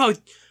father?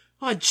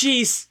 Oh,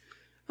 jeez.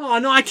 Oh,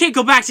 no, I can't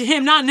go back to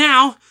him. Not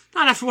now.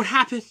 Not after what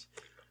happened.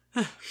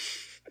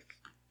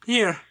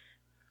 Here.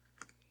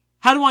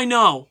 How do I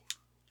know?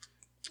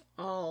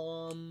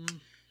 How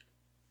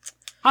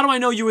do I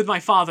know you're with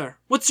my father?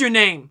 What's your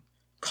name?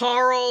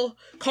 Carl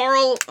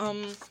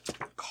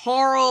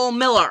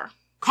Miller.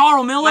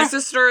 Carl Miller? My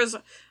sister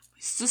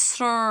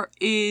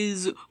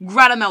is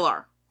Greta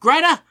Miller.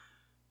 Greta?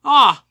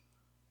 Ah.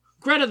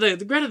 Greta the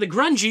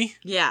grungy?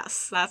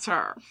 Yes, that's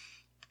her.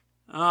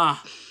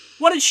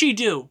 What did she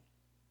do?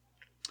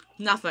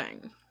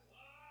 Nothing.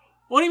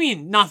 What do you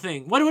mean,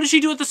 nothing? What did she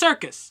do at the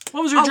circus?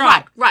 What was her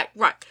job? Right.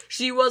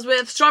 She was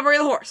with Strawberry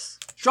the horse.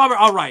 Strawberry,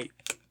 alright.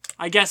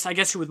 I guess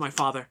you're with my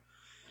father.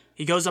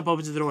 He goes up,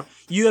 opens the door.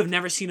 You have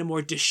never seen a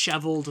more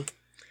disheveled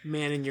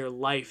man in your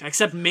life.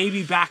 Except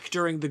maybe back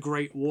during the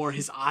Great War.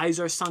 His eyes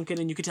are sunken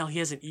and you can tell he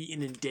hasn't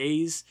eaten in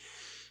days.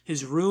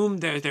 His room,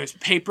 there's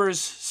papers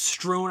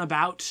strewn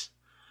about.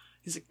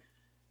 He's like,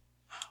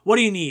 what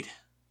do you need?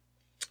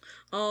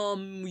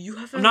 You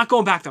have. I'm not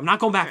going back there. I'm not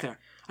going back there.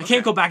 I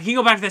can't go back. I can't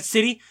go back to that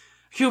city.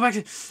 I can't go back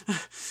to.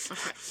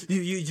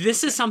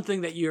 This is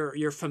something that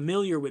you're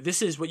familiar with.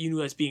 This is what you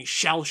knew as being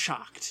shell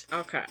shocked.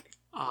 Okay.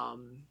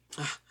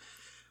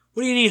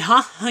 What do you need,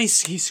 huh?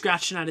 He's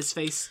scratching at his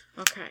face.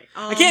 Okay.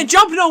 I can't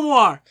jump no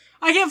more.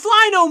 I can't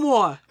fly no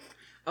more.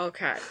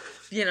 Okay.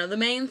 The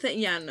main thing...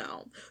 Yeah,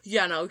 no.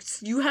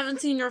 You haven't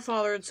seen your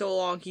father in so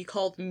long. He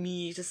called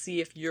me to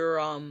see if you're,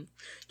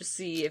 to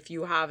see if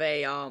you have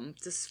a,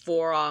 just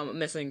for, a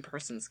missing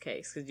persons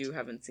case, because you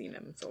haven't seen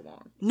him in so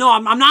long. No,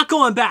 I'm not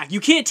going back.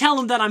 You can't tell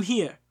him that I'm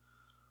here.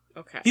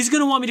 Okay. He's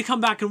gonna want me to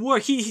come back and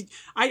work.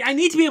 I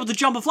need to be able to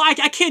jump and fly.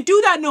 I can't do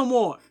that no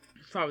more.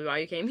 Probably why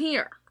you came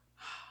here.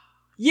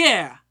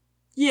 Yeah.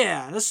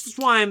 That's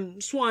why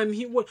I'm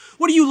here.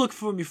 What do you look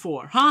for me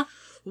for, huh?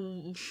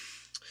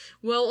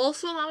 Well,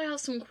 also now we have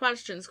some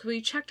questions. Because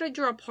we checked out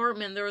your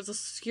apartment, there was a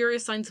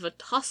serious signs of a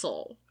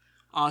tussle.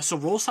 So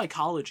roll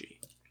psychology.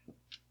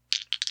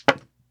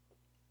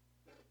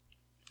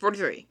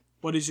 43.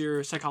 What is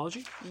your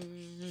psychology?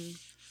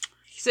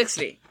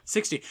 60.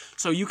 60.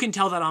 So you can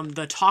tell that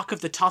the talk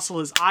of the tussle,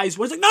 his eyes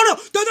was like, no,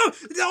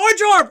 the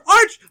orange orb,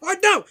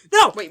 no.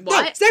 Wait,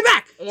 what? No, stay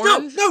back.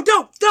 Orange? No, I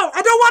don't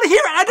want to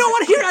hear it. I don't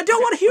want to hear it. I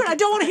don't want to hear it. I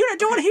don't want to hear it. I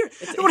don't want to hear it.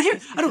 I don't want to hear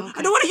it.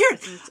 I don't want to hear it.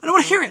 I don't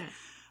want to hear it.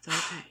 It's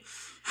okay.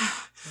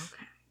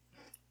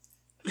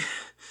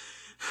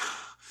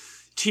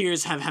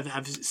 Tears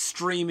have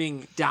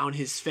streaming down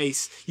his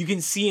face. You can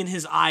see in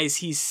his eyes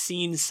he's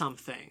seen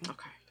something.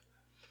 Okay.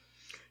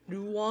 Do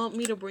you want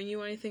me to bring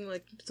you anything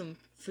like some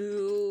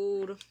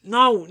food?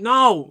 No.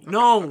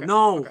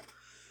 Okay.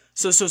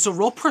 So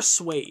roll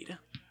persuade.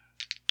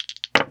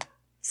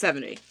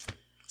 70.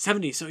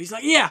 70. So he's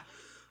like, yeah,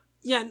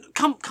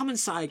 come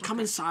inside. Come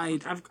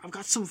inside. I've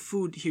got some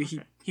food here.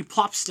 He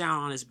plops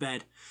down on his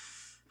bed.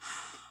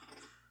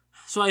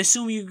 So I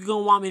assume you're gonna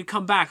want me to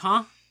come back,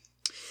 huh?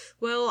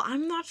 Well,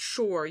 I'm not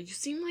sure. You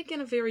seem like in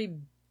a very...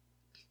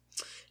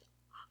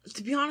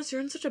 To be honest,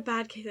 you're in such a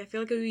bad case. I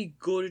feel like it would be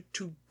good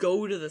to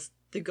go to this,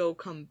 to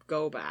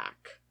go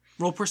back.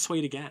 Roll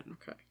persuade again.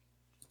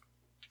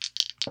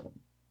 Okay.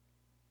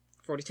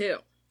 42.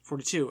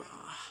 42.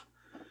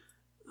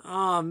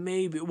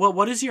 Maybe. Well,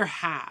 what is your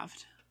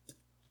halved?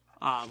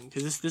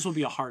 Because this will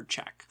be a hard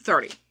check.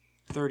 30.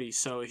 30.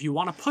 So if you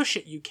want to push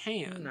it, you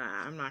can.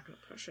 Nah, I'm not gonna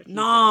push it.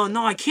 No,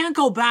 I can't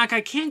go back.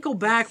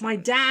 My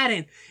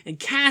dad and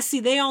Cassie,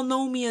 they all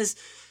know me as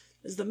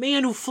the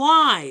man who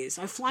flies.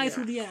 I fly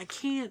through the air. I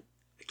can't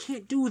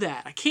do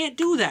that. I can't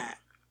do that.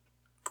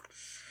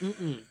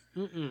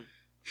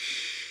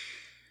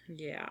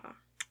 Yeah.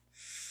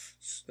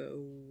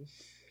 So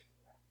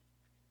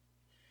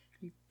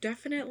You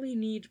definitely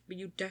need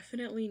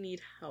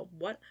help.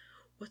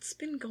 What's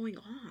been going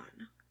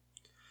on?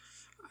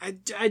 I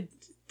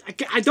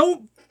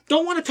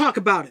don't want to talk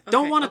about it.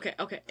 Don't want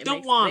to. Okay.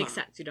 Don't want. Makes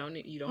sense. You don't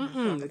have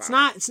to talk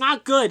about It's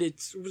not good.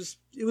 It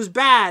was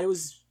bad. It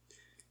was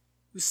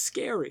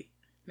scary.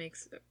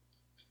 Makes it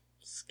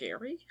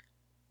scary?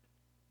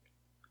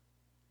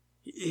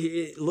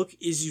 Look,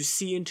 as you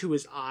see into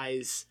his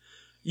eyes,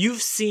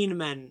 you've seen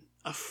men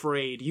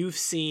afraid. You've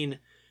seen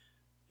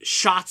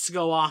shots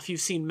go off. You've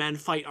seen men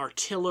fight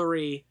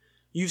artillery.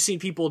 You've seen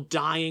people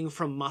dying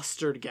from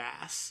mustard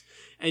gas.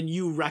 And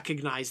you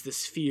recognize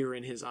this fear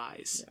in his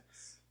eyes.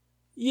 Yes.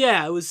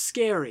 Yeah, it was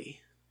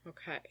scary.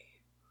 Okay.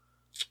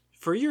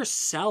 For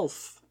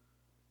yourself,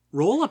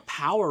 roll a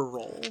power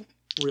roll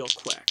real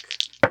quick.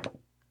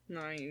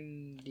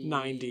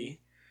 90.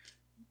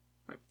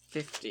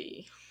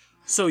 50.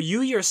 So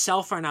you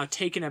yourself are now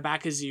taken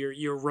aback as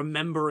you're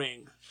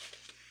remembering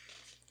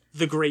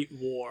the Great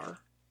War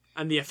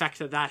and the effect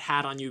that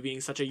had on you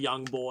being such a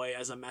young boy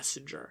as a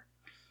messenger.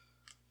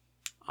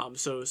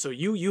 So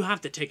you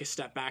have to take a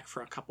step back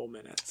for a couple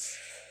minutes.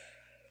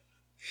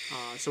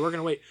 So we're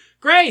gonna wait.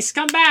 Grace,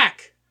 come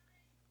back!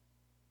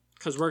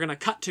 Because we're gonna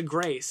cut to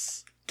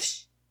Grace.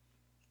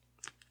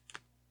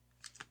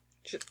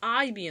 Should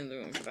I be in the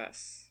room for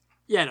this?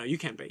 Yeah, no, you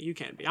can be. You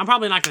can be. I'm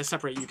probably not gonna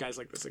separate you guys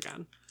like this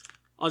again.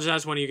 I'll just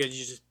ask one of you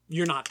guys.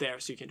 You're not there,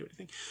 so you can't do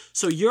anything.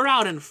 So you're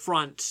out in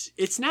front.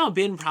 It's now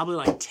been probably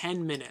like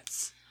 10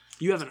 minutes.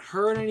 You haven't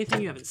heard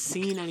anything. You haven't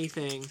seen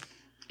anything.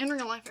 In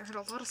real life, I heard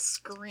a lot of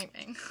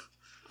screaming.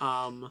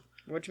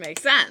 Which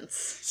makes sense.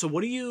 So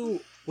what do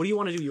you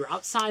want to do? You're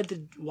outside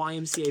the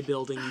YMCA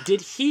building. You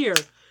did hear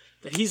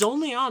that he's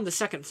only on the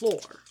second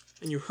floor,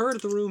 and you heard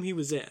the room he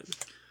was in.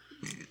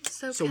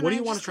 So what do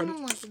you want to try to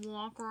like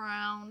walk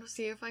around,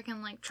 see if I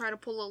can like try to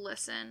pull a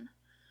listen,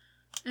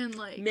 and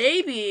like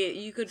maybe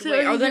you could So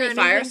wait. Are you there hear any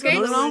fire anything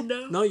escapes? from the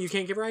window? No, you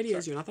can't give her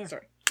ideas. You're not there.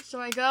 Sorry. So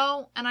I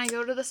go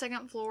to the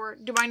second floor.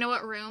 Do I know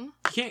what room?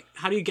 You can't.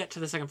 How do you get to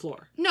the second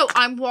floor? No,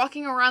 I'm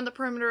walking around the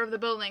perimeter of the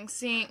building,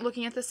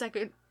 looking at the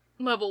second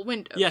level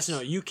windows. Yes, no,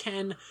 you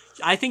can.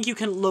 I think you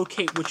can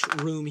locate which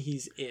room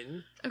he's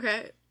in.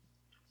 Okay.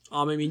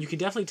 I mean, you can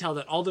definitely tell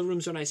that all the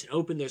rooms are nice and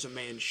open. There's a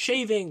man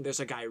shaving. There's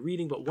a guy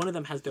reading, but one of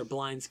them has their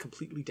blinds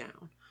completely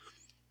down.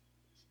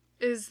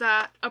 Is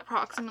that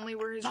approximately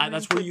where his room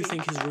That's where could you be?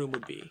 think his room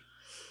would be.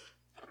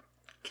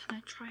 Can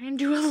I try and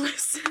do a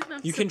listen?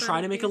 You can try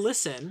to make a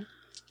listen.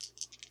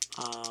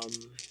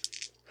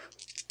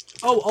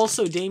 Oh,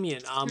 also,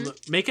 Damien,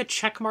 make a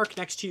check mark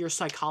next to your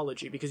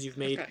psychology because you've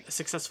made a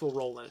successful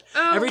roll in it.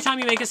 Oh. Every time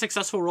you make a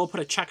successful roll, put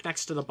a check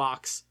next to the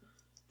box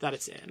that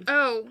it's in.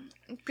 Oh,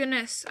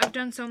 goodness. I've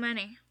done so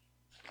many.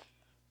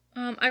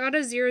 I got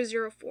a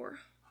 004.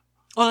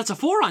 Oh, that's a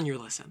 4 on your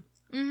listen.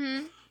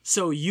 Mm-hmm.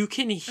 So you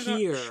can I got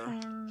hear,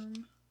 charm.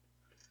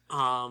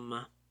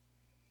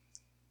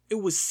 it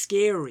was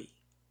scary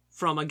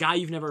from a guy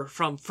you've never,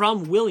 from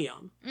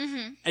William,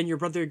 Mm-hmm. and your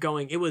brother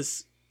going, it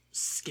was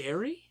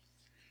scary?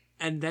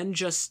 And then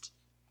just,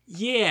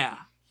 yeah,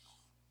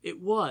 it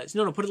was.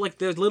 No, put it like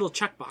there's little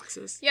check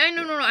boxes. Yeah,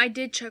 no, I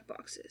did check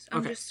boxes. I'm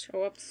Okay. just,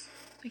 Whoops.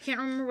 I can't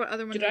remember what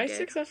other one Did I I did.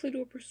 successfully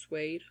do a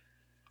persuade?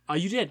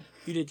 You did,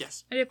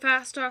 yes. I did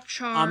fast talk,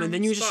 charm, And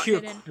then you just spot hear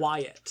hidden.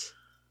 quiet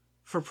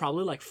for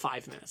probably like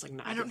 5 minutes, like I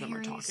neither don't of them hear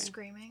are any talking.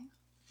 screaming.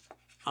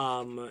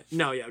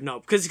 No,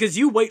 because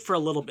you wait for a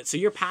little bit, so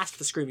you're past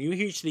the scream. You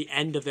reach the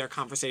end of their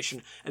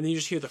conversation, and then you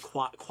just hear the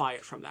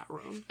quiet from that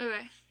room.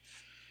 Okay.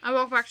 I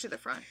walk back to the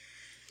front.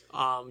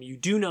 You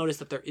do notice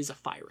that there is a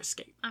fire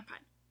escape. I'm fine.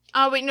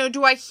 Oh, wait, no,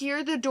 do I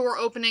hear the door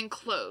open and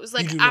close?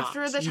 Like, You do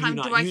after not. the You time,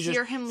 not. do I You hear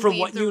just, him from leave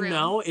what the you room?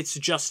 know, it's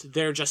just,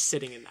 they're just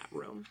sitting in that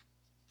room.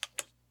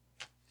 I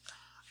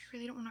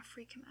really don't want to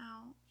freak him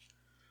out.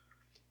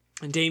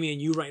 And Damien,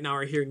 you right now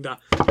are hearing the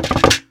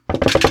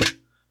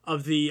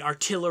of the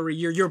artillery.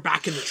 You're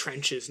back in the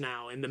trenches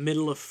now, in the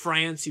middle of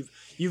France.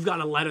 You've got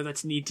a letter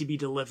that's need to be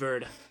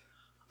delivered.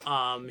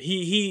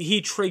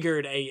 He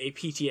triggered a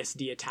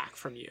PTSD attack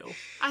from you.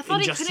 I thought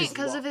in he just couldn't his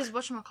because of look. his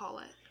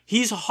whatchamacallit.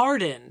 He's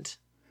hardened,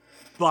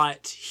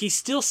 but he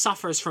still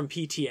suffers from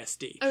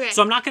PTSD. Okay.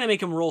 So I'm not going to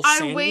make him roll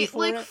sanity I wait for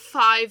like it.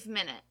 5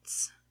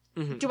 minutes.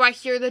 Mhm. Do I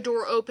hear the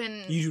door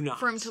open You do not.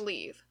 for him to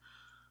leave?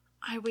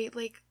 I wait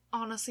like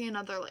honestly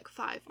another like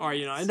 5 minutes. Or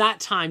in that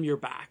time you're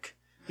back.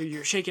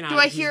 You're shaking out. Do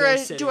I he's hear there a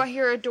sitting. do I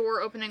hear a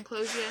door open and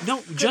close yet?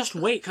 No, just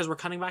wait, because we're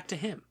cutting back to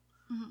him.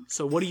 Mhm.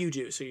 So what do you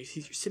do? So you're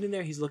sitting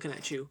there, he's looking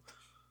at you.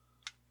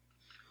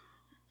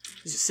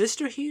 Is your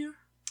sister here?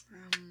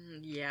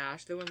 Yeah,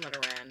 they wouldn't let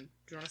her in.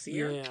 Do you want to see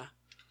her? Yeah.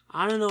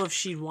 I don't know if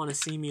she'd want to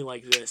see me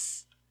like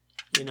this.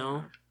 You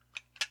know?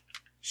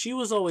 She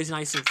was always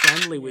nice and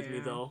friendly with me,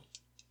 Yeah. though.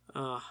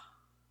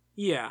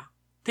 Yeah.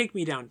 Take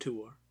me down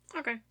to her.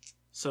 Okay.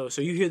 So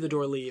you hear the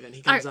door leave, and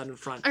he comes out in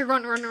front. I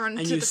run And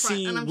to you the front,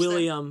 see and I'm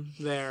William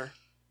there,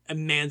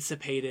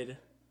 emancipated, just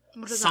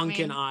there. What does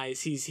sunken that mean?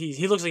 eyes.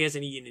 He looks like he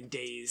hasn't eaten in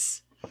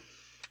days.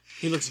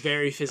 He looks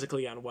very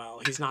physically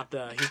unwell. He's not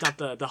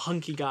the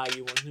hunky guy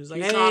you want. Who's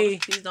like, He's hey,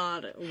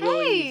 not Hey,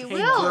 Willie. Hey,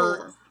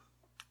 Will.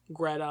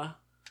 Greta.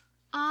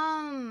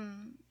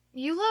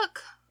 You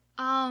look,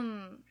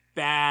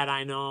 Bad,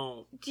 I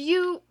know.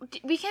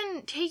 we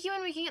can take you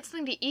and we can get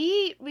something to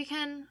eat. We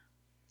can...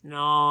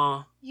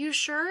 No. You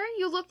sure?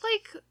 You look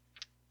like,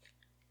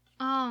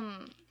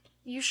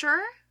 you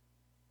sure?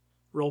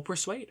 Roll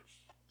persuade.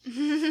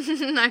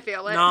 I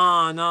feel it. No,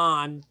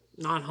 I'm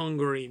not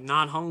hungry.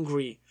 Not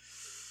hungry.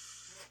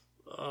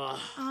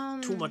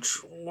 Too much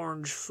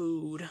orange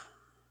food.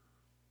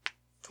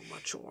 Too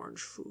much orange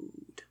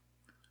food.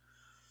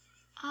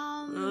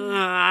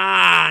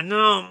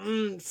 No.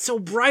 It's so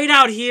bright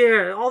out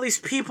here. All these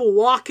people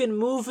walking,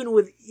 moving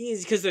with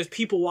ease. Because there's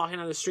people walking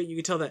down the street. You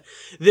could tell that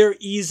their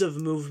ease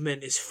of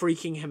movement is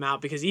freaking him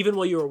out. Because even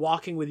while you were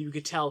walking with, you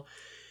could tell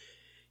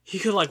he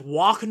could, like,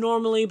 walk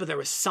normally, but there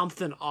was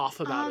something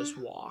off about his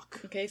walk.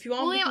 Okay, if you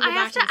want, William, we can go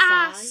I have back to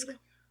inside. ask. In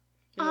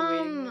the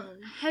waiting room.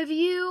 Have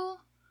you,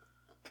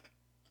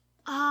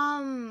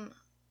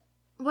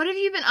 what have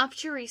you been up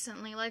to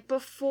recently? Like,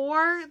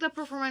 before the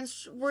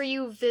performance, were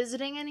you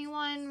visiting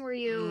anyone? Were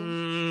you...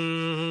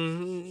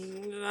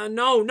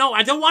 No,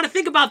 I don't want to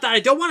think about that.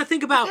 I don't want to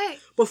think about Okay.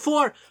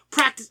 before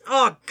practice.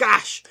 Oh,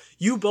 gosh.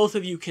 You, both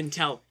of you can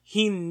tell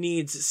he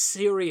needs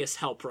serious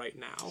help right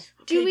now.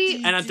 Do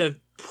we... And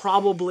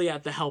probably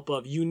at the help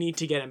of, you need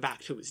to get him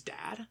back to his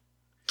dad.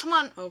 Come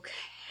on.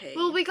 Okay.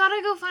 Well, we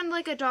gotta go find,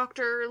 like, a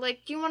doctor.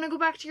 Like, do you want to go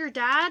back to your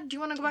dad? Do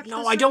you want to go back to the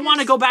No, circus? I don't want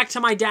to go back to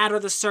my dad or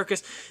the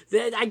circus.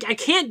 I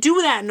can't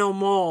do that no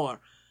more.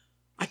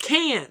 I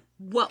can't.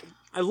 Well,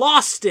 I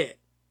lost it.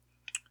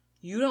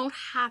 you don't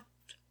have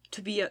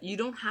to be. You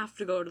don't have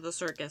to go to the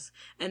circus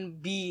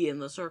and be in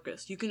the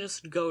circus. You can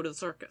just go to the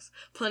circus.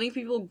 Plenty of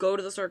people go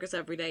to the circus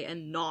every day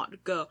and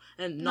not go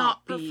and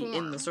not be perform.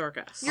 in the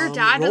circus. Your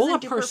dad roll doesn't a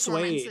do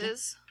persuade.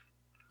 performances.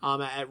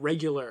 At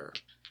regular.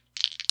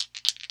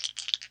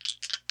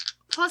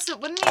 Plus, it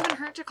wouldn't even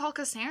hurt to call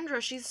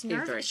Cassandra. She's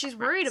nervous. 83. She's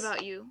worried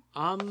about you.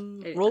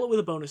 Roll it with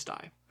a bonus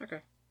die.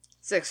 Okay.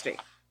 60.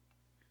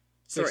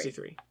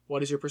 63.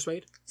 What is your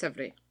persuade?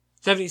 70.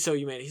 70, so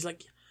you made it. He's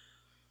like,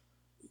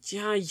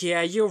 yeah,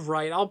 you're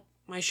right.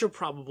 I should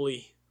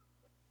probably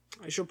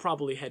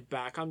head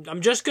back.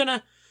 I'm just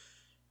gonna,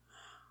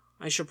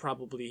 I should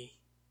probably,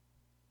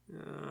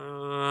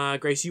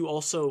 Grace, you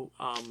also,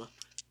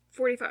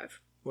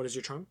 45. what is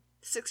your charm?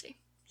 60.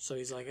 So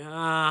he's like,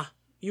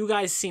 you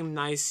guys seem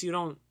nice. You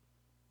don't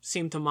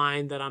seem to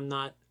mind that I'm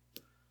not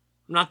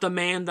the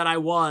man that I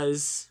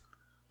was.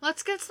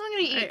 Let's get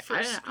something to eat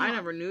first. I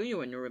never knew you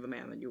when you were the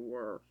man that you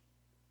were.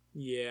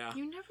 Yeah.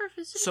 You never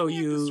visited So me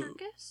at the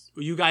circus?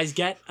 You guys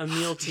get a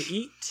meal to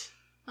eat.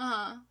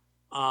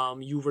 Uh-huh.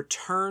 You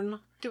return.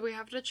 Do we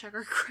have to check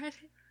our credit?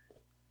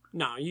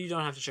 No, you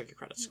don't have to check your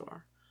credit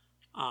score.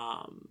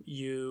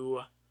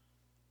 You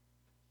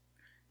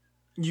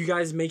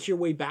guys make your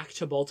way back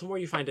to Baltimore.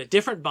 You find a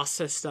different bus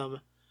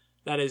system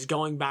that is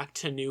going back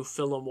to New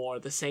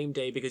Phillimore the same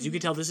day, because you can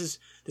tell this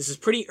is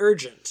pretty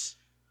urgent.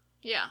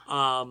 Yeah.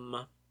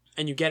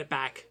 And you get it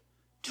back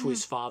to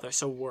his father.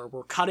 So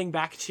we're cutting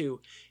back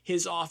to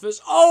his office.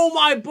 Oh,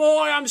 my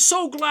boy, I'm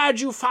so glad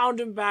you found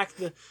him back.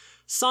 The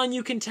son,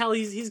 you can tell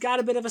he's got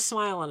a bit of a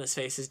smile on his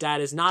face. His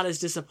dad is not as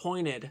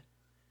disappointed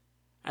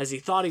as he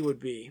thought he would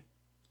be.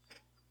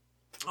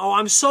 Oh,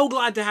 I'm so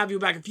glad to have you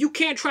back. If you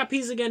can't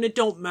trapeze again, it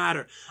don't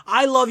matter.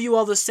 I love you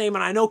all the same,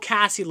 and I know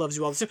Cassie loves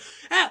you all the same.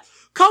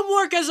 Come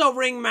work as a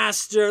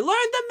ringmaster. Learn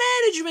the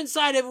management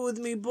side of it with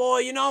me, boy.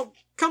 You know,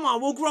 come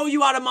on, we'll grow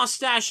you out a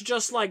mustache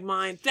just like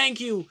mine. Thank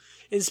you,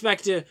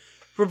 Inspector,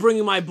 for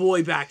bringing my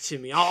boy back to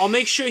me. I'll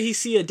make sure he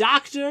see a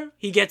doctor.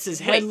 He gets his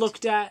head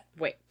looked at.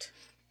 Wait.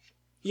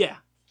 Yeah.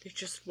 There's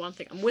just one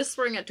thing. I'm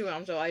whispering it to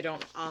him so I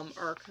don't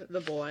irk the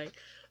boy.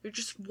 There's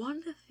just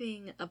one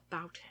thing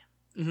about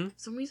him. Mm-hmm. For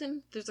some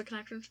reason, there's a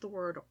connection to the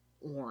word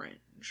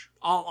orange.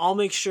 I'll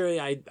make sure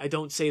I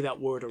don't say that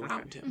word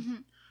around him. Mm-hmm.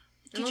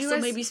 And you also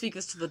guys- maybe speak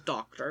this to the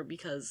doctor,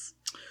 because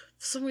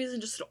for some reason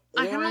just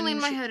I orange... can only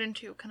lean my head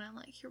into. Can I,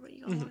 like, hear what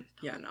you got?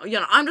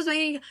 I'm just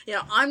making...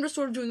 I'm just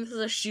sort of doing this as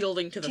a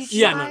shielding to the... Did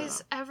you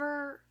guys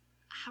ever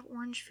have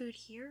orange food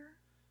here?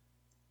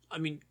 I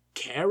mean,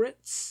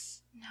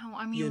 carrots? No,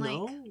 I mean, You like...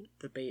 know?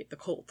 The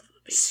cold.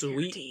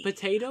 Sweet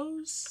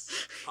potatoes?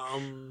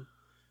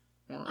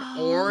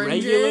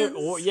 Oranges?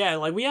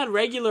 Like we had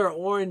regular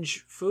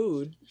orange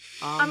food.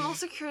 I'm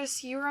also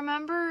curious, you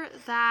remember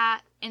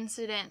that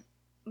incident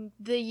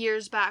the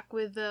years back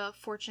with the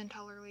fortune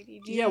teller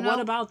lady? Do you know? What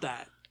about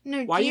that?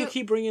 No, Why do you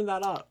keep bringing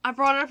that up? I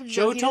brought it up to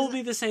Joe Joe. told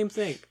me the same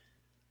thing.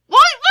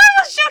 What? Why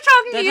was Joe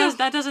talking to you?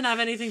 That doesn't have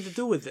anything to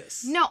do with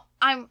this. No,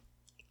 I'm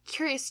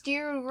curious. Do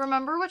you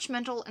remember which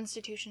mental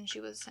institution she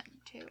was sent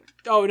to?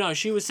 Oh no,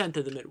 she was sent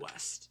to the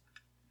Midwest.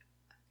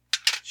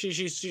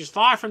 She's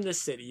far from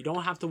this city. You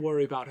don't have to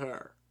worry about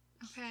her.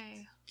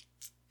 Okay.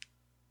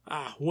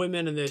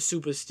 Women and their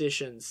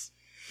superstitions.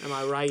 Am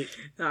I right?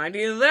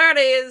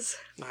 1930s.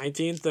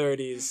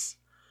 1930s.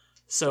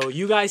 So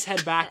you guys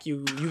head back.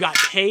 You got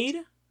paid.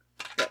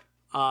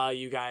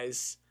 You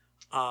guys.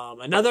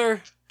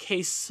 Another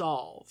case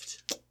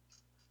solved.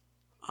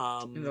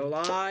 In the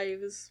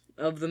lives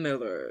of the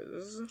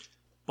Millers.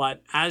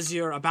 But as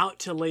you're about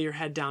to lay your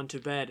head down to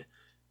bed,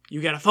 you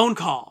get a phone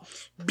call.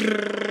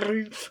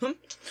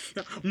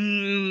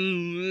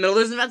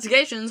 Miller's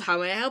Investigations, how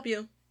may I help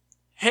you?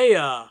 Hey,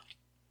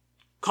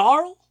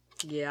 Carl?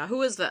 Yeah,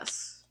 who is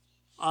this?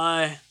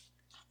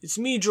 It's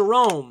me,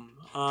 Jerome.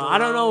 I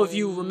don't know if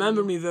you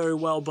remember me very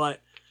well,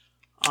 but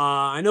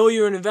I know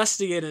you're an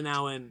investigator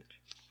now, and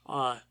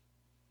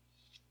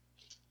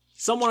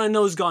someone I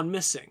know's gone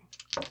missing.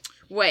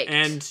 Wait.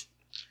 And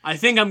I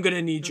think I'm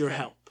gonna need your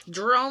help.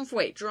 Jerome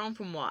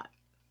from what?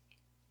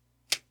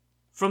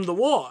 From the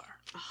war.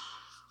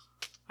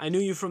 I knew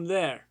you from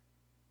there.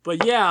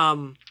 But yeah,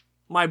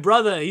 my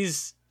brother,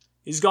 he's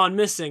gone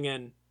missing,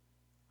 and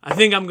I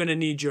think I'm gonna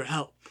need your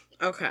help.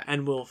 Okay.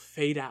 And we'll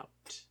fade out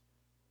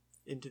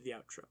into the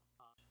outro.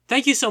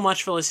 Thank you so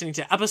much for listening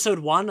to episode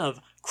 1 of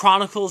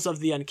Chronicles of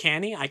the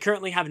Uncanny. I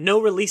currently have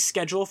no release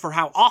schedule for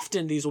how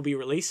often these will be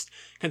released,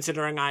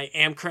 considering I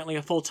am currently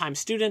a full-time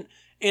student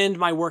and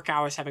my work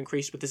hours have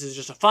increased, but this is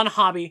just a fun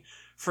hobby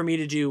for me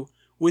to do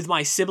with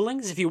my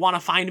siblings. If you want to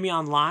find me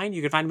online,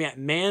 you can find me at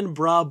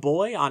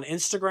manbruhboy on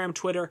Instagram,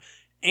 Twitter,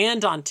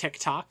 and on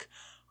TikTok.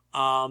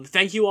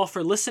 Thank you all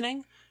for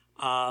listening.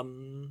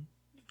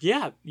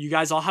 Yeah, you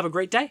guys all have a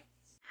great day.